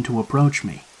begin to approach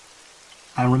me.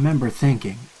 I remember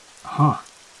thinking,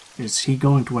 is he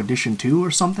going to audition too or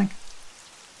something?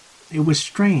 It was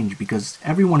strange because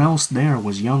everyone else there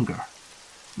was younger.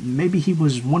 Maybe he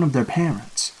was one of their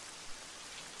parents.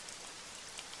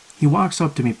 He walks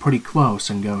up to me pretty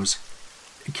close and goes,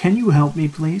 "Can you help me,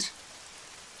 please?"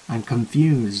 I'm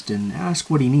confused and ask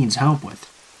what he needs help with.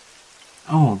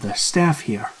 "Oh, the staff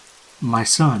here. My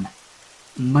son.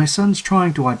 My son's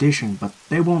trying to audition, but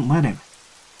they won't let him."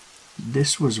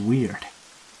 This was weird.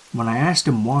 When I asked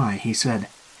him why, he said,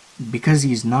 "Because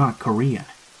he's not Korean."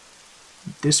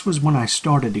 This was when I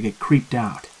started to get creeped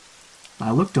out. I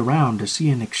looked around to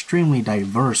see an extremely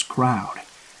diverse crowd,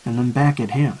 and then back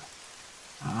at him.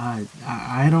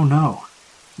 I don't know.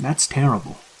 That's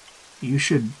terrible. You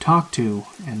should talk to,"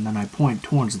 and then I point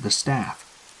towards the staff.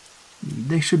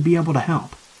 "They should be able to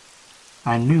help."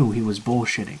 I knew he was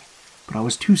bullshitting, but I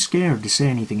was too scared to say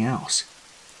anything else.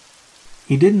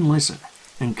 He didn't listen,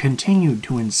 and continued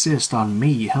to insist on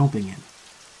me helping him.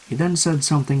 He then said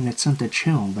something that sent a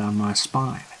chill down my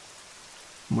spine.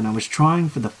 When I was trying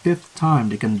for the 5th time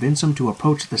to convince him to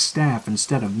approach the staff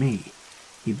instead of me,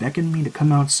 he beckoned me to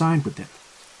come outside with him.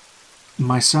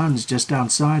 "My son's just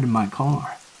outside in my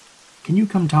car. Can you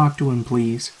come talk to him,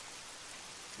 please?"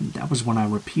 That was when I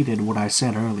repeated what I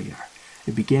said earlier.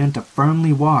 It began to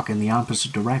firmly walk in the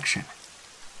opposite direction.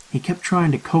 He kept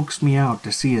trying to coax me out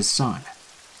to see his son.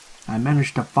 I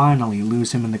managed to finally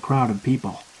lose him in the crowd of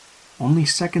people. Only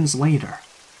seconds later,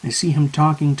 I see him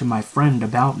talking to my friend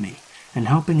about me and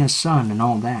helping his son and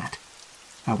all that.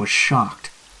 I was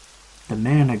shocked. The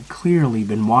man had clearly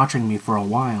been watching me for a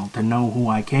while to know who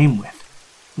I came with.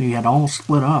 We had all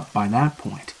split up by that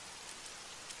point.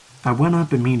 I went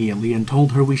up immediately and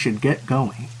told her we should get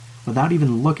going, without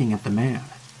even looking at the man.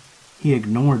 He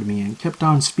ignored me and kept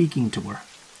on speaking to her.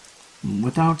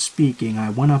 Without speaking, I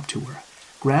went up to her,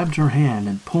 grabbed her hand,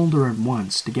 and pulled her at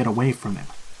once to get away from him.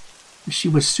 She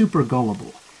was super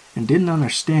gullible, and didn't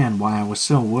understand why I was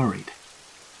so worried.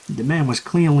 The man was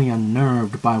clearly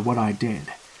unnerved by what I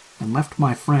did, and left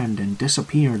my friend and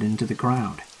disappeared into the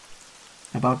crowd.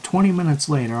 About 20 minutes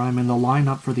later, I'm in the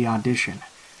lineup for the audition,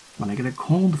 when I get a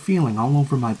cold feeling all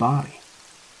over my body.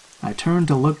 I turned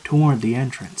to look toward the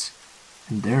entrance,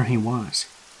 and there he was,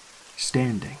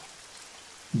 standing.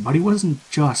 But he wasn't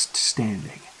just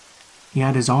standing. He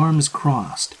had his arms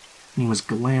crossed, and he was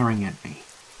glaring at me.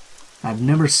 I've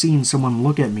never seen someone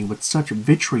look at me with such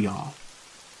vitriol.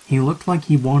 He looked like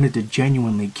he wanted to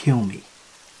genuinely kill me.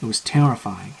 It was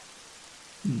terrifying.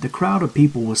 The crowd of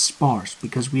people was sparse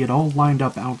because we had all lined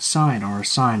up outside our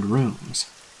assigned rooms.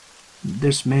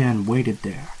 This man waited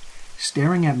there,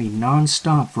 staring at me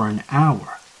non-stop for an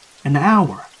hour. An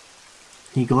hour!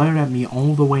 He glared at me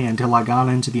all the way until I got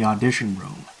into the audition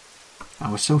room.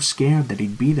 I was so scared that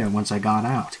he'd be there once I got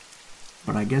out.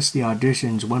 But I guess the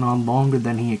auditions went on longer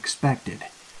than he expected,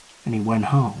 and he went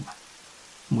home.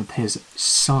 With his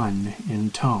son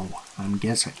in tow, I'm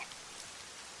guessing.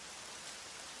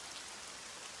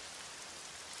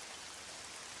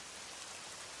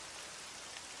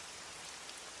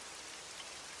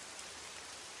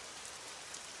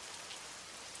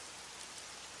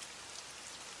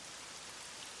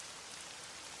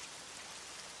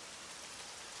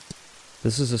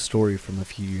 This is a story from a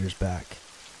few years back,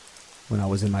 when I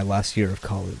was in my last year of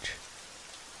college.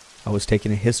 I was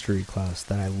taking a history class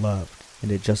that I loved,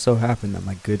 and it just so happened that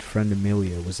my good friend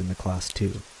Amelia was in the class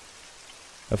too.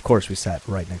 Of course, we sat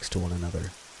right next to one another.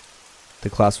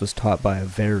 The class was taught by a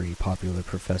very popular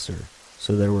professor,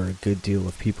 so there were a good deal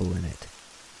of people in it.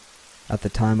 At the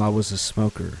time, I was a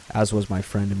smoker, as was my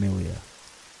friend Amelia,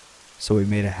 so we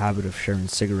made a habit of sharing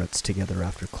cigarettes together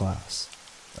after class.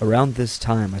 Around this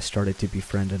time, I started to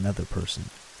befriend another person,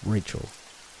 Rachel.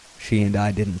 She and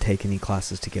I didn't take any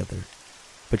classes together,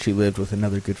 but she lived with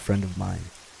another good friend of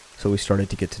mine, so we started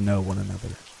to get to know one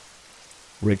another.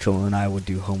 Rachel and I would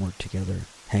do homework together,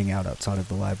 hang out outside of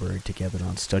the library together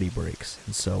on study breaks,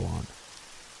 and so on.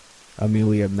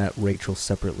 Amelia met Rachel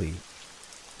separately,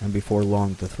 and before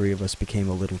long the three of us became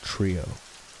a little trio.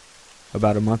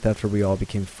 About a month after we all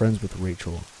became friends with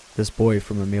Rachel, this boy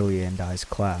from Amelia and I's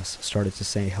class started to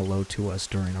say hello to us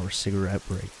during our cigarette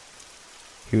break.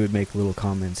 He would make little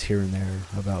comments here and there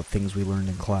about things we learned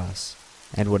in class,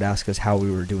 and would ask us how we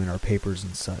were doing our papers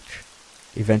and such.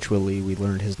 Eventually, we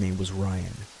learned his name was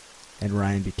Ryan, and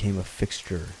Ryan became a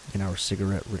fixture in our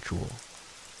cigarette ritual.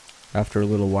 After a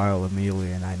little while,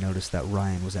 Amelia and I noticed that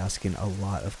Ryan was asking a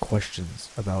lot of questions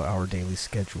about our daily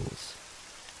schedules.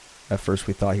 At first,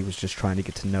 we thought he was just trying to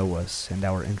get to know us and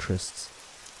our interests,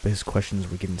 but his questions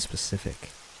were getting specific.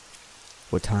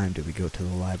 What time did we go to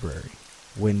the library?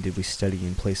 When did we study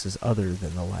in places other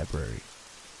than the library?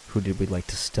 Who did we like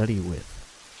to study with?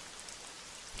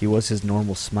 He was his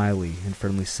normal smiley and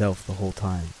friendly self the whole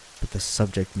time, but the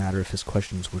subject matter of his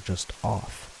questions were just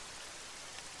off.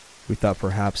 We thought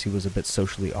perhaps he was a bit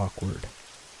socially awkward.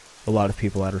 A lot of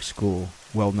people at our school,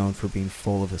 well known for being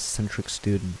full of eccentric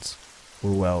students,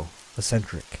 were, well,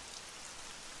 eccentric.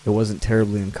 It wasn't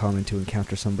terribly uncommon to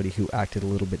encounter somebody who acted a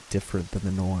little bit different than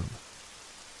the norm.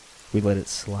 We let it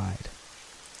slide.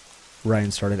 Ryan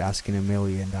started asking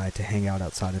Amelia and I to hang out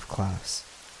outside of class.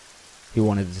 He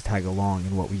wanted to tag along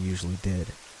in what we usually did,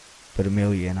 but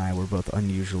Amelia and I were both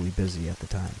unusually busy at the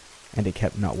time, and it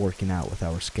kept not working out with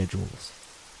our schedules.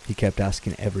 He kept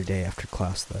asking every day after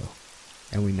class, though,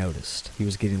 and we noticed he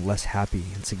was getting less happy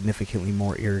and significantly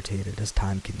more irritated as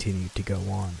time continued to go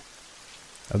on.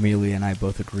 Amelia and I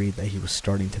both agreed that he was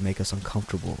starting to make us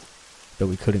uncomfortable, though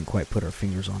we couldn't quite put our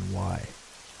fingers on why.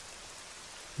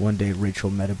 One day, Rachel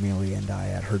met Amelia and I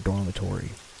at her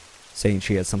dormitory, saying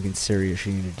she had something serious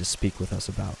she needed to speak with us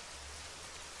about.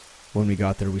 When we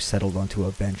got there, we settled onto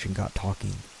a bench and got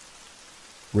talking.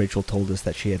 Rachel told us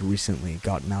that she had recently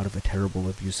gotten out of a terrible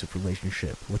abusive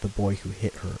relationship with a boy who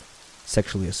hit her,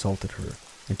 sexually assaulted her,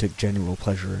 and took genuine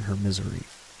pleasure in her misery.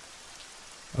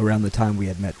 Around the time we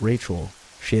had met Rachel,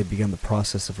 she had begun the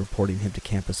process of reporting him to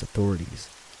campus authorities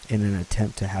in an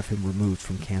attempt to have him removed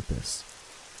from campus.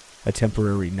 A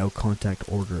temporary no-contact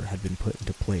order had been put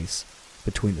into place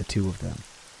between the two of them,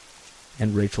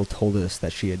 and Rachel told us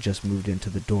that she had just moved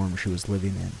into the dorm she was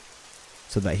living in,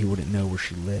 so that he wouldn't know where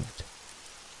she lived.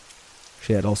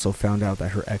 She had also found out that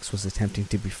her ex was attempting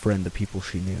to befriend the people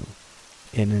she knew,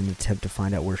 in an attempt to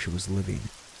find out where she was living,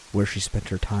 where she spent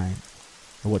her time,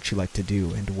 and what she liked to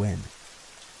do and when.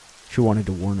 She wanted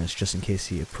to warn us just in case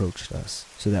he approached us,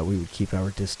 so that we would keep our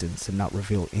distance and not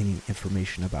reveal any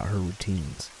information about her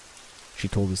routines. She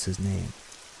told us his name.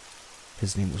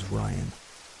 His name was Ryan.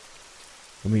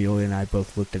 Amelia and I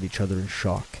both looked at each other in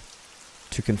shock.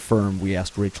 To confirm, we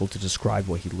asked Rachel to describe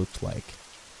what he looked like,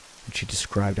 and she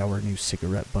described our new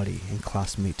cigarette buddy and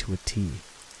classmate to a T.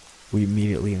 We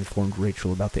immediately informed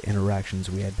Rachel about the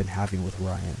interactions we had been having with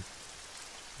Ryan,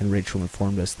 and Rachel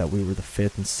informed us that we were the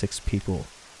fifth and sixth people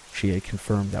she had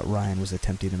confirmed that Ryan was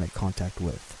attempting to make contact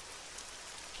with.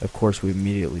 Of course, we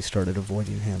immediately started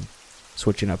avoiding him,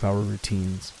 switching up our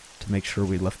routines to make sure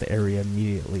we left the area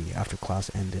immediately after class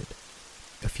ended.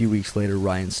 A few weeks later,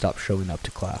 Ryan stopped showing up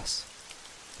to class.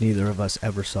 Neither of us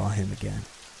ever saw him again.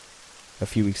 A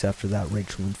few weeks after that,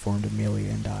 Rachel informed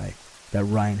Amelia and I that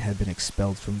Ryan had been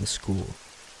expelled from the school.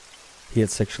 He had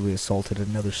sexually assaulted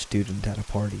another student at a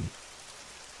party.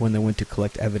 When they went to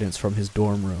collect evidence from his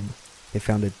dorm room, they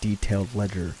found a detailed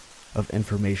ledger of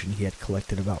information he had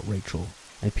collected about Rachel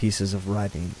and pieces of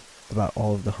writing about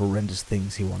all of the horrendous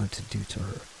things he wanted to do to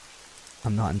her.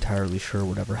 I'm not entirely sure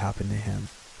whatever happened to him,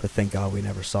 but thank God we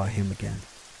never saw him again.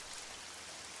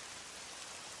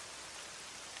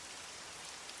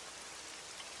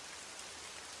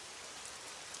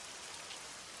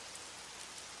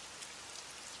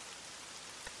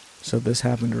 So this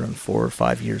happened around 4 or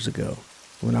 5 years ago,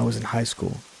 when I was in high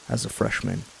school as a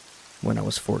freshman, when I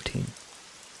was 14.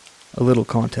 A little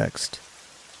context.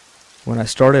 When I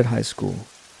started high school,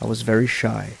 I was very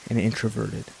shy and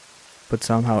introverted, but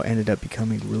somehow ended up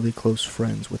becoming really close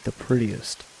friends with the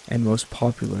prettiest and most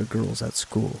popular girls at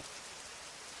school.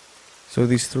 So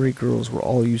these 3 girls were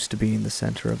all used to being the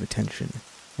center of attention,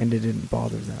 and it didn't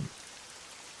bother them.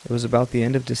 It was about the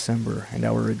end of December, and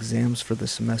our exams for the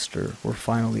semester were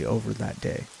finally over that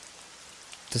day.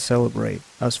 To celebrate,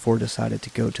 us 4 decided to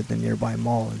go to the nearby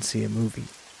mall and see a movie.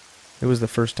 It was the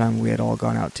first time we had all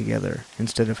gone out together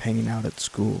instead of hanging out at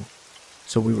school,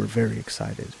 so we were very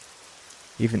excited.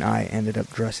 Even I ended up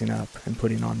dressing up and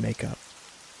putting on makeup.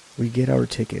 We get our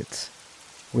tickets.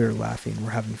 We're laughing,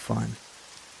 we're having fun,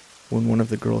 when one of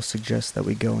the girls suggests that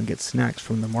we go and get snacks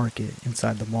from the market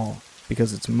inside the mall,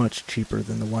 because it's much cheaper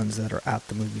than the ones that are at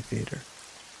the movie theater.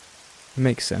 It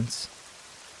makes sense.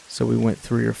 So we went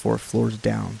 3 or 4 floors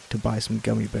down to buy some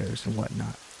gummy bears and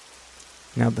whatnot.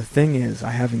 Now the thing is,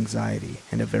 I have anxiety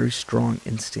and a very strong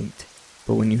instinct,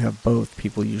 but when you have both,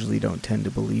 people usually don't tend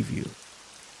to believe you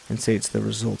and say it's the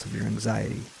result of your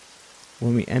anxiety.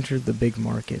 When we entered the big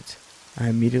market, I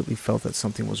immediately felt that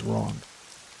something was wrong.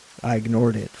 I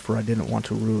ignored it, for I didn't want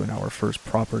to ruin our first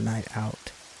proper night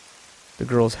out. The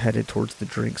girls headed towards the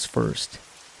drinks first,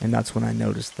 and that's when I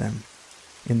noticed them,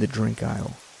 in the drink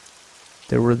aisle.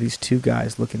 There were these 2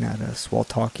 guys looking at us while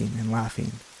talking and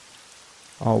laughing.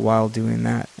 All while doing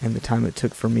that, and the time it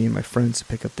took for me and my friends to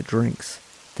pick up the drinks,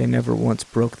 they never once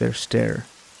broke their stare,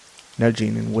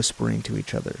 nudging and whispering to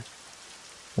each other.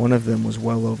 One of them was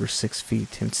well over 6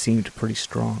 feet and seemed pretty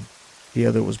strong. The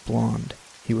other was blonde.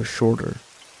 He was shorter,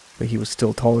 but he was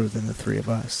still taller than the 3 of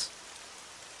us.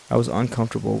 I was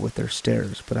uncomfortable with their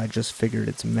stares, but I just figured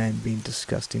it's men being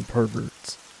disgusting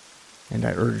perverts, and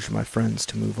I urged my friends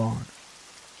to move on.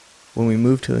 When we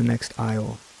moved to the next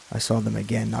aisle, I saw them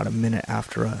again not a minute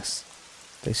after us.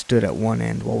 They stood at one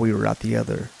end while we were at the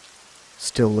other,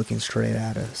 still looking straight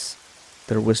at us,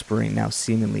 their whispering now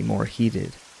seemingly more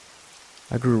heated.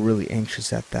 I grew really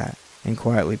anxious at that, and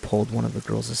quietly pulled one of the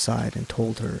girls aside and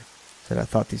told her that I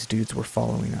thought these dudes were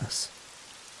following us.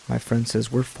 My friend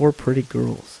says, "We're 4 pretty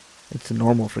girls. It's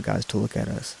normal for guys to look at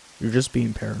us. You're just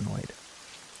being paranoid."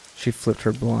 She flipped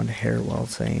her blonde hair while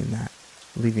saying that,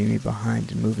 leaving me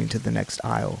behind and moving to the next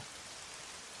aisle.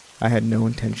 I had no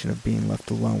intention of being left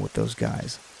alone with those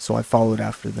guys, so I followed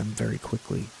after them very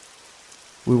quickly.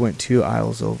 We went 2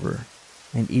 aisles over,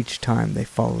 and each time they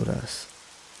followed us.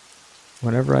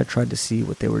 Whenever I tried to see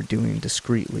what they were doing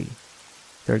discreetly,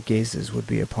 their gazes would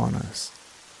be upon us.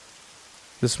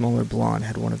 The smaller blonde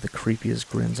had one of the creepiest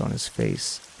grins on his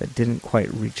face that didn't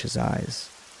quite reach his eyes.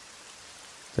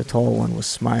 The tall one was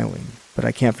smiling, but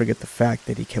I can't forget the fact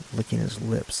that he kept licking his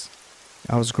lips.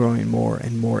 I was growing more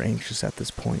and more anxious at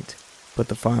this point, but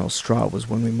the final straw was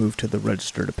when we moved to the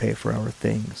register to pay for our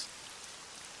things.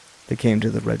 They came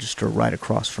to the register right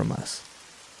across from us.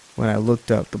 When I looked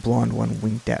up, the blonde one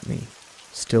winked at me,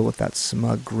 still with that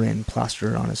smug grin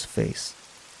plastered on his face.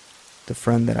 The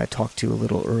friend that I talked to a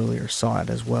little earlier saw it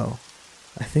as well.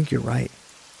 "I think you're right.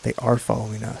 They are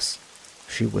following us,"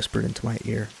 she whispered into my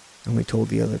ear, and we told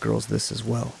the other girls this as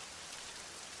well.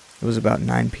 It was about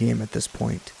 9 p.m. at this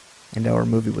point, and our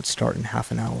movie would start in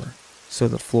half an hour, so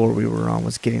the floor we were on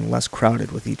was getting less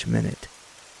crowded with each minute.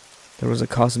 There was a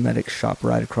cosmetics shop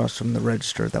right across from the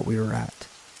register that we were at.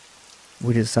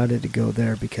 We decided to go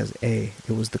there because A,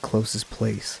 it was the closest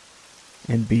place,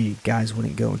 and B, guys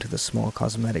wouldn't go into the small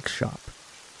cosmetics shop.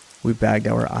 We bagged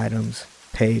our items,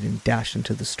 paid, and dashed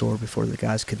into the store before the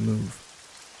guys could move.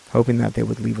 Hoping that they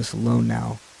would leave us alone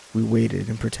now, we waited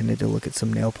and pretended to look at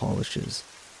some nail polishes.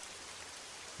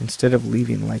 Instead of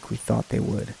leaving like we thought they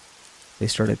would, they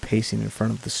started pacing in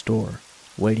front of the store,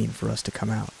 waiting for us to come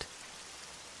out.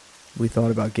 We thought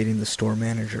about getting the store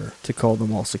manager to call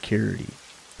them all security,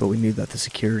 but we knew that the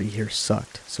security here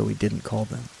sucked, so we didn't call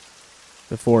them.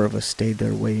 The 4 of us stayed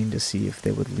there waiting to see if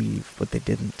they would leave, but they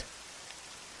didn't.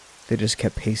 They just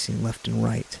kept pacing left and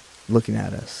right, looking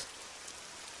at us.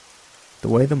 The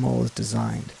way the mall is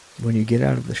designed, when you get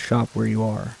out of the shop where you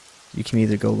are, you can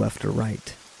either go left or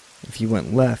right. If you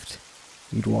went left,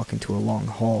 you'd walk into a long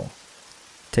hall.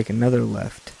 Take another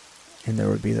left, and there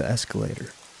would be the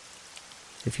escalator.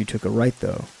 If you took a right,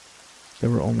 though, there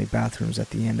were only bathrooms at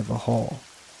the end of a hall,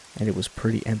 and it was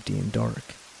pretty empty and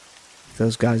dark. If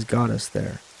those guys got us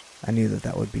there, I knew that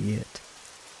that would be it.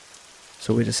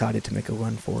 So we decided to make a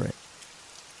run for it.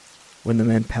 When the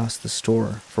men passed the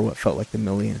store for what felt like the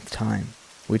millionth time,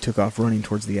 we took off running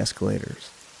towards the escalators.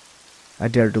 I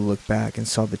dared to look back and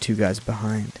saw the 2 guys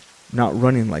behind, not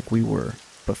running like we were,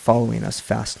 but following us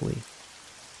fastly.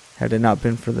 Had it not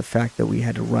been for the fact that we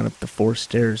had to run up the 4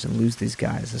 stairs and lose these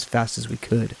guys as fast as we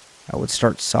could, I would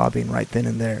start sobbing right then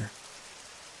and there.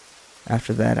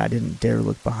 After that, I didn't dare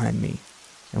look behind me,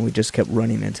 and we just kept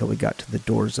running until we got to the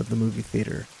doors of the movie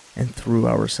theater and threw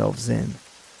ourselves in.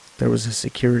 There was a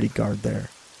security guard there,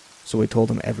 so we told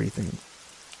him everything.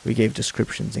 We gave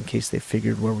descriptions in case they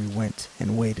figured where we went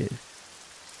and waited.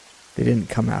 They didn't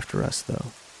come after us, though.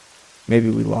 Maybe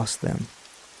we lost them.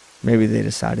 Maybe they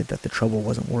decided that the trouble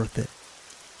wasn't worth it.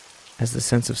 As the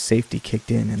sense of safety kicked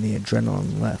in and the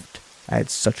adrenaline left, I had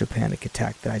such a panic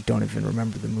attack that I don't even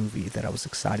remember the movie that I was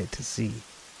excited to see.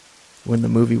 When the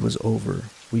movie was over,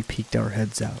 we peeked our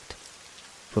heads out,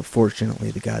 but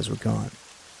fortunately the guys were gone.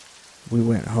 We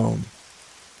went home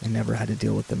and never had to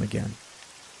deal with them again.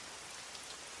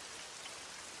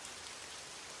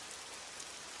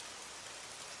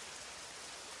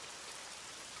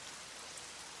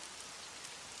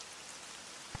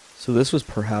 So this was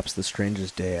perhaps the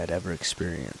strangest day I'd ever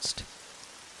experienced.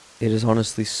 It is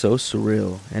honestly so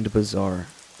surreal and bizarre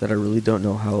that I really don't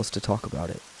know how else to talk about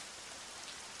it.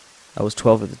 I was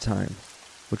 12 at the time,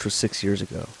 which was 6 years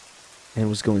ago, and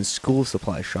was going school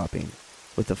supply shopping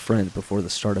with a friend before the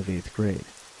start of 8th grade.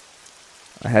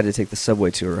 I had to take the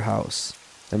subway to her house,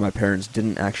 and my parents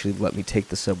didn't actually let me take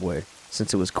the subway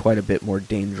since it was quite a bit more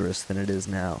dangerous than it is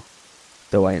now,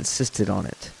 though I insisted on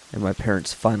it, and my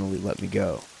parents finally let me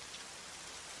go.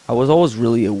 I was always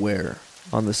really aware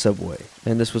on the subway,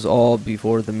 and this was all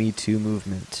before the Me Too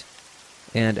movement,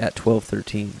 and at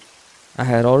 12-13, I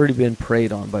had already been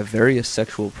preyed on by various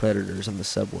sexual predators on the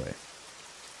subway,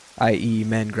 i.e.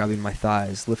 men grabbing my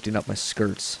thighs, lifting up my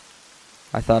skirts.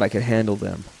 I thought I could handle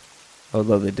them,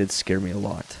 although they did scare me a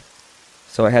lot.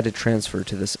 So I had to transfer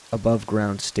to this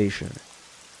above-ground station,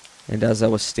 and as I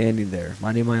was standing there,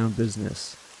 minding my own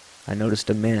business, I noticed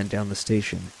a man down the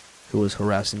station who was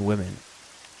harassing women,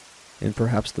 in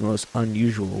perhaps the most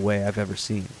unusual way I've ever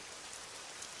seen.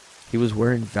 He was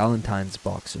wearing Valentine's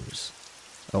boxers,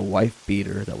 a wife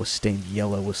beater that was stained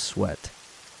yellow with sweat,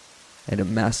 and a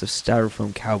massive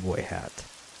styrofoam cowboy hat.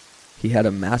 He had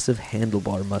a massive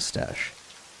handlebar mustache,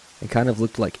 and kind of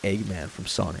looked like Eggman from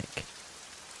Sonic.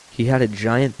 He had a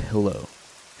giant pillow,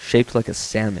 shaped like a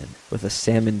salmon, with a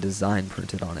salmon design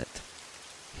printed on it.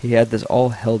 He had this all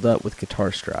held up with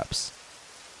guitar straps.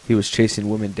 He was chasing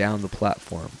women down the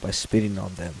platform by spitting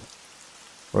on them,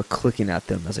 or clicking at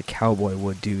them as a cowboy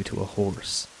would do to a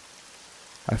horse.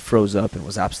 I froze up and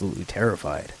was absolutely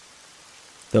terrified,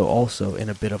 though also in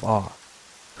a bit of awe.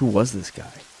 Who was this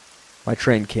guy? My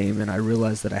train came and I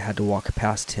realized that I had to walk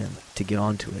past him to get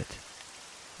onto it.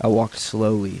 I walked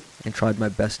slowly and tried my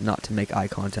best not to make eye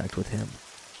contact with him,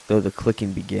 though the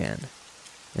clicking began,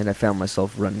 and I found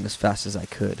myself running as fast as I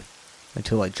could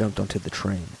until I jumped onto the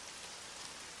train.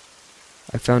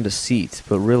 I found a seat,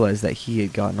 but realized that he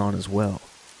had gotten on as well.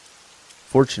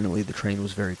 Fortunately, the train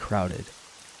was very crowded,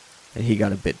 and he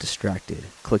got a bit distracted,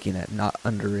 clicking at not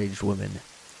underage women.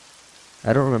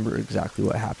 I don't remember exactly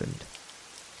what happened,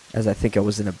 as I think I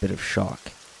was in a bit of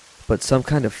shock, but some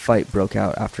kind of fight broke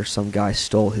out after some guy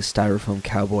stole his styrofoam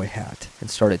cowboy hat and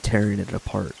started tearing it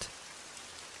apart.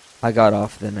 I got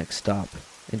off the next stop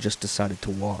and just decided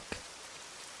to walk.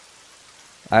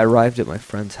 I arrived at my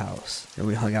friend's house, and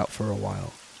we hung out for a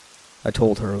while. I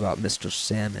told her about Mr.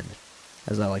 Salmon,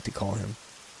 as I like to call him.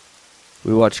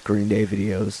 We watched Green Day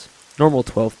videos, normal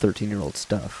 12, 13-year-old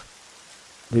stuff.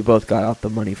 We both got out the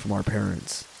money from our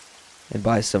parents, and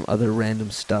buy some other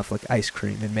random stuff like ice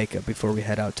cream and makeup before we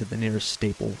head out to the nearest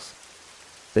Staples.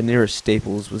 The nearest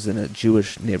Staples was in a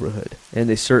Jewish neighborhood, and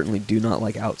they certainly do not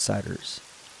like outsiders.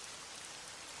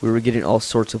 We were getting all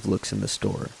sorts of looks in the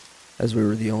store, as we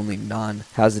were the only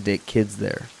non-Hasidic kids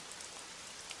there.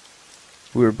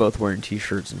 We were both wearing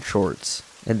t-shirts and shorts,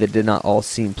 and they did not all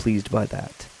seem pleased by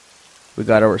that. We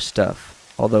got our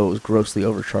stuff, although it was grossly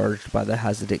overcharged by the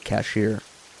Hasidic cashier,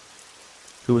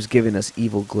 who was giving us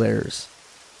evil glares,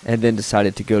 and then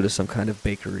decided to go to some kind of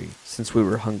bakery, since we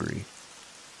were hungry.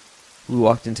 We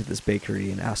walked into this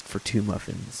bakery and asked for 2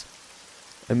 muffins.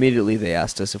 Immediately they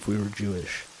asked us if we were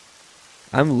Jewish.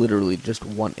 I'm literally just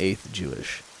 1/8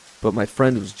 Jewish, but my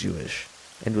friend was Jewish,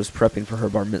 and was prepping for her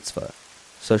bar mitzvah,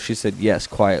 so she said yes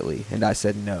quietly, and I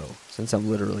said no, since I'm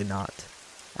literally not.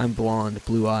 I'm blonde,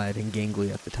 blue-eyed, and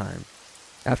gangly at the time.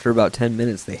 After about 10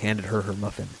 minutes they handed her her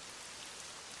muffin.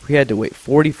 We had to wait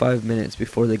 45 minutes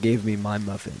before they gave me my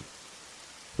muffin,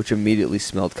 which immediately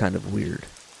smelled kind of weird.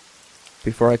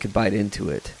 Before I could bite into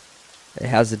it, a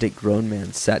Hasidic grown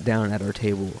man sat down at our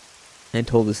table and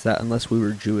told us that unless we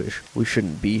were Jewish, we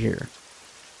shouldn't be here.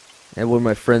 And when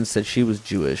my friend said she was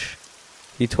Jewish,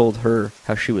 he told her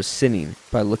how she was sinning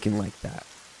by looking like that.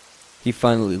 He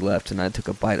finally left and I took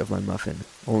a bite of my muffin,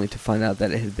 only to find out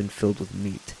that it had been filled with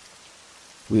meat.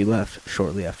 We left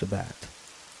shortly after that.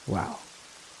 Wow.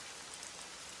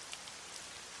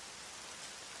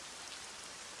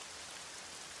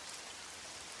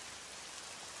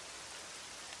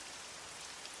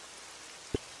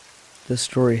 This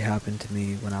story happened to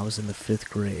me when I was in the 5th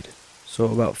grade, so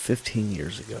about 15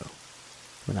 years ago,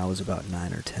 when I was about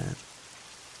 9 or 10.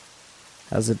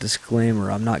 As a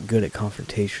disclaimer, I'm not good at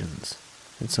confrontations,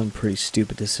 and some pretty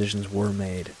stupid decisions were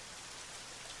made.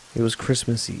 It was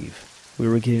Christmas Eve. We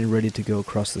were getting ready to go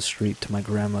across the street to my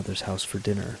grandmother's house for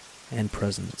dinner and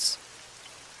presents.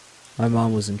 My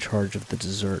mom was in charge of the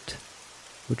dessert,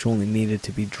 which only needed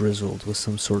to be drizzled with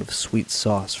some sort of sweet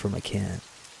sauce from a can.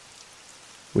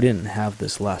 We didn't have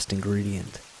this last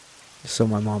ingredient, so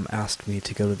my mom asked me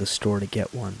to go to the store to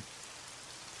get one.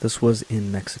 This was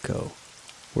in Mexico,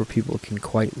 where people can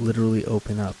quite literally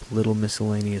open up little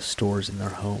miscellaneous stores in their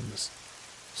homes,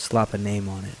 slap a name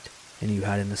on it, and you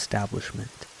had an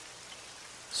establishment.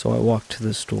 So I walked to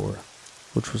the store,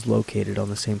 which was located on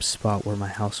the same spot where my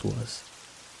house was,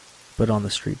 but on the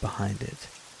street behind it.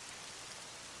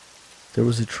 There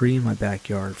was a tree in my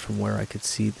backyard from where I could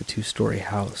see the 2-story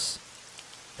house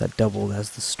that doubled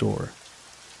as the store.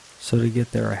 So to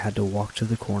get there I had to walk to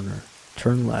the corner,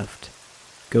 turn left,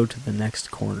 go to the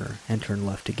next corner, and turn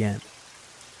left again.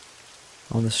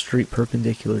 On the street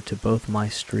perpendicular to both my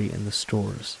street and the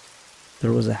stores,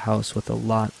 there was a house with a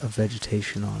lot of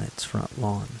vegetation on its front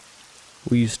lawn.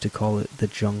 We used to call it the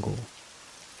jungle.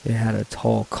 It had a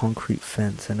tall concrete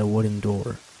fence and a wooden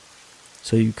door,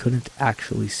 so you couldn't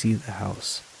actually see the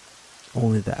house,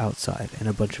 only the outside and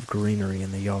a bunch of greenery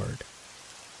in the yard.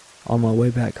 On my way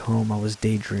back home I was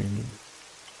daydreaming,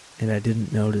 and I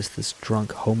didn't notice this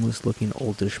drunk, homeless-looking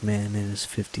oldish man in his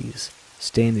 50s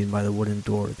standing by the wooden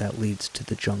door that leads to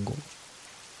the jungle.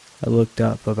 I looked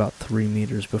up about 3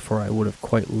 meters before I would have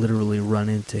quite literally run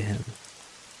into him,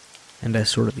 and I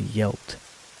sort of yelped,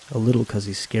 a little 'cause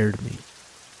he scared me.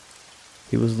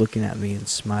 He was looking at me and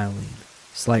smiling,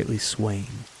 slightly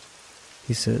swaying.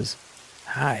 He says,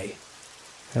 "Hi."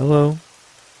 "Hello."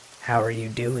 "How are you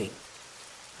doing?"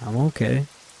 "I'm okay."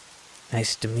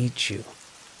 "Nice to meet you."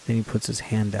 Then he puts his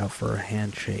hand out for a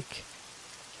handshake,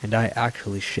 and I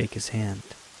actually shake his hand.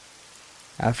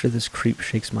 After this creep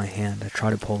shakes my hand, I try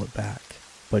to pull it back,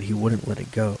 but he wouldn't let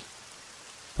it go.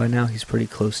 By now he's pretty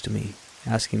close to me,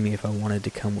 asking me if I wanted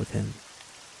to come with him.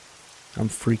 I'm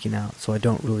freaking out, so I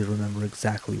don't really remember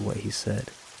exactly what he said.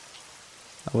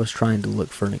 I was trying to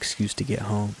look for an excuse to get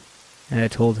home, and I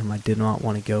told him I did not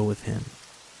want to go with him,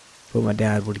 but my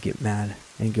dad would get mad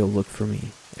and go look for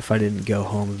me if I didn't go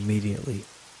home immediately.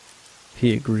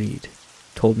 He agreed,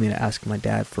 told me to ask my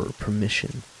dad for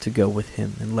permission to go with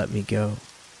him and let me go.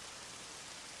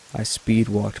 I speed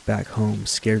walked back home,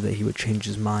 scared that he would change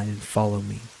his mind and follow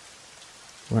me.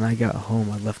 When I got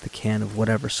home, I left the can of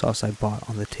whatever sauce I bought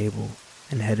on the table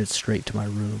and headed straight to my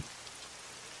room.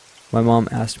 My mom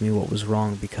asked me what was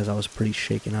wrong because I was pretty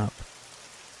shaken up,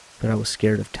 but I was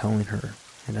scared of telling her,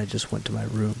 and I just went to my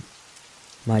room.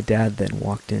 My dad then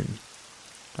walked in,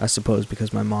 I suppose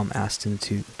because my mom asked him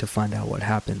to find out what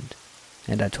happened,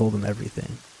 and I told him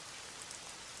everything.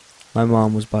 My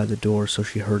mom was by the door, so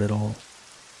she heard it all,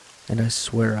 and I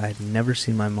swear I had never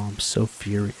seen my mom so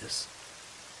furious.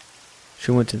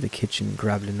 She went to the kitchen and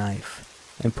grabbed a knife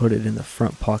and put it in the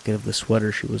front pocket of the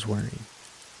sweater she was wearing.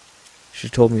 She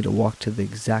told me to walk to the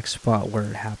exact spot where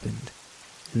it happened,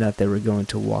 and that they were going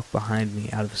to walk behind me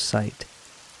out of sight,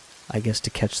 I guess to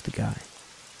catch the guy.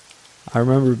 I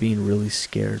remember being really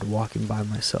scared walking by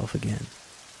myself again,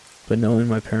 but knowing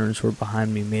my parents were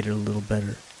behind me made it a little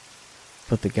better.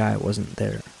 But the guy wasn't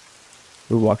there.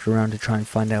 We walked around to try and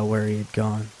find out where he had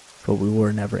gone, but we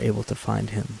were never able to find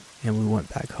him, and we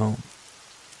went back home.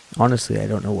 Honestly, I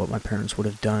don't know what my parents would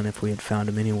have done if we had found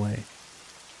him anyway.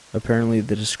 Apparently,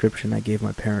 the description I gave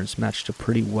my parents matched a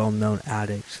pretty well-known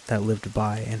addict that lived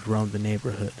by and roamed the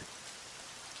neighborhood.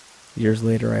 Years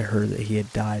later, I heard that he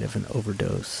had died of an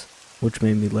overdose, which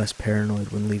made me less paranoid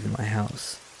when leaving my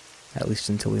house, at least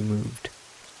until we moved.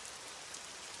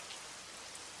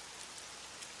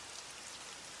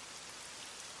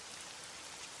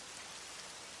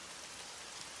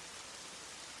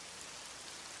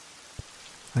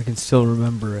 I can still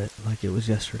remember it like it was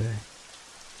yesterday.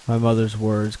 My mother's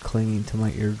words clinging to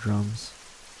my eardrums,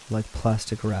 like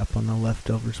plastic wrap on a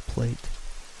leftovers plate.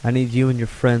 "I need you and your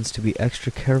friends to be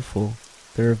extra careful.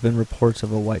 There have been reports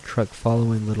of a white truck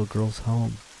following little girls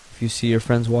home. If you see your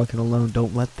friends walking alone,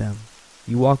 don't let them.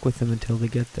 You walk with them until they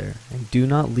get there, and do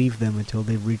not leave them until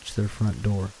they reach their front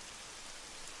door."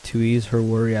 To ease her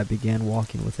worry, I began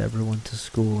walking with everyone to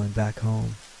school and back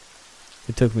home.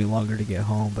 It took me longer to get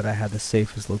home, but I had the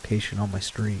safest location on my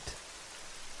street.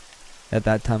 At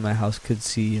that time, my house could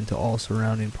see into all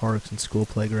surrounding parks and school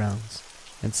playgrounds,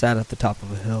 and sat at the top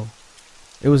of a hill.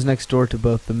 It was next door to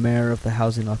both the mayor of the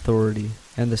housing authority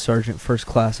and the sergeant first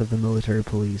class of the military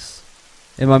police.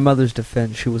 In my mother's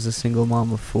defense, she was a single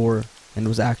mom of 4 and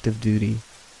was active duty.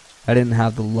 I didn't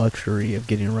have the luxury of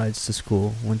getting rides to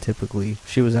school when typically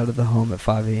she was out of the home at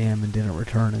 5 a.m. and didn't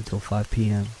return until 5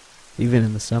 p.m., even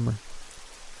in the summer.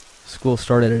 School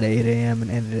started at 8 a.m. and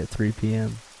ended at 3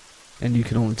 p.m., and you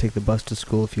could only take the bus to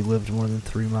school if you lived more than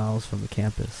 3 miles from the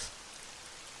campus.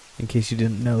 In case you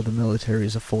didn't know, the military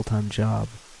is a full-time job,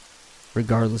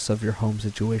 regardless of your home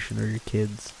situation or your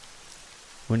kids.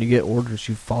 When you get orders,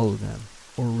 you follow them,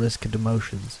 or risk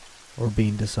demotions, or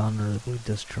being dishonorably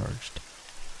discharged.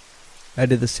 I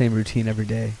did the same routine every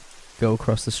day. Go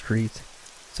across the street,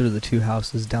 through the 2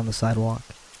 houses, down the sidewalk,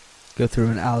 go through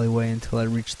an alleyway until I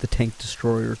reached the tank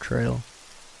destroyer trail,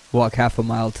 walk half a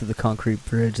mile to the concrete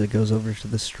bridge that goes over to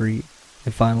the street,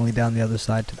 and finally down the other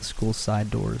side to the school's side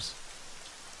doors.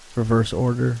 Reverse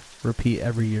order, repeat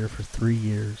every year for 3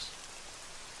 years.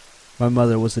 My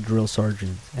mother was a drill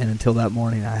sergeant, and until that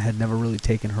morning I had never really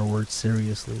taken her words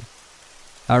seriously.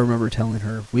 I remember telling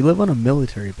her, "We live on a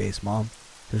military base, Mom.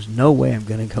 There's no way I'm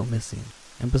gonna go missing.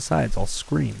 And besides, I'll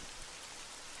scream."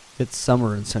 It's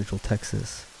summer in Central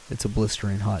Texas. It's a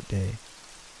blistering hot day,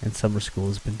 and summer school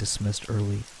has been dismissed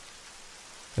early.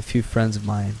 A few friends of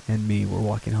mine and me were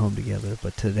walking home together,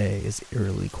 but today is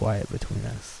eerily quiet between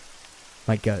us.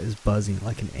 My gut is buzzing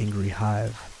like an angry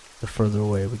hive the further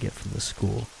away we get from the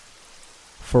school.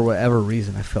 For whatever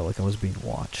reason, I felt like I was being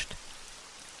watched.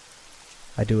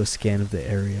 I do a scan of the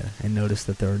area and notice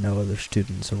that there are no other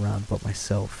students around but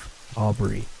myself,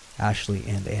 Aubrey, Ashley,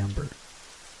 and Amber.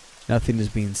 Nothing is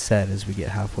being said as we get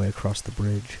halfway across the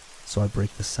bridge, so I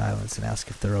break the silence and ask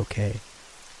if they're okay.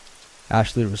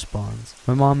 Ashley responds,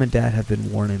 "My mom and dad have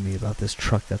been warning me about this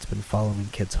truck that's been following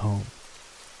kids home."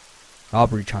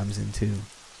 Aubrey chimes in too.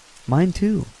 "Mine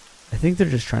too. I think they're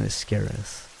just trying to scare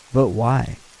us. But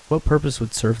why? What purpose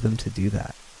would serve them to do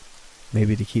that?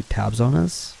 Maybe to keep tabs on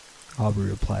us?" Aubrey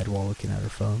replied while looking at her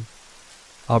phone.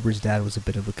 Aubrey's dad was a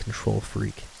bit of a control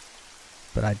freak,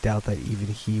 but I doubt that even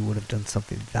he would have done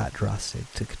something that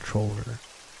drastic to control her.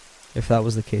 If that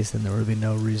was the case, then there would be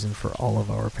no reason for all of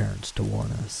our parents to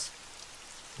warn us.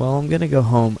 "Well, I'm gonna go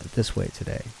home this way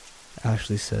today,"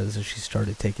 Ashley says as she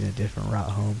started taking a different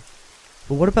route home.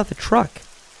 "But what about the truck?"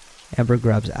 Amber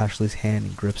grabs Ashley's hand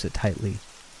and grips it tightly.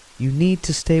 "You need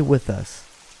to stay with us."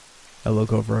 I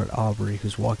look over at Aubrey,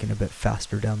 who's walking a bit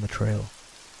faster down the trail.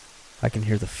 I can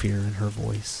hear the fear in her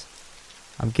voice.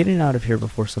 I'm getting out of here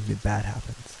before something bad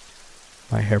happens.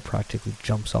 My hair practically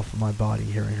jumps off of my body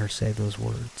hearing her say those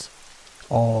words.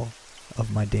 All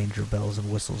of my danger bells and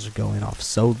whistles are going off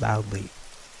so loudly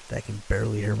that I can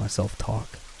barely hear myself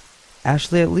talk.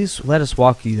 "Ashley, at least let us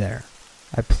walk you there,"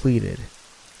 I pleaded.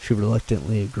 She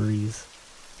reluctantly agrees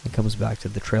and comes back to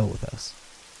the trail with us.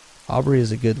 Aubrey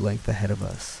is a good length ahead of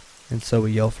us, and so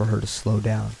we yell for her to slow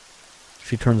down.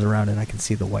 She turns around and I can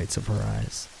see the whites of her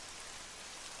eyes.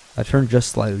 I turn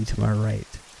just slightly to my right,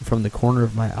 and from the corner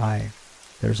of my eye,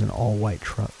 there's an all-white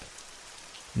truck.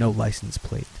 No license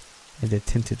plate, and a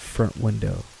tinted front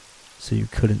window, so you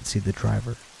couldn't see the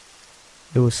driver.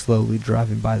 It was slowly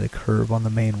driving by the curb on the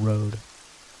main road,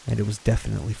 and it was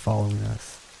definitely following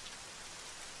us.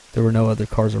 There were no other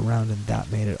cars around, and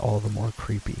that made it all the more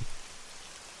creepy.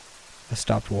 I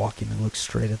stopped walking and looked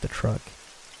straight at the truck.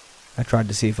 I tried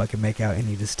to see if I could make out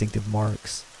any distinctive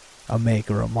marks, a make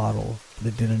or a model, but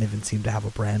it didn't even seem to have a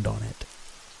brand on it.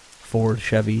 Ford,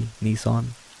 Chevy, Nissan,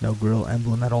 no grill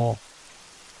emblem at all.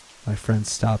 My friends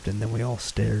stopped and then we all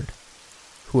stared.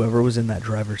 Whoever was in that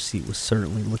driver's seat was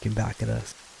certainly looking back at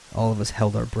us. All of us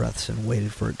held our breaths and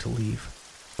waited for it to leave,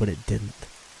 but it didn't.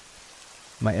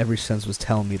 My every sense was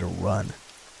telling me to run.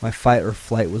 My fight or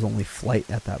flight was only flight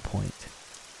at that point.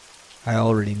 I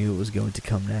already knew it was going to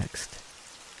come next.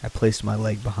 I placed my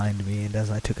leg behind me, and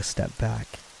as I took a step back,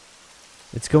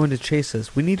 "It's going to chase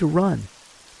us. We need to run."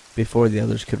 Before the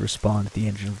others could respond, the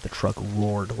engine of the truck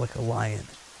roared like a lion.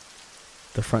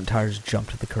 The front tires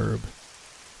jumped the curb,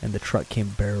 and the truck came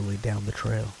barely down the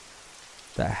trail.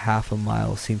 That half a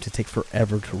mile seemed to take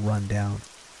forever to run down.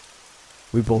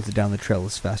 We bolted down the trail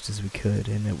as fast as we could,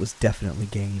 and it was definitely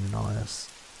gaining on us.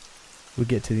 We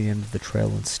get to the end of the trail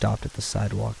and stopped at the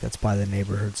sidewalk that's by the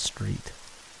neighborhood street.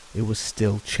 It was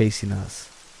still chasing us.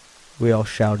 We all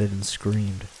shouted and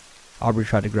screamed. Aubrey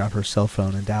tried to grab her cell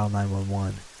phone and dial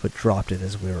 911, but dropped it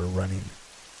as we were running.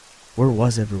 Where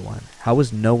was everyone? How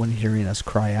was no one hearing us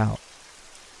cry out?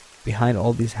 Behind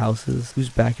all these houses, whose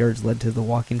backyards led to the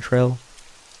walking trail?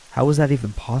 How was that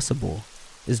even possible?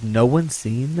 Is no one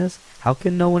seeing this? How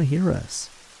can no one hear us?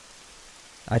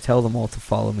 I tell them all to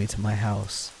follow me to my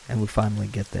house, and we finally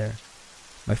get there.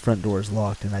 My front door is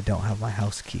locked and I don't have my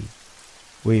house key.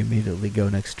 We immediately go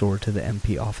next door to the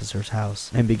MP officer's house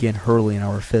and begin hurling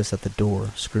our fists at the door,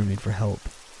 screaming for help.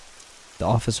 The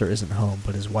officer isn't home,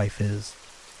 but his wife is.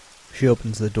 She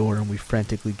opens the door and we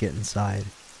frantically get inside.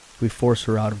 We force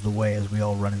her out of the way as we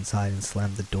all run inside and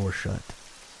slam the door shut.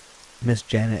 Miss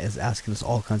Janet is asking us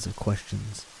all kinds of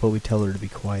questions, but we tell her to be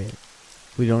quiet.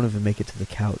 We don't even make it to the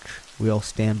couch. We all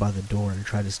stand by the door and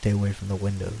try to stay away from the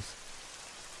windows.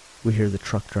 We hear the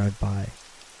truck drive by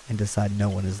and decide no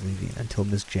one is leaving until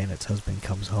Miss Janet's husband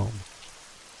comes home.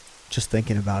 Just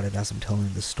thinking about it as I'm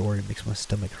telling this story makes my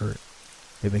stomach hurt.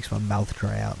 It makes my mouth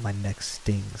dry out and my neck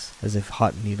stings, as if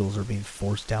hot needles are being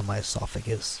forced down my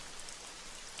esophagus.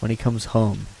 When he comes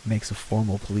home, he makes a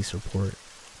formal police report,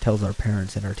 tells our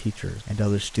parents and our teachers and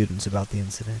other students about the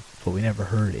incident, but we never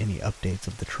heard any updates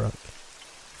of the truck.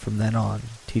 From then on,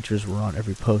 teachers were on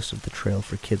every post of the trail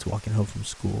for kids walking home from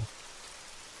school.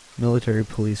 Military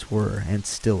police were, and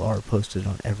still are, posted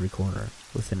on every corner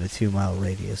within a 2-mile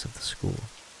radius of the school.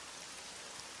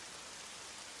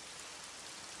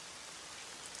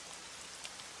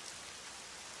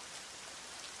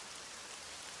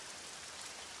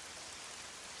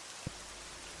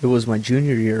 It was my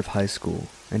junior year of high school,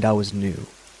 and I was new.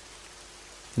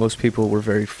 Most people were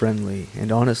very friendly,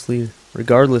 and honestly,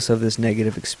 regardless of this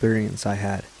negative experience I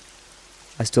had,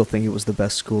 I still think it was the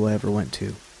best school I ever went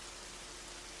to.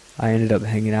 I ended up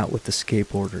hanging out with the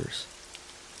skateboarders.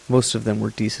 Most of them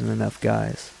were decent enough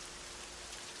guys.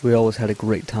 We always had a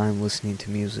great time listening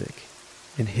to music,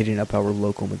 and hitting up our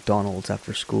local McDonald's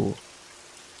after school.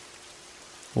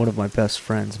 One of my best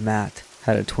friends, Matt,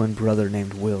 had a twin brother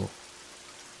named Will.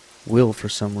 Will, for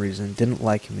some reason, didn't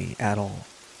like me at all,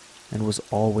 and was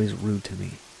always rude to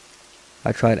me.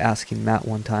 I tried asking Matt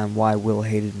one time why Will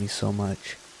hated me so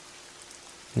much,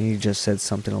 and he just said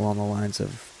something along the lines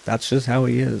of, "That's just how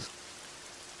he is."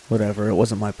 Whatever, it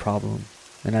wasn't my problem,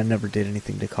 and I never did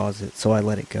anything to cause it, so I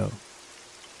let it go.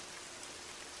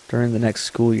 During the next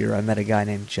school year, I met a guy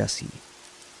named Jesse.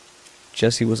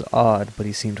 Jesse was odd, but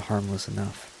he seemed harmless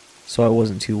enough, so I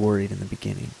wasn't too worried in the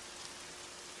beginning.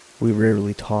 We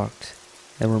rarely talked,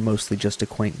 and were mostly just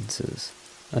acquaintances,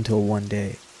 until one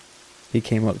day, he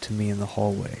came up to me in the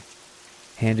hallway,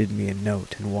 handed me a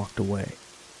note, and walked away.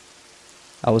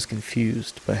 I was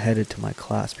confused, but headed to my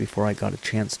class before I got a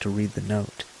chance to read the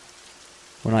note.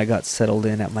 When I got settled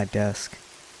in at my desk,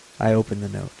 I opened the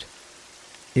note.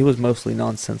 It was mostly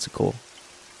nonsensical.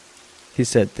 He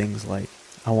said things like,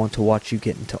 "I want to watch you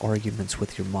get into arguments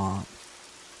with your mom.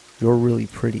 You're really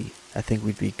pretty. I think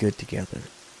we'd be good together."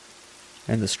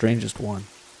 And the strangest one,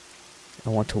 "I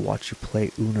want to watch you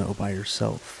play Uno by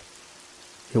yourself."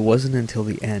 It wasn't until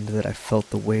the end that I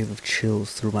felt the wave of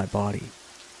chills through my body.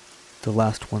 The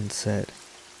last one said,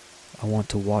 "I want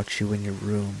to watch you in your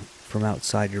room from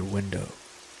outside your window."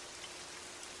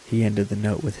 He ended the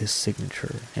note with his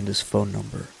signature and his phone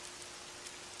number.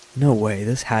 No way,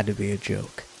 this had to be a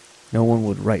joke. No one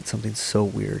would write something so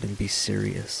weird and be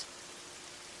serious.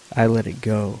 I let it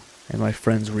go, and my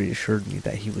friends reassured me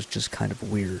that he was just kind of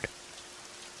weird.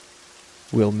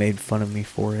 Will made fun of me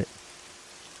for it.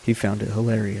 He found it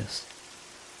hilarious.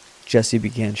 Jesse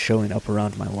began showing up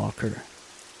around my locker.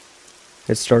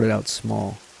 It started out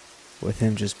small, with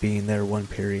him just being there one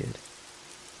period.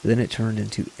 Then it turned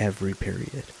into every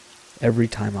period. Every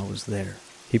time I was there,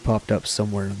 he popped up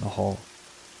somewhere in the hall.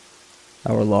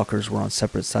 Our lockers were on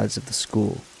separate sides of the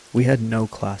school. We had no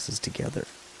classes together.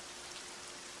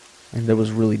 And there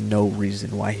was really no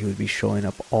reason why he would be showing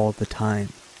up all the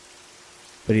time.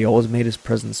 But he always made his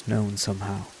presence known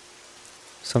somehow.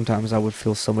 Sometimes I would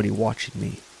feel somebody watching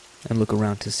me and look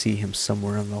around to see him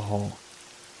somewhere in the hall.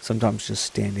 Sometimes just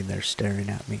standing there staring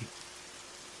at me.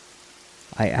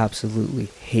 I absolutely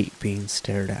hate being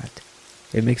stared at.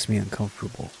 It makes me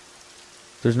uncomfortable.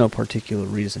 There's no particular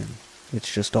reason.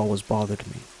 It's just always bothered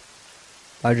me.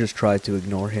 I just tried to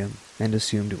ignore him and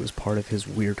assumed it was part of his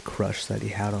weird crush that he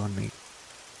had on me.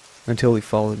 Until he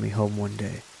followed me home one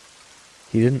day.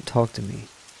 He didn't talk to me,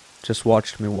 just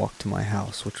watched me walk to my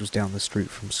house, which was down the street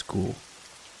from school.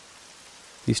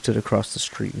 He stood across the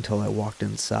street until I walked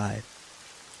inside.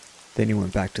 Then he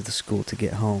went back to the school to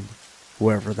get home,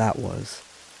 wherever that was.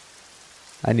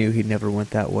 I knew he never went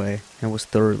that way and was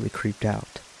thoroughly creeped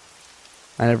out.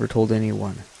 I never told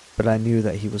anyone, but I knew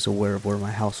that he was aware of where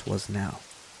my house was now.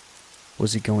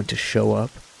 Was he going to show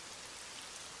up?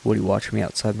 Would he watch me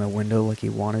outside my window like he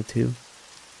wanted to?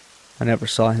 I never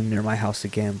saw him near my house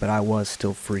again, but I was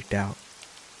still freaked out.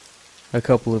 A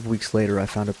couple of weeks later, I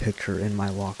found a picture in my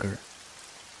locker.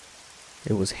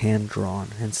 It was hand-drawn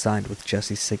and signed with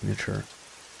Jesse's signature.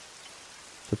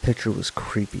 The picture was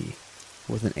creepy.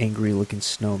 with an angry-looking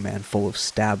snowman full of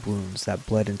stab wounds that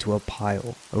bled into a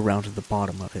pile around the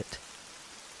bottom of it.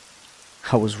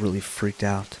 I was really freaked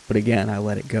out, but again I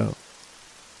let it go.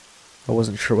 I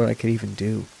wasn't sure what I could even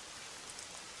do.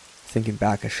 Thinking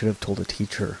back, I should have told a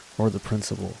teacher or the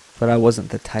principal, but I wasn't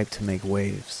the type to make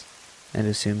waves, and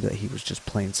assumed that he was just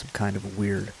playing some kind of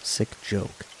weird, sick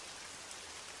joke.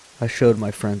 I showed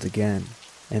my friends again,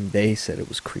 and they said it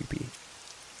was creepy.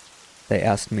 They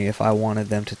asked me if I wanted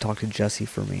them to talk to Jesse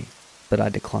for me, but I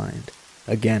declined,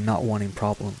 again not wanting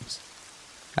problems.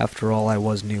 After all, I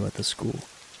was new at the school.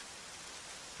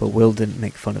 But Will didn't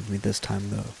make fun of me this time,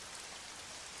 though.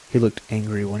 He looked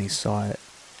angry when he saw it,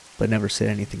 but never said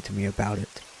anything to me about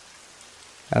it.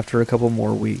 After a couple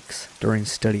more weeks, during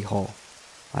study hall,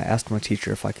 I asked my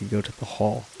teacher if I could go to the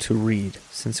hall to read,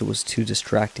 since it was too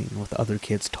distracting with other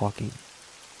kids talking.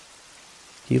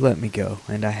 He let me go,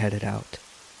 and I headed out.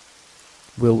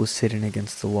 Will was sitting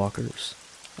against the lockers,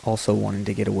 also wanting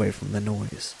to get away from the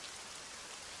noise.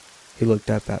 He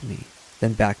looked up at me,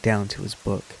 then back down to his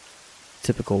book.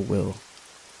 Typical Will.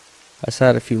 I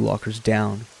sat a few lockers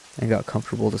down and got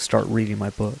comfortable to start reading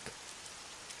my book.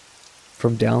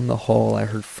 From down the hall I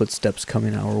heard footsteps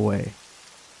coming our way.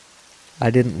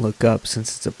 I didn't look up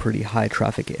since it's a pretty high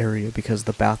traffic area because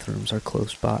the bathrooms are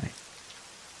close by.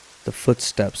 The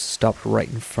footsteps stopped right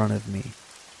in front of me,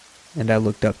 and I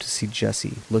looked up to see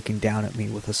Jesse looking down at me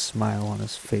with a smile on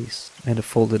his face and a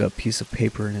folded up piece of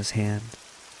paper in his hand.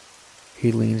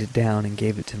 He leaned down and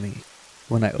gave it to me.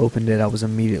 When I opened it, I was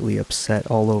immediately upset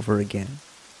all over again.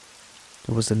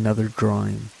 It was another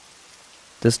drawing.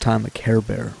 This time a Care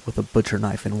Bear with a butcher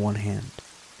knife in one hand,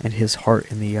 and his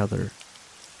heart in the other,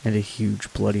 and a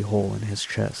huge bloody hole in his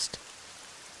chest.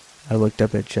 I looked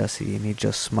up at Jesse, and he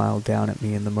just smiled down at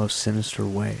me in the most sinister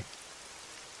way.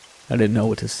 I didn't know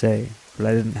what to say, but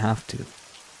I didn't have to.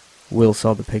 Will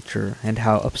saw the picture and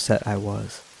how upset I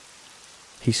was.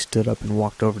 He stood up and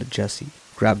walked over to Jesse,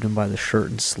 grabbed him by the shirt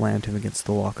and slammed him against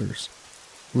the lockers.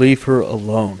 "Leave her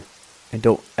alone, and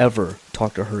don't ever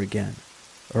talk to her again,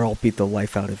 or I'll beat the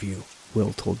life out of you,"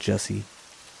 Will told Jesse.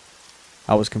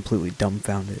 I was completely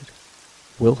dumbfounded.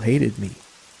 Will hated me.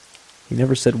 He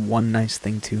never said one nice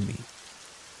thing to me.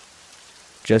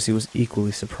 Jesse was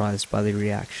equally surprised by the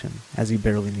reaction, as he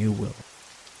barely knew Will.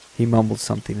 He mumbled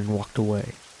something and walked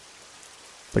away.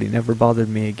 But he never bothered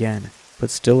me again, but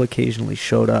still occasionally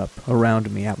showed up around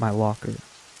me at my locker.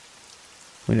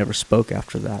 We never spoke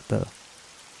after that, though.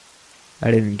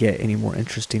 I didn't get any more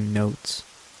interesting notes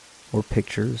or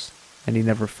pictures, and he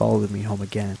never followed me home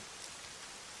again.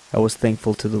 I was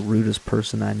thankful to the rudest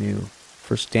person I knew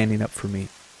for standing up for me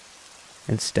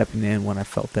and stepping in when I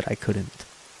felt that I couldn't.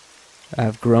 I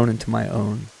have grown into my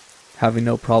own, having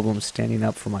no problem standing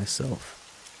up for myself.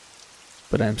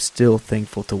 But I am still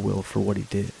thankful to Will for what he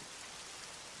did.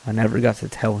 I never got to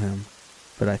tell him,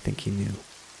 but I think he knew.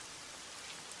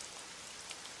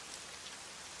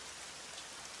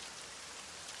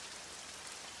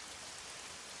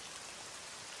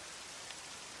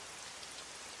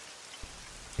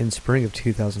 In spring of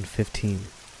 2015,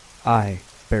 I,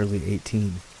 barely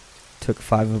 18, took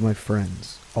 5 of my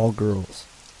friends, all girls,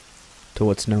 to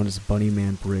what's known as Bunny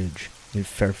Man Bridge in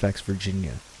Fairfax,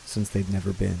 Virginia, since they'd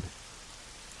never been.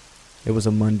 It was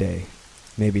a Monday,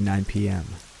 maybe 9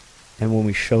 p.m., and when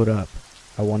we showed up,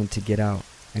 I wanted to get out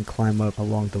and climb up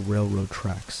along the railroad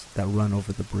tracks that run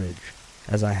over the bridge,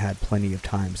 as I had plenty of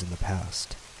times in the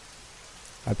past.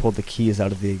 I pulled the keys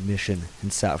out of the ignition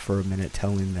and sat for a minute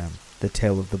telling them the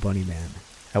tale of the Bunny Man,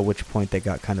 at which point they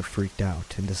got kind of freaked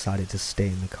out and decided to stay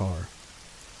in the car.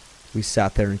 We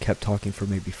sat there and kept talking for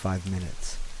maybe 5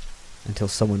 minutes, until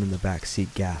someone in the back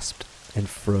seat gasped and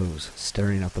froze,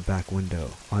 staring out the back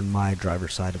window on my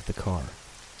driver's side of the car.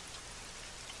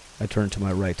 I turned to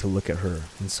my right to look at her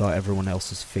and saw everyone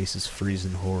else's faces freeze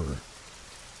in horror,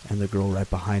 and the girl right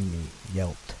behind me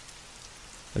yelped.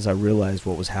 As I realized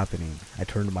what was happening, I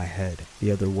turned my head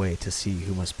the other way to see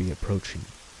who must be approaching.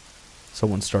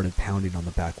 Someone started pounding on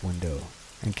the back window,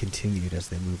 and continued as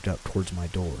they moved up towards my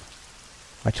door.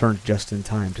 I turned just in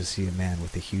time to see a man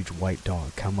with a huge white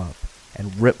dog come up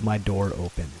and rip my door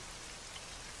open.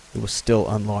 It was still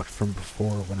unlocked from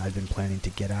before when I'd been planning to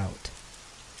get out,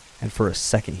 and for a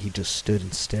second he just stood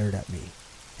and stared at me,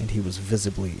 and he was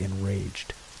visibly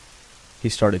enraged. He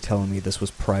started telling me this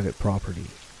was private property,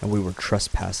 and we were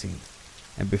trespassing,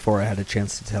 and before I had a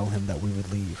chance to tell him that we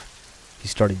would leave, he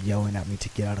started yelling at me to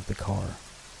get out of the car.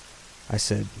 I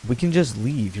said, "We can just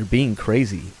leave, you're being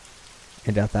crazy."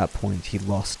 And at that point he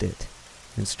lost it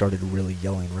and started really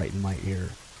yelling right in my ear.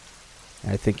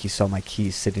 And I think he saw my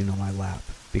keys sitting on my lap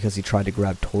because he tried to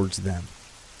grab towards them.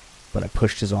 but I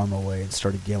pushed his arm away and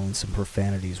started yelling some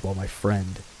profanities while my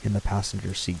friend in the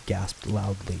passenger seat gasped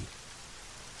loudly.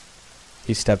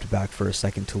 He stepped back for a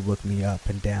second to look me up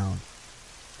and down,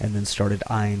 and then started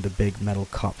eyeing the big metal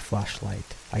cop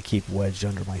flashlight I keep wedged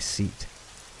under my seat.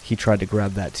 He tried to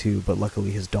grab that too, but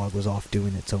luckily his dog was off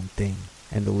doing its own thing,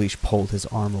 and the leash pulled his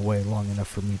arm away long enough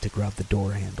for me to grab the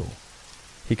door handle.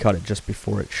 He caught it just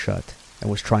before it shut, and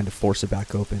was trying to force it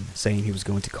back open, saying he was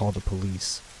going to call the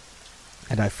police.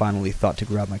 And I finally thought to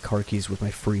grab my car keys with my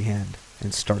free hand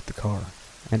and start the car,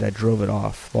 and I drove it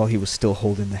off while he was still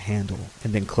holding the handle,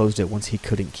 and then closed it once he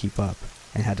couldn't keep up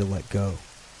and had to let go.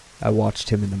 I watched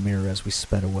him in the mirror as we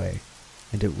sped away,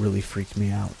 and it really freaked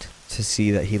me out to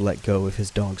see that he let go of his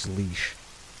dog's leash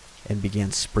and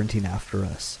began sprinting after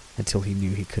us until he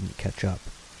knew he couldn't catch up,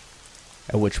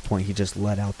 at which point he just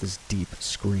let out this deep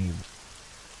scream.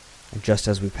 And just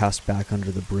as we passed back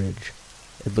under the bridge,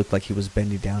 it looked like he was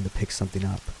bending down to pick something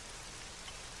up.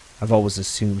 I've always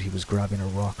assumed he was grabbing a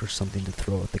rock or something to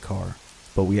throw at the car,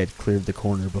 but we had cleared the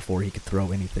corner before he could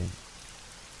throw anything.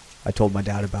 I told my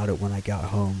dad about it when I got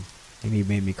home, and he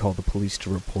made me call the police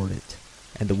to report it,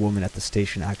 and the woman at the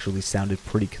station actually sounded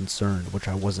pretty concerned, which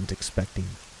I wasn't expecting.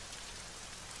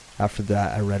 After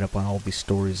that, I read up on all these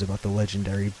stories about the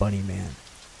legendary Bunny Man,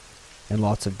 and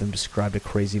lots of them described a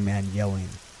crazy man yelling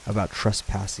about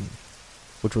trespassing,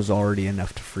 which was already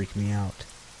enough to freak me out.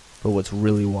 But what's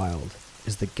really wild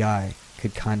is the guy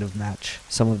could kind of match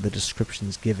some of the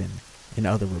descriptions given in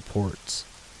other reports.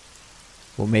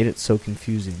 What made it so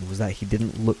confusing was that he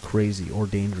didn't look crazy or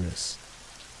dangerous.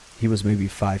 He was maybe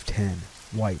 5'10",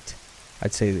 white,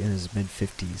 I'd say in his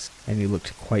mid-50s, and he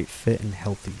looked quite fit and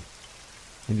healthy.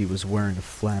 And he was wearing a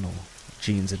flannel,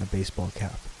 jeans, and a baseball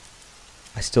cap.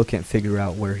 I still can't figure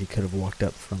out where he could have walked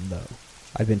up from, though.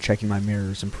 I've been checking my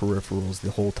mirrors and peripherals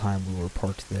the whole time we were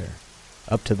parked there,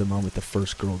 up to the moment the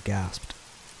first girl gasped.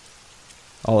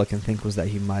 All I can think was that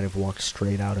he might have walked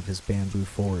straight out of his bamboo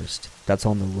forest that's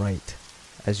on the right,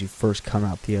 as you first come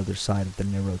out the other side of the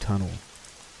narrow tunnel,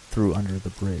 through under the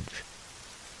bridge.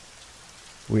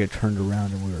 We had turned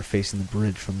around and we were facing the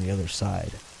bridge from the other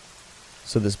side,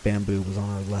 so this bamboo was on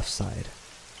our left side,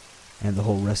 and the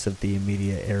whole rest of the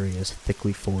immediate area is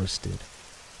thickly forested,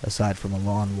 aside from a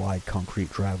long, wide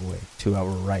concrete driveway to our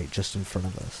right just in front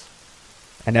of us.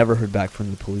 I never heard back from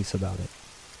the police about it.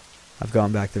 I've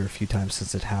gone back there a few times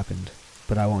since it happened,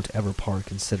 but I won't ever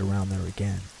park and sit around there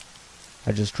again.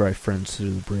 I just drive friends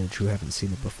through the bridge who haven't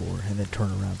seen it before and then turn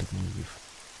around and leave.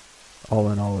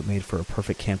 All in all, it made for a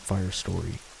perfect campfire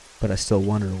story, but I still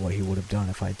wonder what he would have done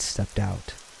if I'd stepped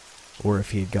out, or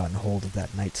if he had gotten hold of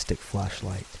that nightstick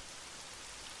flashlight.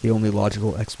 The only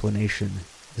logical explanation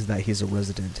is that he's a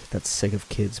resident that's sick of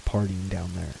kids partying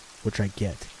down there, which I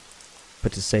get,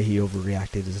 but to say he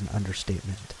overreacted is an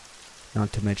understatement,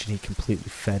 not to mention he completely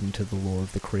fed into the lore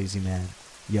of the crazy man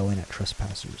yelling at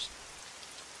trespassers.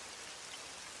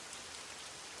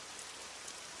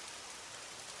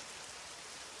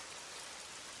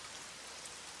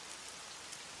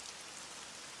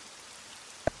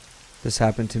 This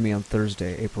happened to me on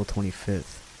Thursday, April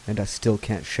 25th, and I still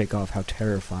can't shake off how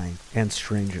terrifying and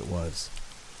strange it was.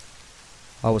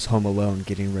 I was home alone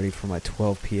getting ready for my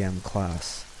 12 p.m.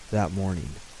 class that morning,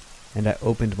 and I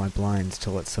opened my blinds to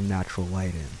let some natural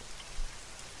light in.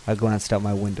 I glanced out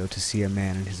my window to see a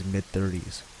man in his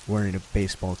mid-30s, wearing a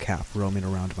baseball cap, roaming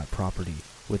around my property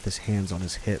with his hands on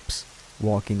his hips,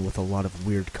 walking with a lot of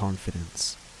weird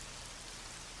confidence.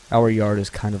 Our yard is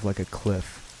kind of like a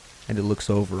cliff, and it looks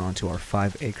over onto our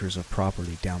 5 acres of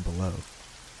property down below.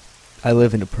 I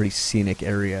live in a pretty scenic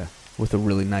area with a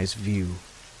really nice view.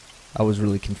 I was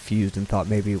really confused and thought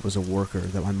maybe it was a worker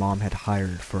that my mom had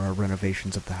hired for our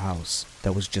renovations of the house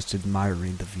that was just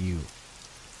admiring the view.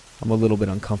 I'm a little bit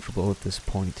uncomfortable at this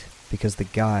point because the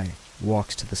guy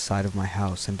walks to the side of my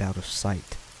house and out of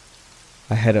sight.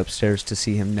 I head upstairs to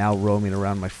see him now roaming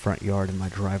around my front yard and my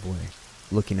driveway,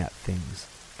 looking at things,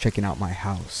 checking out my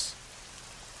house.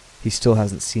 He still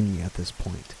hasn't seen me at this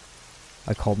point.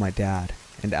 I called my dad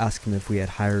and asked him if we had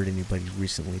hired anybody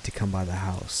recently to come by the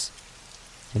house,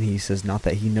 and he says not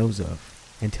that he knows of,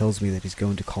 and tells me that he's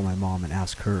going to call my mom and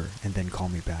ask her, and then call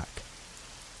me back.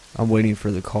 I'm waiting for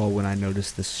the call when I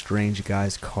notice this strange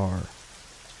guy's car.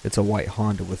 It's a white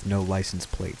Honda with no license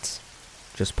plates,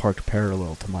 just parked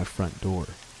parallel to my front door.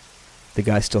 The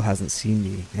guy still hasn't seen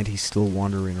me, and he's still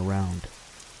wandering around.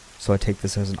 So I take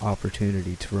this as an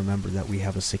opportunity to remember that we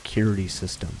have a security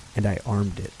system, and I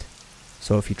armed it.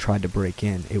 So if he tried to break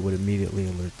in, it would immediately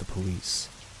alert the police.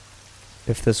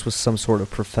 If this was some sort of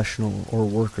professional or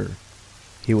worker,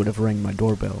 he would have rang my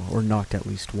doorbell or knocked at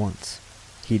least once.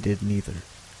 He did neither.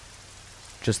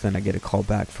 Just then I get a call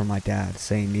back from my dad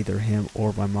saying neither him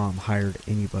or my mom hired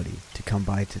anybody to come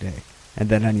by today, and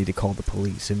then I need to call the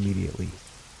police immediately.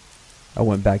 I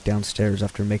went back downstairs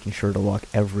after making sure to lock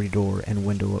every door and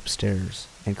window upstairs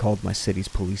and called my city's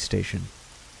police station.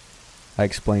 I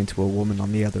explained to a woman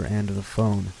on the other end of the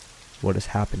phone what is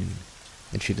happening,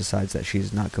 and she decides that she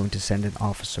is not going to send an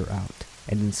officer out,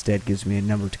 and instead gives me a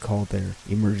number to call their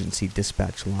emergency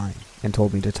dispatch line and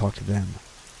told me to talk to them.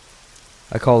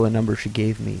 I call the number she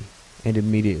gave me, and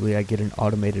immediately I get an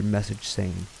automated message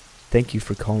saying, "Thank you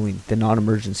for calling the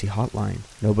non-emergency hotline.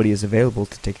 Nobody is available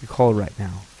to take your call right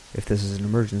now. If this is an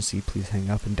emergency, please hang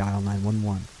up and dial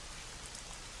 911.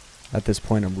 At this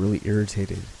point, I'm really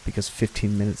irritated because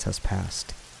 15 minutes has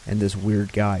passed, and this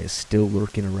weird guy is still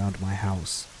lurking around my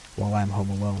house while I'm home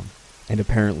alone. And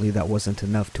apparently that wasn't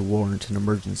enough to warrant an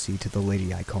emergency to the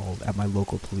lady I called at my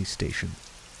local police station.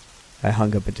 I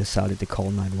hung up and decided to call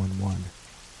 911.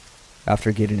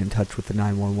 After getting in touch with the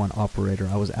 911 operator,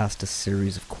 I was asked a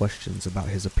series of questions about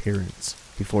his appearance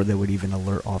before they would even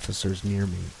alert officers near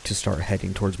me to start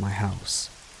heading towards my house.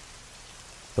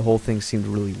 The whole thing seemed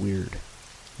really weird.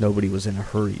 Nobody was in a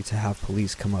hurry to have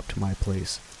police come up to my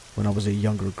place when I was a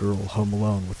younger girl home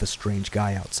alone with a strange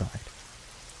guy outside.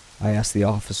 I asked the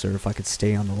officer if I could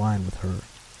stay on the line with her,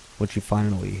 when she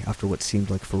finally, after what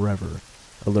seemed like forever,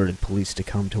 alerted police to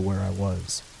come to where I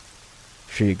was.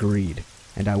 She agreed,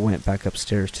 and I went back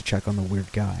upstairs to check on the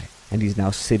weird guy, and he's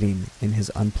now sitting in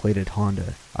his unplated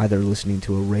Honda, either listening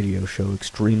to a radio show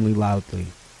extremely loudly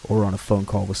or on a phone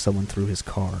call with someone through his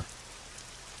car.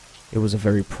 It was a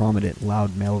very prominent,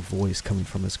 loud male voice coming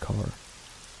from his car.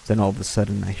 Then all of a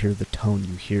sudden I hear the tone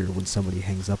you hear when somebody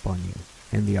hangs up on you,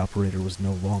 and the operator was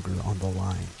no longer on the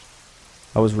line.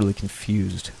 I was really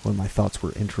confused when my thoughts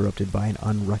were interrupted by an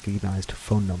unrecognized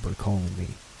phone number calling me.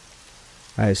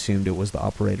 I assumed it was the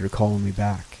operator calling me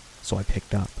back, so I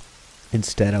picked up.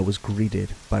 Instead, I was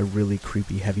greeted by really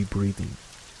creepy heavy breathing.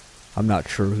 I'm not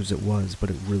sure whose it was, but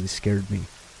it really scared me.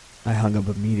 I hung up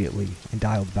immediately and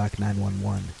dialed back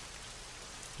 911.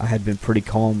 I had been pretty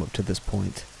calm up to this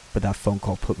point, but that phone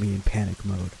call put me in panic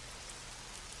mode.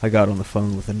 I got on the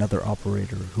phone with another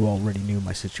operator who already knew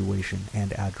my situation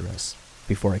and address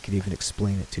before I could even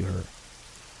explain it to her.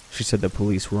 She said the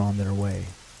police were on their way.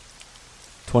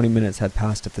 20 minutes had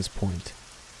passed at this point.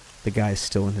 The guy is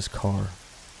still in his car,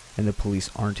 and the police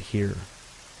aren't here.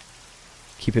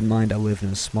 Keep in mind I live in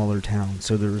a smaller town,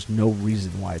 so there was no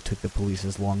reason why it took the police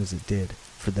as long as it did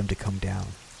for them to come down.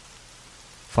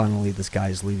 Finally, this guy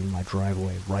is leaving my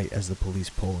driveway right as the police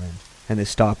pull in, and they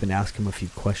stop and ask him a few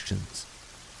questions.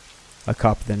 A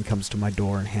cop then comes to my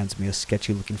door and hands me a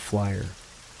sketchy-looking flyer,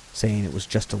 saying it was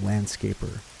just a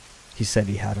landscaper. He said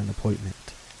he had an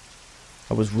appointment.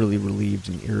 I was really relieved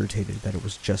and irritated that it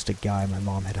was just a guy my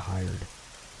mom had hired,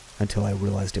 until I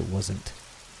realized it wasn't.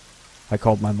 I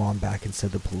called my mom back and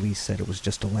said the police said it was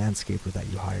just a landscaper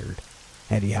that you hired,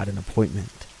 and he had an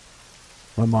appointment.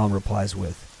 My mom replies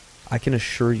with, "I can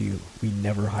assure you we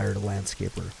never hired a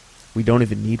landscaper. We don't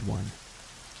even need one."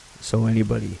 So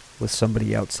anybody with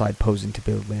somebody outside posing to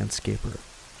be a landscaper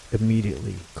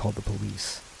immediately called the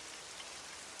police.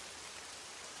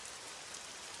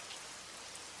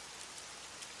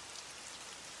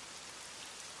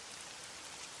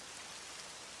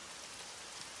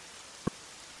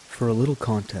 For a little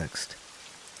context,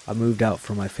 I moved out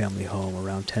from my family home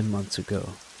around 10 months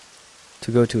ago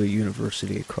to go to a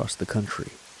university across the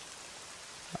country.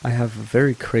 I have a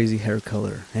very crazy hair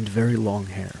color and very long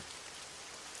hair,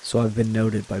 so I've been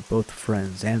noted by both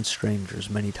friends and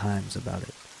strangers many times about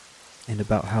it, and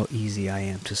about how easy I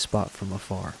am to spot from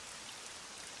afar.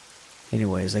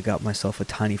 Anyways, I got myself a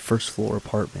tiny first-floor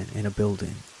apartment in a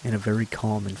building in a very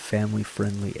calm and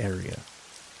family-friendly area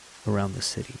around the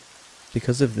city.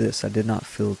 Because of this, I did not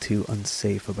feel too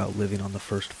unsafe about living on the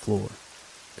first floor,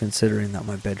 considering that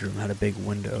my bedroom had a big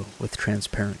window with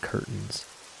transparent curtains,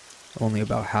 only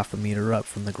about half a meter up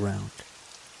from the ground,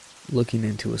 looking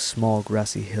into a small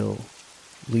grassy hill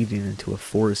leading into a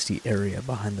foresty area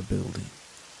behind the building.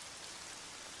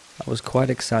 I was quite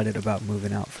excited about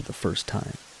moving out for the first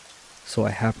time, so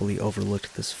I happily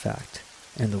overlooked this fact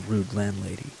and the rude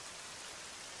landlady.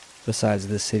 Besides,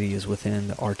 this city is within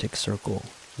the Arctic Circle,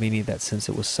 meaning that since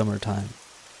it was summertime,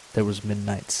 there was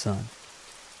midnight sun.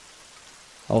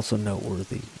 Also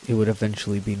noteworthy, it would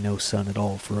eventually be no sun at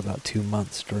all for about 2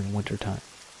 months during wintertime.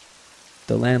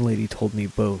 The landlady told me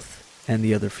both, and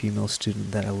the other female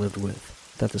student that I lived with,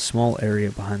 that the small area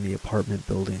behind the apartment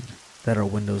building that our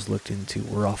windows looked into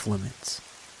were off limits.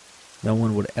 No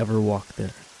one would ever walk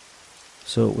there,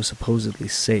 so it was supposedly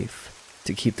safe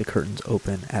to keep the curtains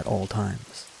open at all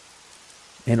times.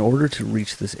 In order to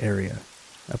reach this area,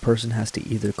 a person has to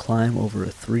either climb over a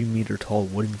 3-meter tall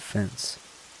wooden fence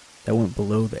that went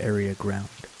below the area ground,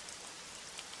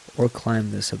 or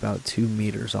climb this about 2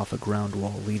 meters off a ground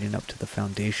wall leading up to the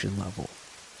foundation level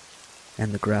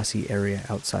and the grassy area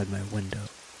outside my window.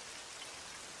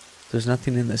 There's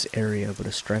nothing in this area but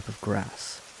a stripe of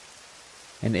grass,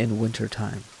 and in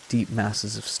wintertime, deep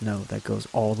masses of snow that goes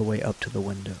all the way up to the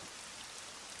window.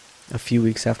 A few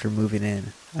weeks after moving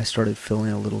in, I started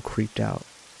feeling a little creeped out,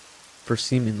 for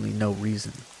seemingly no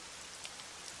reason.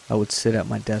 I would sit at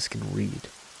my desk and read,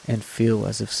 and feel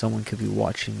as if someone could be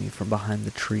watching me from behind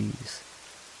the trees,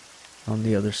 on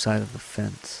the other side of the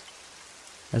fence.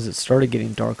 As it started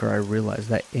getting darker, I realized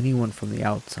that anyone from the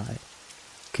outside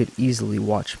could easily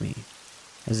watch me,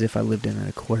 as if I lived in an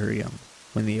aquarium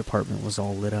when the apartment was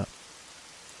all lit up.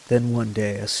 Then one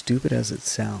day, as stupid as it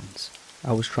sounds,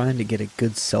 I was trying to get a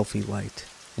good selfie light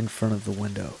in front of the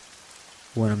window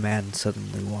when a man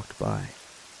suddenly walked by.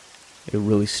 It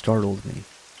really startled me,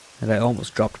 and I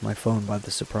almost dropped my phone by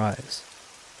the surprise.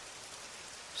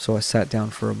 So I sat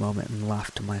down for a moment and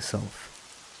laughed to myself,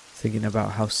 thinking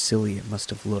about how silly it must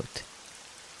have looked,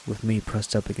 with me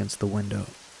pressed up against the window,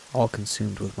 all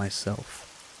consumed with myself.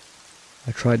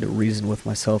 I tried to reason with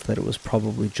myself that it was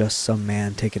probably just some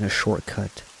man taking a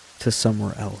shortcut to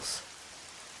somewhere else.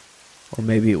 Or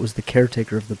maybe it was the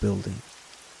caretaker of the building.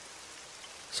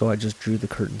 So I just drew the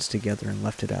curtains together and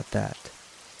left it at that.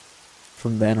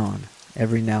 From then on,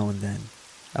 every now and then,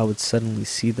 I would suddenly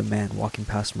see the man walking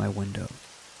past my window,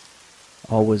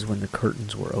 always when the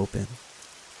curtains were open.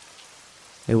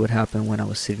 It would happen when I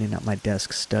was sitting at my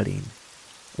desk studying,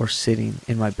 or sitting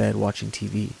in my bed watching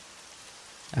TV.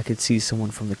 I could see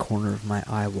someone from the corner of my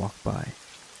eye walk by,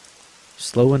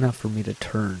 slow enough for me to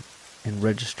turn and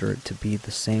register it to be the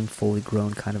same fully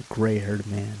grown kind of gray-haired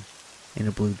man in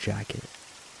a blue jacket.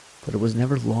 But it was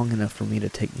never long enough for me to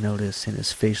take notice in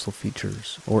his facial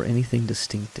features or anything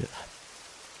distinctive.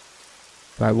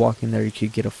 By walking there, you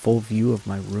could get a full view of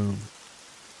my room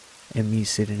and me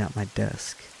sitting at my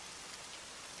desk.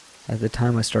 At the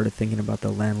time, I started thinking about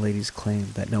the landlady's claim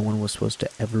that no one was supposed to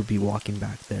ever be walking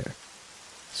back there.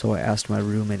 So I asked my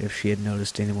roommate if she had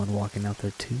noticed anyone walking out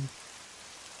there too.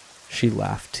 She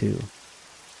laughed too,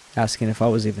 asking if I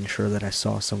was even sure that I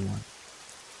saw someone.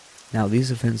 Now,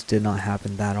 these events did not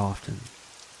happen that often,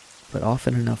 but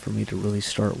often enough for me to really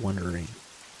start wondering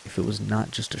if it was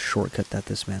not just a shortcut that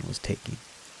this man was taking.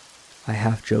 I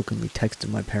half-jokingly texted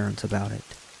my parents about it,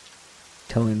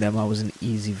 telling them I was an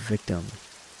easy victim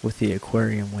with the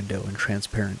aquarium window and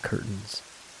transparent curtains.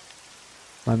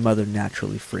 My mother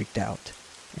naturally freaked out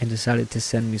and decided to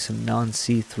send me some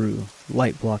non-see-through,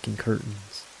 light-blocking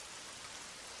curtains.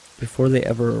 Before they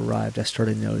ever arrived, I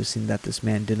started noticing that this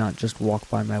man did not just walk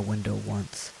by my window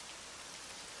once.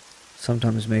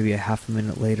 Sometimes maybe a half a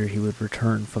minute later he would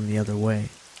return from the other way,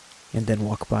 and then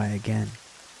walk by again.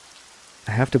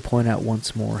 I have to point out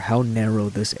once more how narrow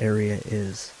this area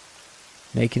is,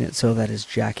 making it so that his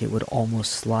jacket would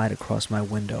almost slide across my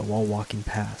window while walking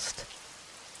past.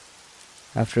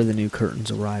 After the new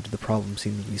curtains arrived, the problem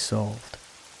seemed to be solved.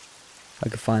 I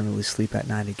could finally sleep at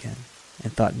night again,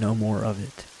 and thought no more of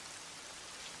it.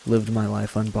 Lived my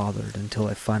life unbothered until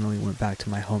I finally went back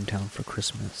to my hometown for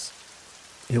Christmas.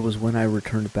 It was when I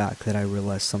returned back that I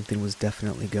realized something was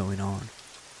definitely going on.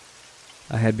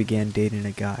 I had began dating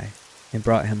a guy, and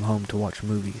brought him home to watch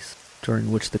movies,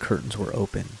 during which the curtains were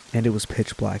open, and it was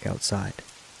pitch black outside.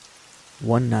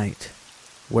 One night,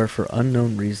 where for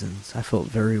unknown reasons I felt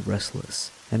very restless,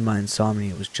 and my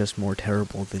insomnia was just more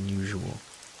terrible than usual.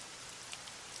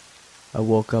 I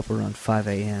woke up around 5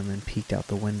 a.m. and peeked out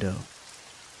the window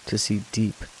to see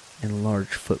deep and large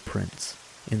footprints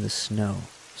in the snow,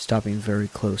 stopping very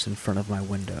close in front of my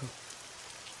window.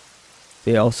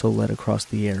 They also led across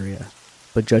the area,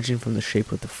 but judging from the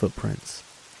shape of the footprints,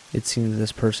 it seemed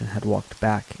this person had walked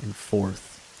back and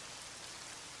forth.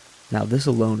 Now this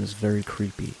alone is very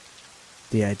creepy,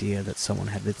 the idea that someone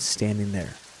had been standing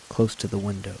there, close to the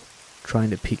window,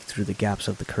 trying to peek through the gaps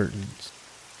of the curtains.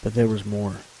 But there was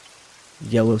more.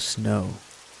 Yellow snow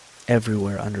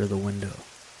everywhere under the window.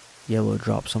 Yellow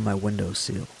drops on my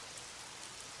windowsill.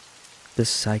 This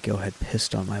psycho had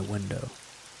pissed on my window.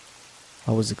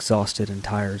 I was exhausted and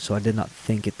tired, so I did not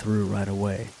think it through right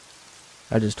away.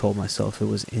 I just told myself it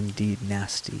was indeed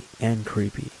nasty and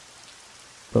creepy.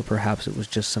 But perhaps it was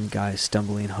just some guy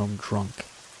stumbling home drunk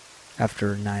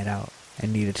after a night out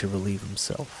and needed to relieve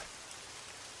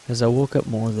himself. As I woke up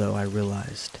more, though, I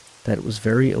realized that it was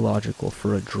very illogical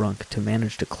for a drunk to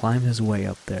manage to climb his way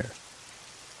up there.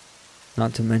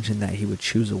 Not to mention that he would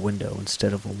choose a window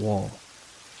instead of a wall.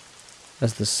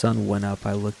 As the sun went up,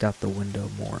 I looked out the window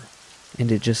more,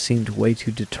 and it just seemed way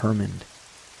too determined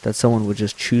that someone would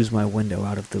just choose my window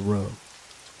out of the row.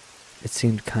 It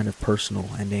seemed kind of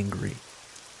personal and angry.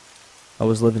 I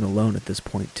was living alone at this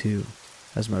point too,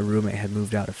 as my roommate had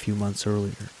moved out a few months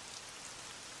earlier.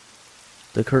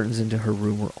 The curtains into her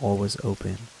room were always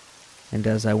open, and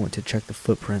as I went to check the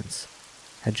footprints,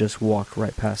 had just walked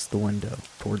right past the window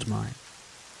towards mine.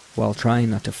 While trying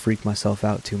not to freak myself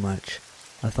out too much,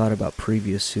 I thought about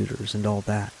previous suitors and all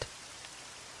that.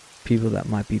 People that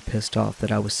might be pissed off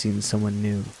that I was seeing someone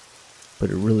new,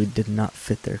 but it really did not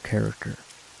fit their character.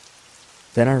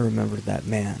 Then I remembered that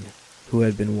man who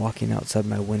had been walking outside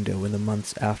my window in the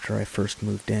months after I first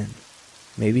moved in.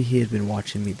 Maybe he had been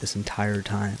watching me this entire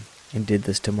time and did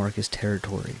this to mark his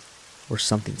territory, or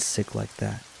something sick like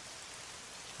that.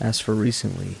 As for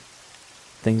recently,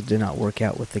 things did not work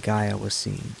out with the guy I was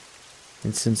seeing,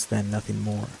 and since then nothing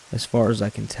more, as far as I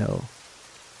can tell.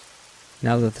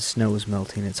 Now that the snow is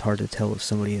melting, it's hard to tell if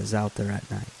somebody is out there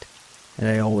at night, and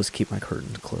I always keep my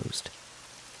curtains closed.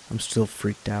 I'm still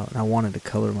freaked out, and I wanted to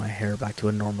color my hair back to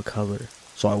a normal color,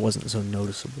 so I wasn't so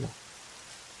noticeable.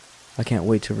 I can't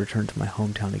wait to return to my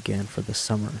hometown again for the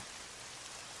summer,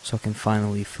 so I can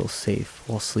finally feel safe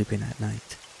while sleeping at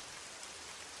night.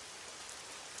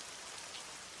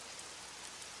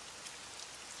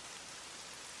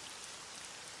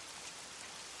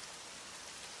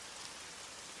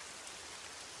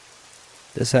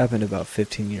 This happened about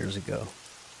 15 years ago.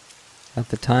 At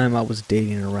the time I was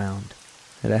dating around,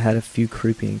 and I had a few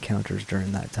creepy encounters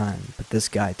during that time, but this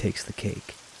guy takes the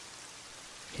cake.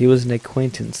 He was an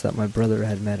acquaintance that my brother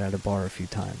had met at a bar a few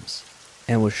times,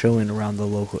 and was showing around the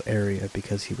local area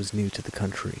because he was new to the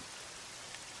country.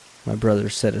 My brother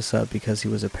set us up because he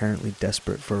was apparently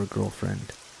desperate for a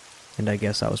girlfriend, and I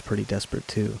guess I was pretty desperate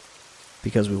too,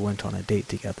 because we went on a date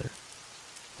together.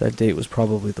 That date was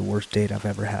probably the worst date I've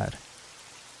ever had.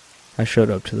 I showed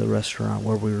up to the restaurant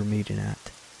where we were meeting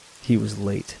at. He was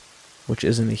late, which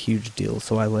isn't a huge deal,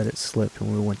 so I let it slip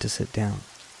and we went to sit down.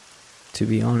 To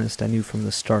be honest, I knew from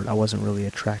the start I wasn't really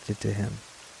attracted to him,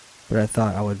 but I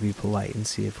thought I would be polite and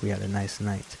see if we had a nice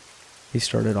night. He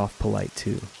started off polite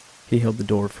too. He held the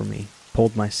door for me,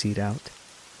 pulled my seat out.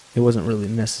 It wasn't really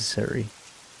necessary,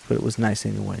 but it was nice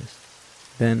anyways.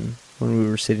 Then, when we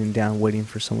were sitting down waiting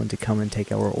for someone to come and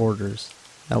take our orders,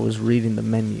 I was reading the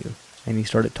menu, and he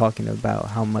started talking about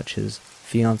how much his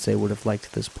fiancée would have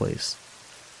liked this place.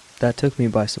 That took me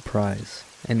by surprise,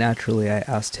 and naturally I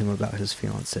asked him about his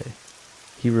fiancée.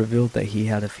 He revealed that he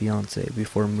had a fiancée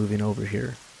before moving over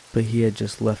here, but he had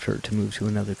just left her to move to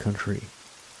another country.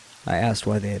 I asked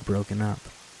why they had broken up,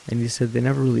 and he said they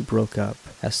never really broke up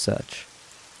as such,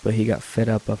 but he got fed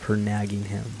up of her nagging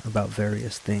him about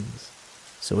various things,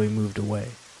 so he moved away.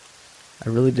 I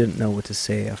really didn't know what to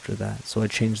say after that, so I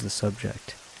changed the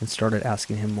subject and started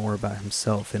asking him more about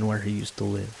himself and where he used to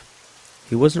live.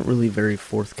 He wasn't really very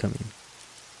forthcoming.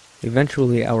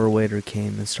 Eventually our waiter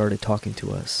came and started talking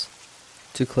to us.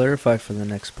 To clarify for the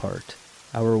next part,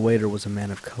 our waiter was a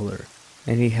man of color,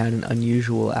 and he had an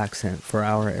unusual accent for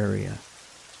our area,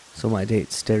 so my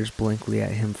date stares blankly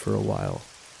at him for a while,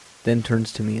 then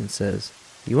turns to me and says,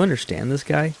 "You understand this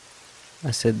guy?" I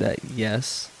said that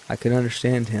yes, I could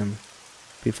understand him,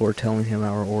 before telling him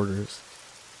our orders.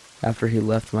 After he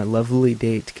left, my lovely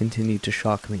date continued to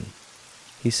shock me.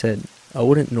 He said, "I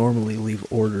wouldn't normally leave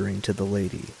ordering to the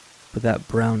lady, but that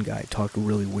brown guy talked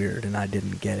really weird and I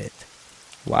didn't get it."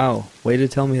 Wow, way to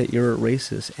tell me that you're a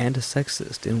racist and a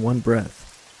sexist in one breath.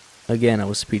 Again, I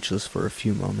was speechless for a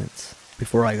few moments,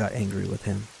 before I got angry with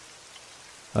him.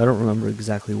 I don't remember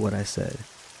exactly what I said.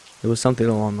 It was something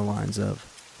along the lines of,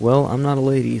 "Well, I'm not a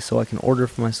lady, so I can order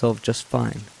for myself just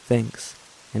fine, thanks.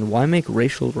 And why make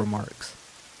racial remarks?"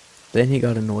 Then he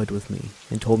got annoyed with me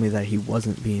and told me that he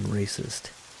wasn't being racist.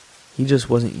 He just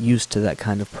wasn't used to that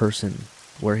kind of person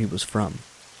where he was from.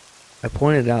 I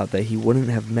pointed out that he wouldn't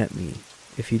have met me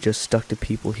if he just stuck to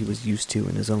people he was used to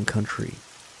in his own country.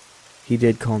 He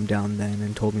did calm down then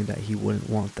and told me that he wouldn't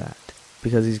want that,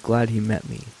 because he's glad he met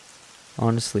me.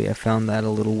 Honestly, I found that a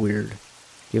little weird,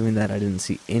 given that I didn't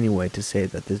see any way to say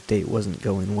that this date wasn't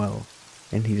going well,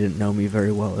 and he didn't know me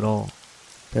very well at all.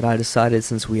 But I decided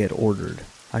since we had ordered,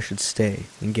 I should stay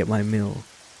and get my meal,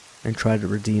 and try to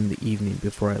redeem the evening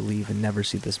before I leave and never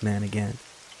see this man again.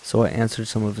 So I answered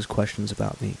some of his questions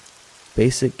about me.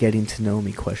 Basic getting to know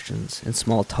me questions and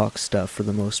small talk stuff for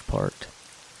the most part.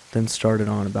 Then started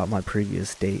on about my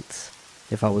previous dates,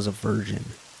 if I was a virgin,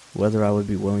 whether I would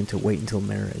be willing to wait until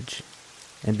marriage,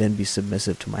 and then be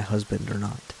submissive to my husband or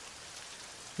not.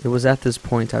 It was at this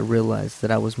point I realized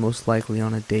that I was most likely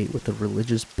on a date with a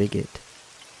religious bigot,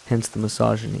 hence the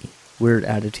misogyny, weird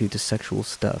attitude to sexual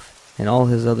stuff, and all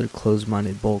his other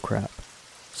closed-minded bullcrap.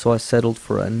 So I settled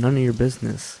for a none of your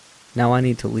business. Now I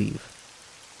need to leave.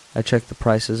 I checked the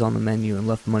prices on the menu and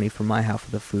left money for my half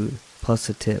of the food, plus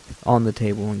a tip, on the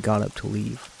table and got up to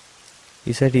leave.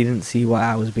 He said he didn't see why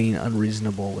I was being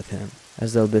unreasonable with him,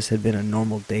 as though this had been a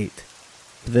normal date,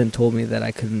 but then told me that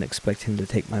I couldn't expect him to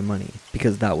take my money,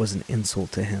 because that was an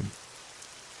insult to him.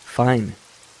 Fine.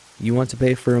 You want to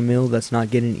pay for a meal that's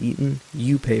not getting eaten?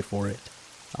 You pay for it.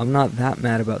 I'm not that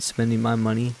mad about spending my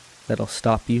money that I'll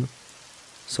stop you.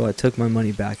 So I took my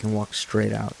money back and walked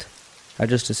straight out. I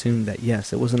just assumed that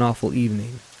yes, it was an awful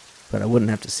evening, but I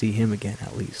wouldn't have to see him again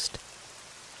at least.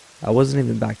 I wasn't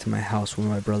even back to my house when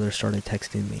my brother started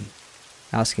texting me,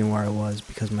 asking where I was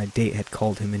because my date had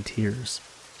called him in tears,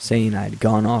 saying I had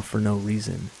gone off for no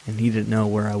reason and he didn't know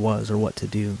where I was or what to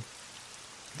do.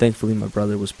 Thankfully my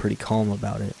brother was pretty calm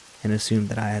about it and assumed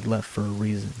that I had left for a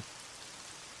reason.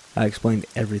 I explained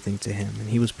everything to him and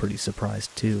he was pretty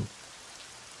surprised too.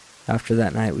 After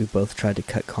that night we both tried to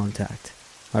cut contact.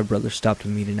 My brother stopped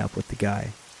meeting up with the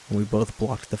guy, and we both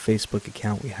blocked the Facebook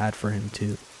account we had for him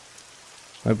too.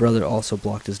 My brother also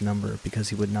blocked his number because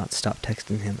he would not stop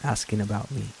texting him asking about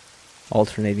me,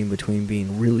 alternating between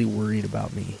being really worried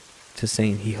about me to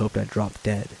saying he hoped I dropped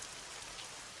dead.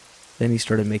 Then he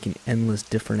started making endless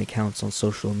different accounts on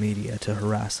social media to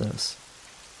harass us.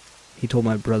 He told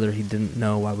my brother he didn't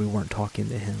know why we weren't talking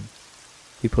to him.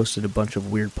 He posted a bunch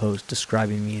of weird posts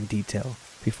describing me in detail,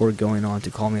 before going on to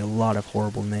call me a lot of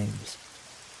horrible names.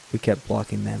 We kept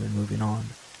blocking them and moving on.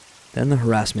 Then the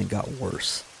harassment got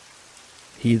worse.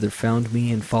 He either found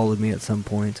me and followed me at some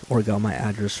point, or got my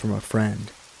address from a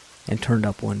friend, and turned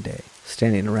up one day,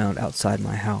 standing around outside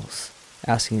my house,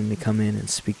 asking me to come in and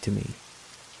speak to me.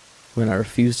 When I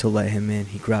refused to let him in,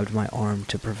 he grabbed my arm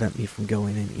to prevent me from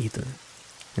going in either,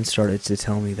 and started to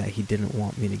tell me that he didn't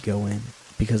want me to go in,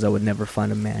 because I would never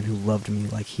find a man who loved me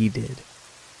like he did,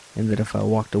 and that if I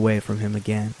walked away from him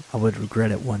again, I would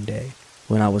regret it one day,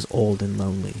 when I was old and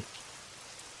lonely.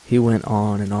 He went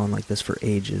on and on like this for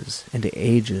ages, and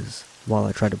ages, while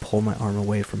I tried to pull my arm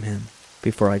away from him,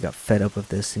 before I got fed up of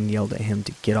this and yelled at him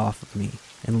to get off of me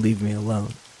and leave me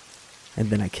alone, and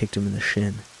then I kicked him in the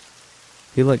shin.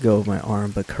 He let go of my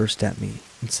arm but cursed at me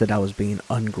and said I was being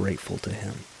ungrateful to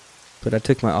him, but I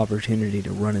took my opportunity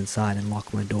to run inside and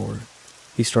lock my door.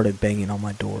 He started banging on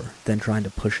my door, then trying to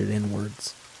push it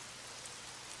inwards.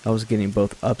 I was getting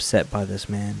both upset by this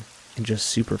man and just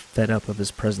super fed up of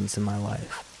his presence in my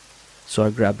life. So I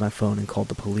grabbed my phone and called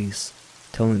the police,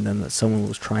 telling them that someone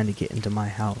was trying to get into my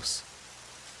house.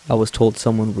 I was told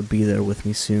someone would be there with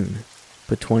me soon,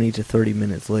 but 20 to 30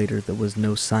 minutes later there was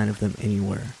no sign of them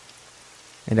anywhere.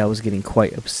 And I was getting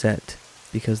quite upset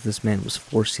because this man was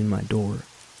forcing my door,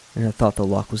 and I thought the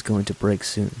lock was going to break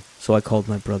soon, so I called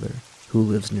my brother, who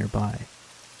lives nearby,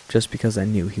 just because I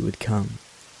knew he would come,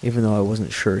 even though I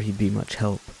wasn't sure he'd be much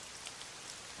help.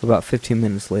 About 15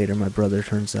 minutes later, my brother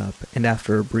turns up, and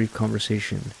after a brief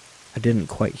conversation, I didn't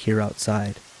quite hear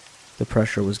outside. The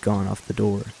pressure was gone off the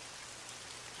door.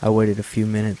 I waited a few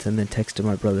minutes and then texted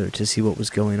my brother to see what was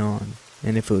going on,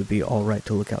 and if it would be alright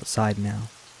to look outside now.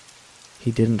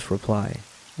 He didn't reply,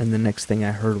 and the next thing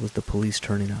I heard was the police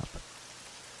turning up.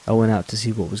 I went out to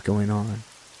see what was going on.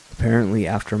 Apparently,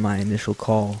 after my initial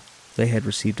call, they had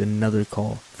received another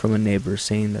call from a neighbor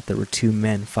saying that there were two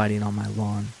men fighting on my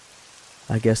lawn.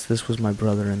 I guess this was my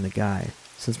brother and the guy,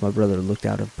 since my brother looked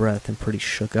out of breath and pretty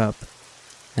shook up,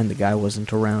 and the guy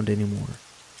wasn't around anymore.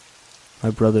 My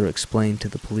brother explained to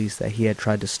the police that he had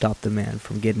tried to stop the man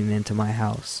from getting into my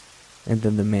house, and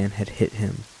then the man had hit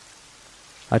him.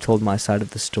 I told my side of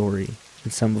the story,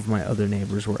 and some of my other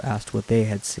neighbors were asked what they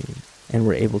had seen, and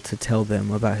were able to tell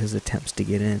them about his attempts to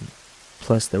get in.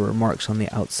 Plus there were marks on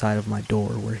the outside of my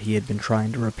door where he had been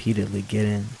trying to repeatedly get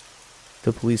in.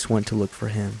 The police went to look for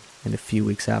him, and a few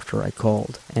weeks after I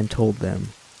called and told them,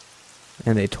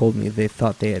 and they told me they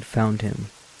thought they had found him,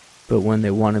 but when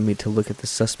they wanted me to look at the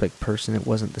suspect person, it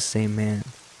wasn't the same man.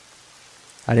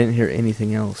 I didn't hear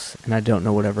anything else, and I don't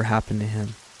know whatever happened to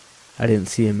him. I didn't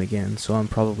see him again, so I'm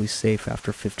probably safe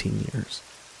after 15 years.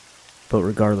 But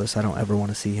regardless, I don't ever want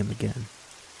to see him again.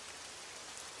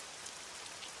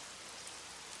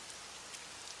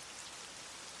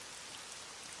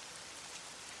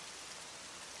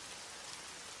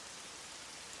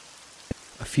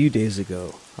 A few days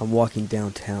ago, I'm walking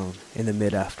downtown in the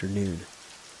mid-afternoon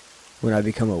when I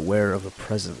become aware of a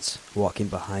presence walking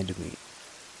behind me.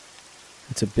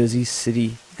 It's a busy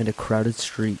city and a crowded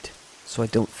street, so I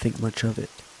don't think much of it.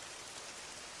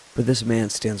 But this man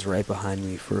stands right behind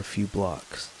me for a few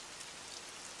blocks.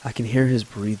 I can hear his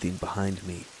breathing behind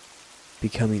me,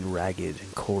 becoming ragged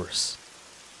and coarse.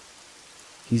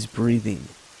 He's breathing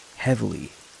heavily,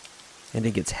 and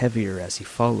it gets heavier as he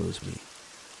follows me.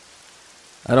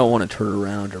 I don't want to turn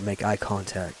around or make eye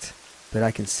contact, but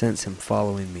I can sense him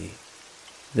following me.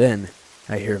 Then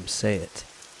I hear him say it.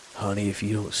 "Honey, if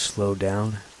you don't slow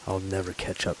down, I'll never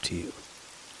catch up to you."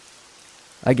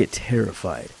 I get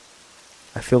terrified.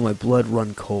 I feel my blood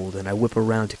run cold, and I whip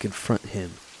around to confront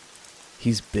him.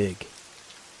 He's big,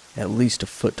 at least a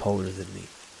foot taller than me,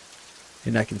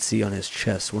 and I can see on his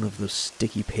chest one of those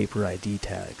sticky paper ID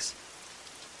tags.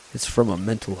 It's from a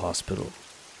mental hospital.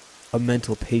 A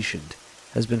mental patient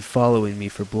has been following me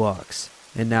for blocks,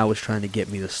 and now is trying to get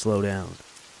me to slow down.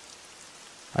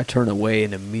 I turn away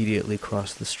and immediately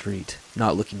cross the street,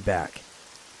 not looking back,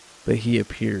 but he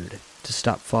appeared to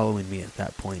stop following me at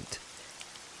that point.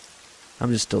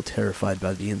 I'm just still terrified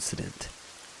by the incident.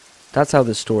 That's how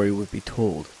this story would be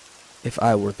told if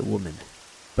I were the woman,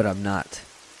 but I'm not.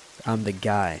 I'm the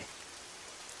guy.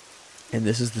 And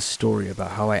this is the story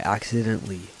about how I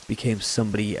accidentally became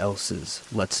somebody else's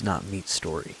let's not meet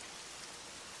story.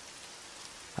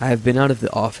 I have been out of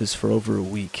the office for over a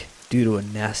week due to a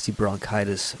nasty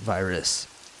bronchitis virus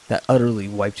that utterly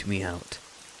wiped me out.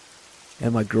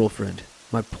 And my girlfriend,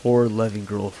 my poor loving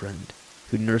girlfriend,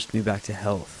 who nursed me back to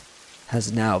health,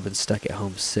 has now been stuck at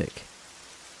home sick.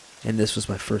 And this was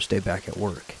my first day back at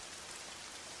work.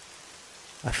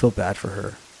 I feel bad for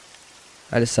her.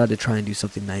 I decided to try and do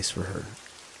something nice for her.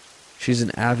 She's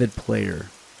an avid player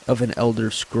of an Elder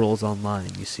Scrolls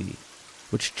Online, you see,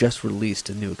 which just released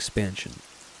a new expansion.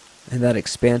 And that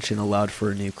expansion allowed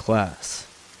for a new class.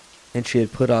 And she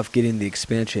had put off getting the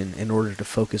expansion in order to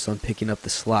focus on picking up the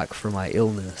slack for my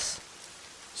illness.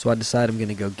 So I decide I'm going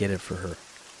to go get it for her.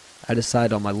 I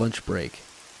decide on my lunch break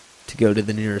to go to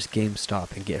the nearest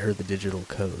GameStop and get her the digital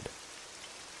code.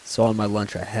 So on my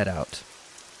lunch I head out.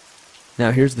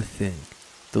 Now here's the thing.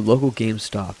 The local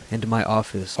GameStop and my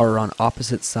office are on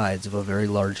opposite sides of a very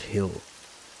large hill.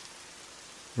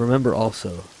 Remember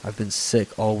also, I've been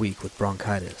sick all week with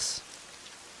bronchitis.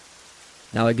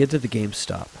 Now I get to the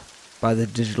GameStop, buy the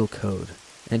digital code,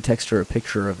 and text her a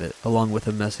picture of it along with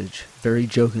a message, very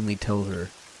jokingly tell her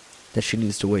that she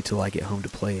needs to wait till I get home to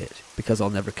play it, because I'll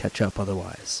never catch up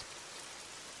otherwise.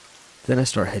 Then I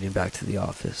start heading back to the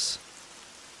office,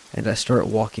 and I start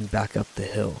walking back up the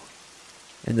hill.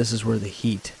 And this is where the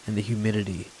heat and the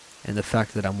humidity and the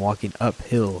fact that I'm walking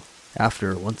uphill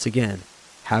after, once again,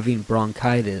 having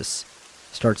bronchitis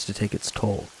starts to take its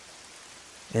toll.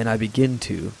 And I begin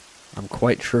to, I'm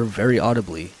quite sure very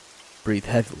audibly, breathe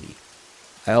heavily.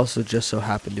 I also just so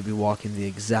happen to be walking the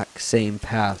exact same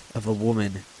path of a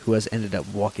woman who has ended up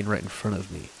walking right in front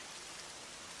of me.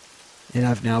 And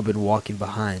I've now been walking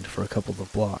behind for a couple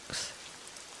of blocks.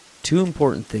 Two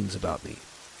important things about me.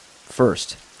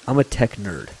 First, I'm a tech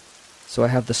nerd, so I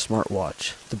have the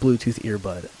smartwatch, the Bluetooth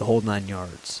earbud, the whole 9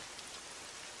 yards.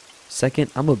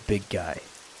 Second, I'm a big guy,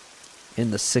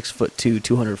 in the 6'2",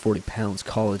 240 pounds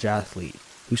college athlete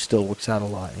who still works out a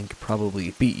lot and could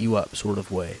probably beat you up sort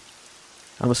of way.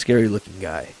 I'm a scary looking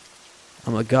guy.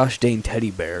 I'm a gosh dang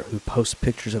teddy bear who posts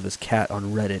pictures of his cat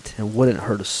on Reddit and wouldn't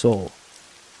hurt a soul,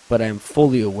 but I am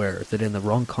fully aware that in the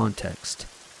wrong context,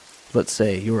 let's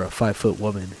say you're a 5-foot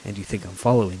woman and you think I'm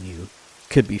following you,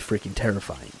 could be freaking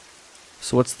terrifying.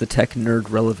 So what's the tech nerd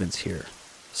relevance here?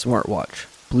 Smartwatch,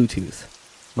 Bluetooth.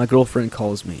 My girlfriend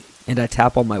calls me, and I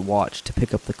tap on my watch to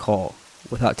pick up the call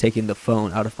without taking the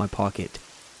phone out of my pocket,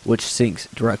 which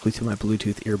syncs directly to my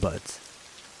Bluetooth earbuds.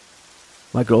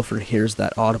 My girlfriend hears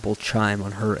that audible chime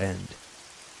on her end,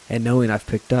 and knowing I've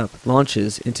picked up,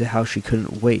 launches into how she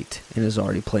couldn't wait and is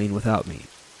already playing without me.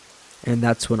 And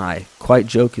that's when I, quite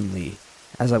jokingly,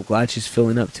 as I'm glad she's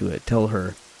filling up to it, tell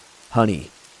her,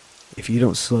 "Honey, if you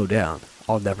don't slow down,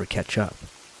 I'll never catch up."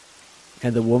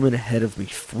 And the woman ahead of me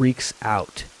freaks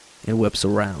out and whips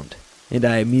around, and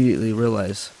I immediately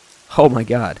realize, oh my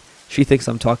god, she thinks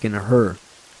I'm talking to her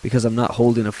because I'm not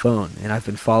holding a phone and I've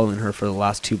been following her for the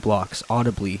last 2 blocks,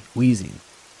 audibly wheezing.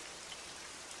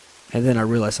 And then I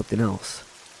realize something else.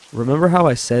 Remember how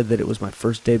I said that it was my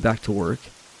first day back to work?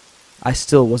 I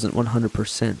still wasn't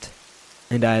 100%,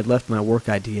 and I had left my work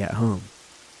ID at home.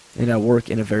 And I work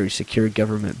in a very secure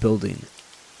government building,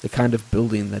 the kind of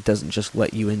building that doesn't just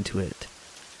let you into it.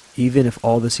 Even if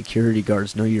all the security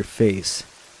guards know your face,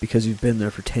 because you've been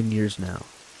there for 10 years now.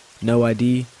 No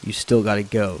ID, you still gotta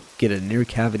go, get a near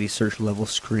cavity search level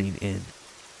screen in,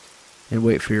 and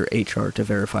wait for your HR to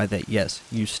verify that yes,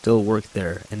 you still work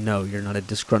there, and no, you're not a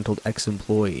disgruntled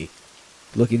ex-employee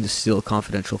looking to steal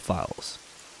confidential files.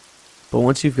 But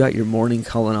once you've got your morning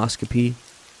colonoscopy,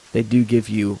 they do give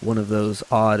you one of those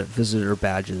odd visitor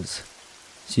badges.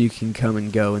 so you can come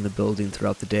and go in the building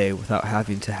throughout the day without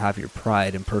having to have your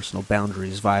pride and personal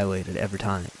boundaries violated every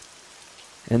time.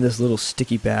 And this little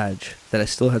sticky badge that I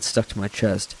still had stuck to my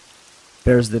chest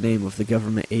bears the name of the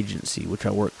government agency which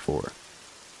I work for.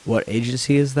 What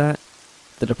agency is that?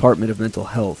 The Department of Mental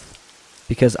Health.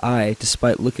 Because I,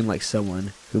 despite looking like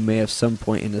someone who may have some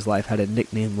point in his life had a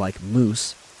nickname like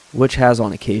Moose, which has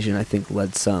on occasion I think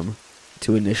led some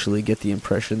to initially get the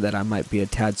impression that I might be a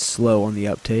tad slow on the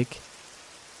uptake,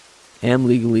 am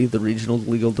legally the Regional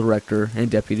Legal Director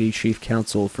and Deputy Chief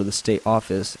Counsel for the State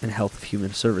Office and Health of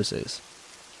Human Services.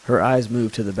 Her eyes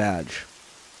move to the badge.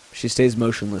 She stays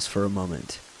motionless for a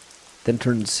moment, then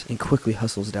turns and quickly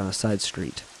hustles down a side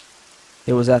street.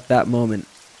 It was at that moment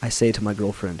I say to my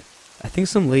girlfriend, I think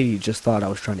some lady just thought I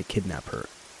was trying to kidnap her.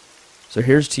 So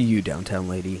here's to you, downtown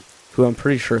lady, who I'm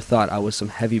pretty sure thought I was some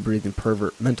heavy-breathing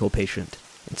pervert mental patient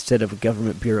instead of a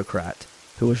government bureaucrat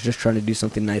who was just trying to do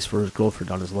something nice for his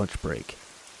girlfriend on his lunch break.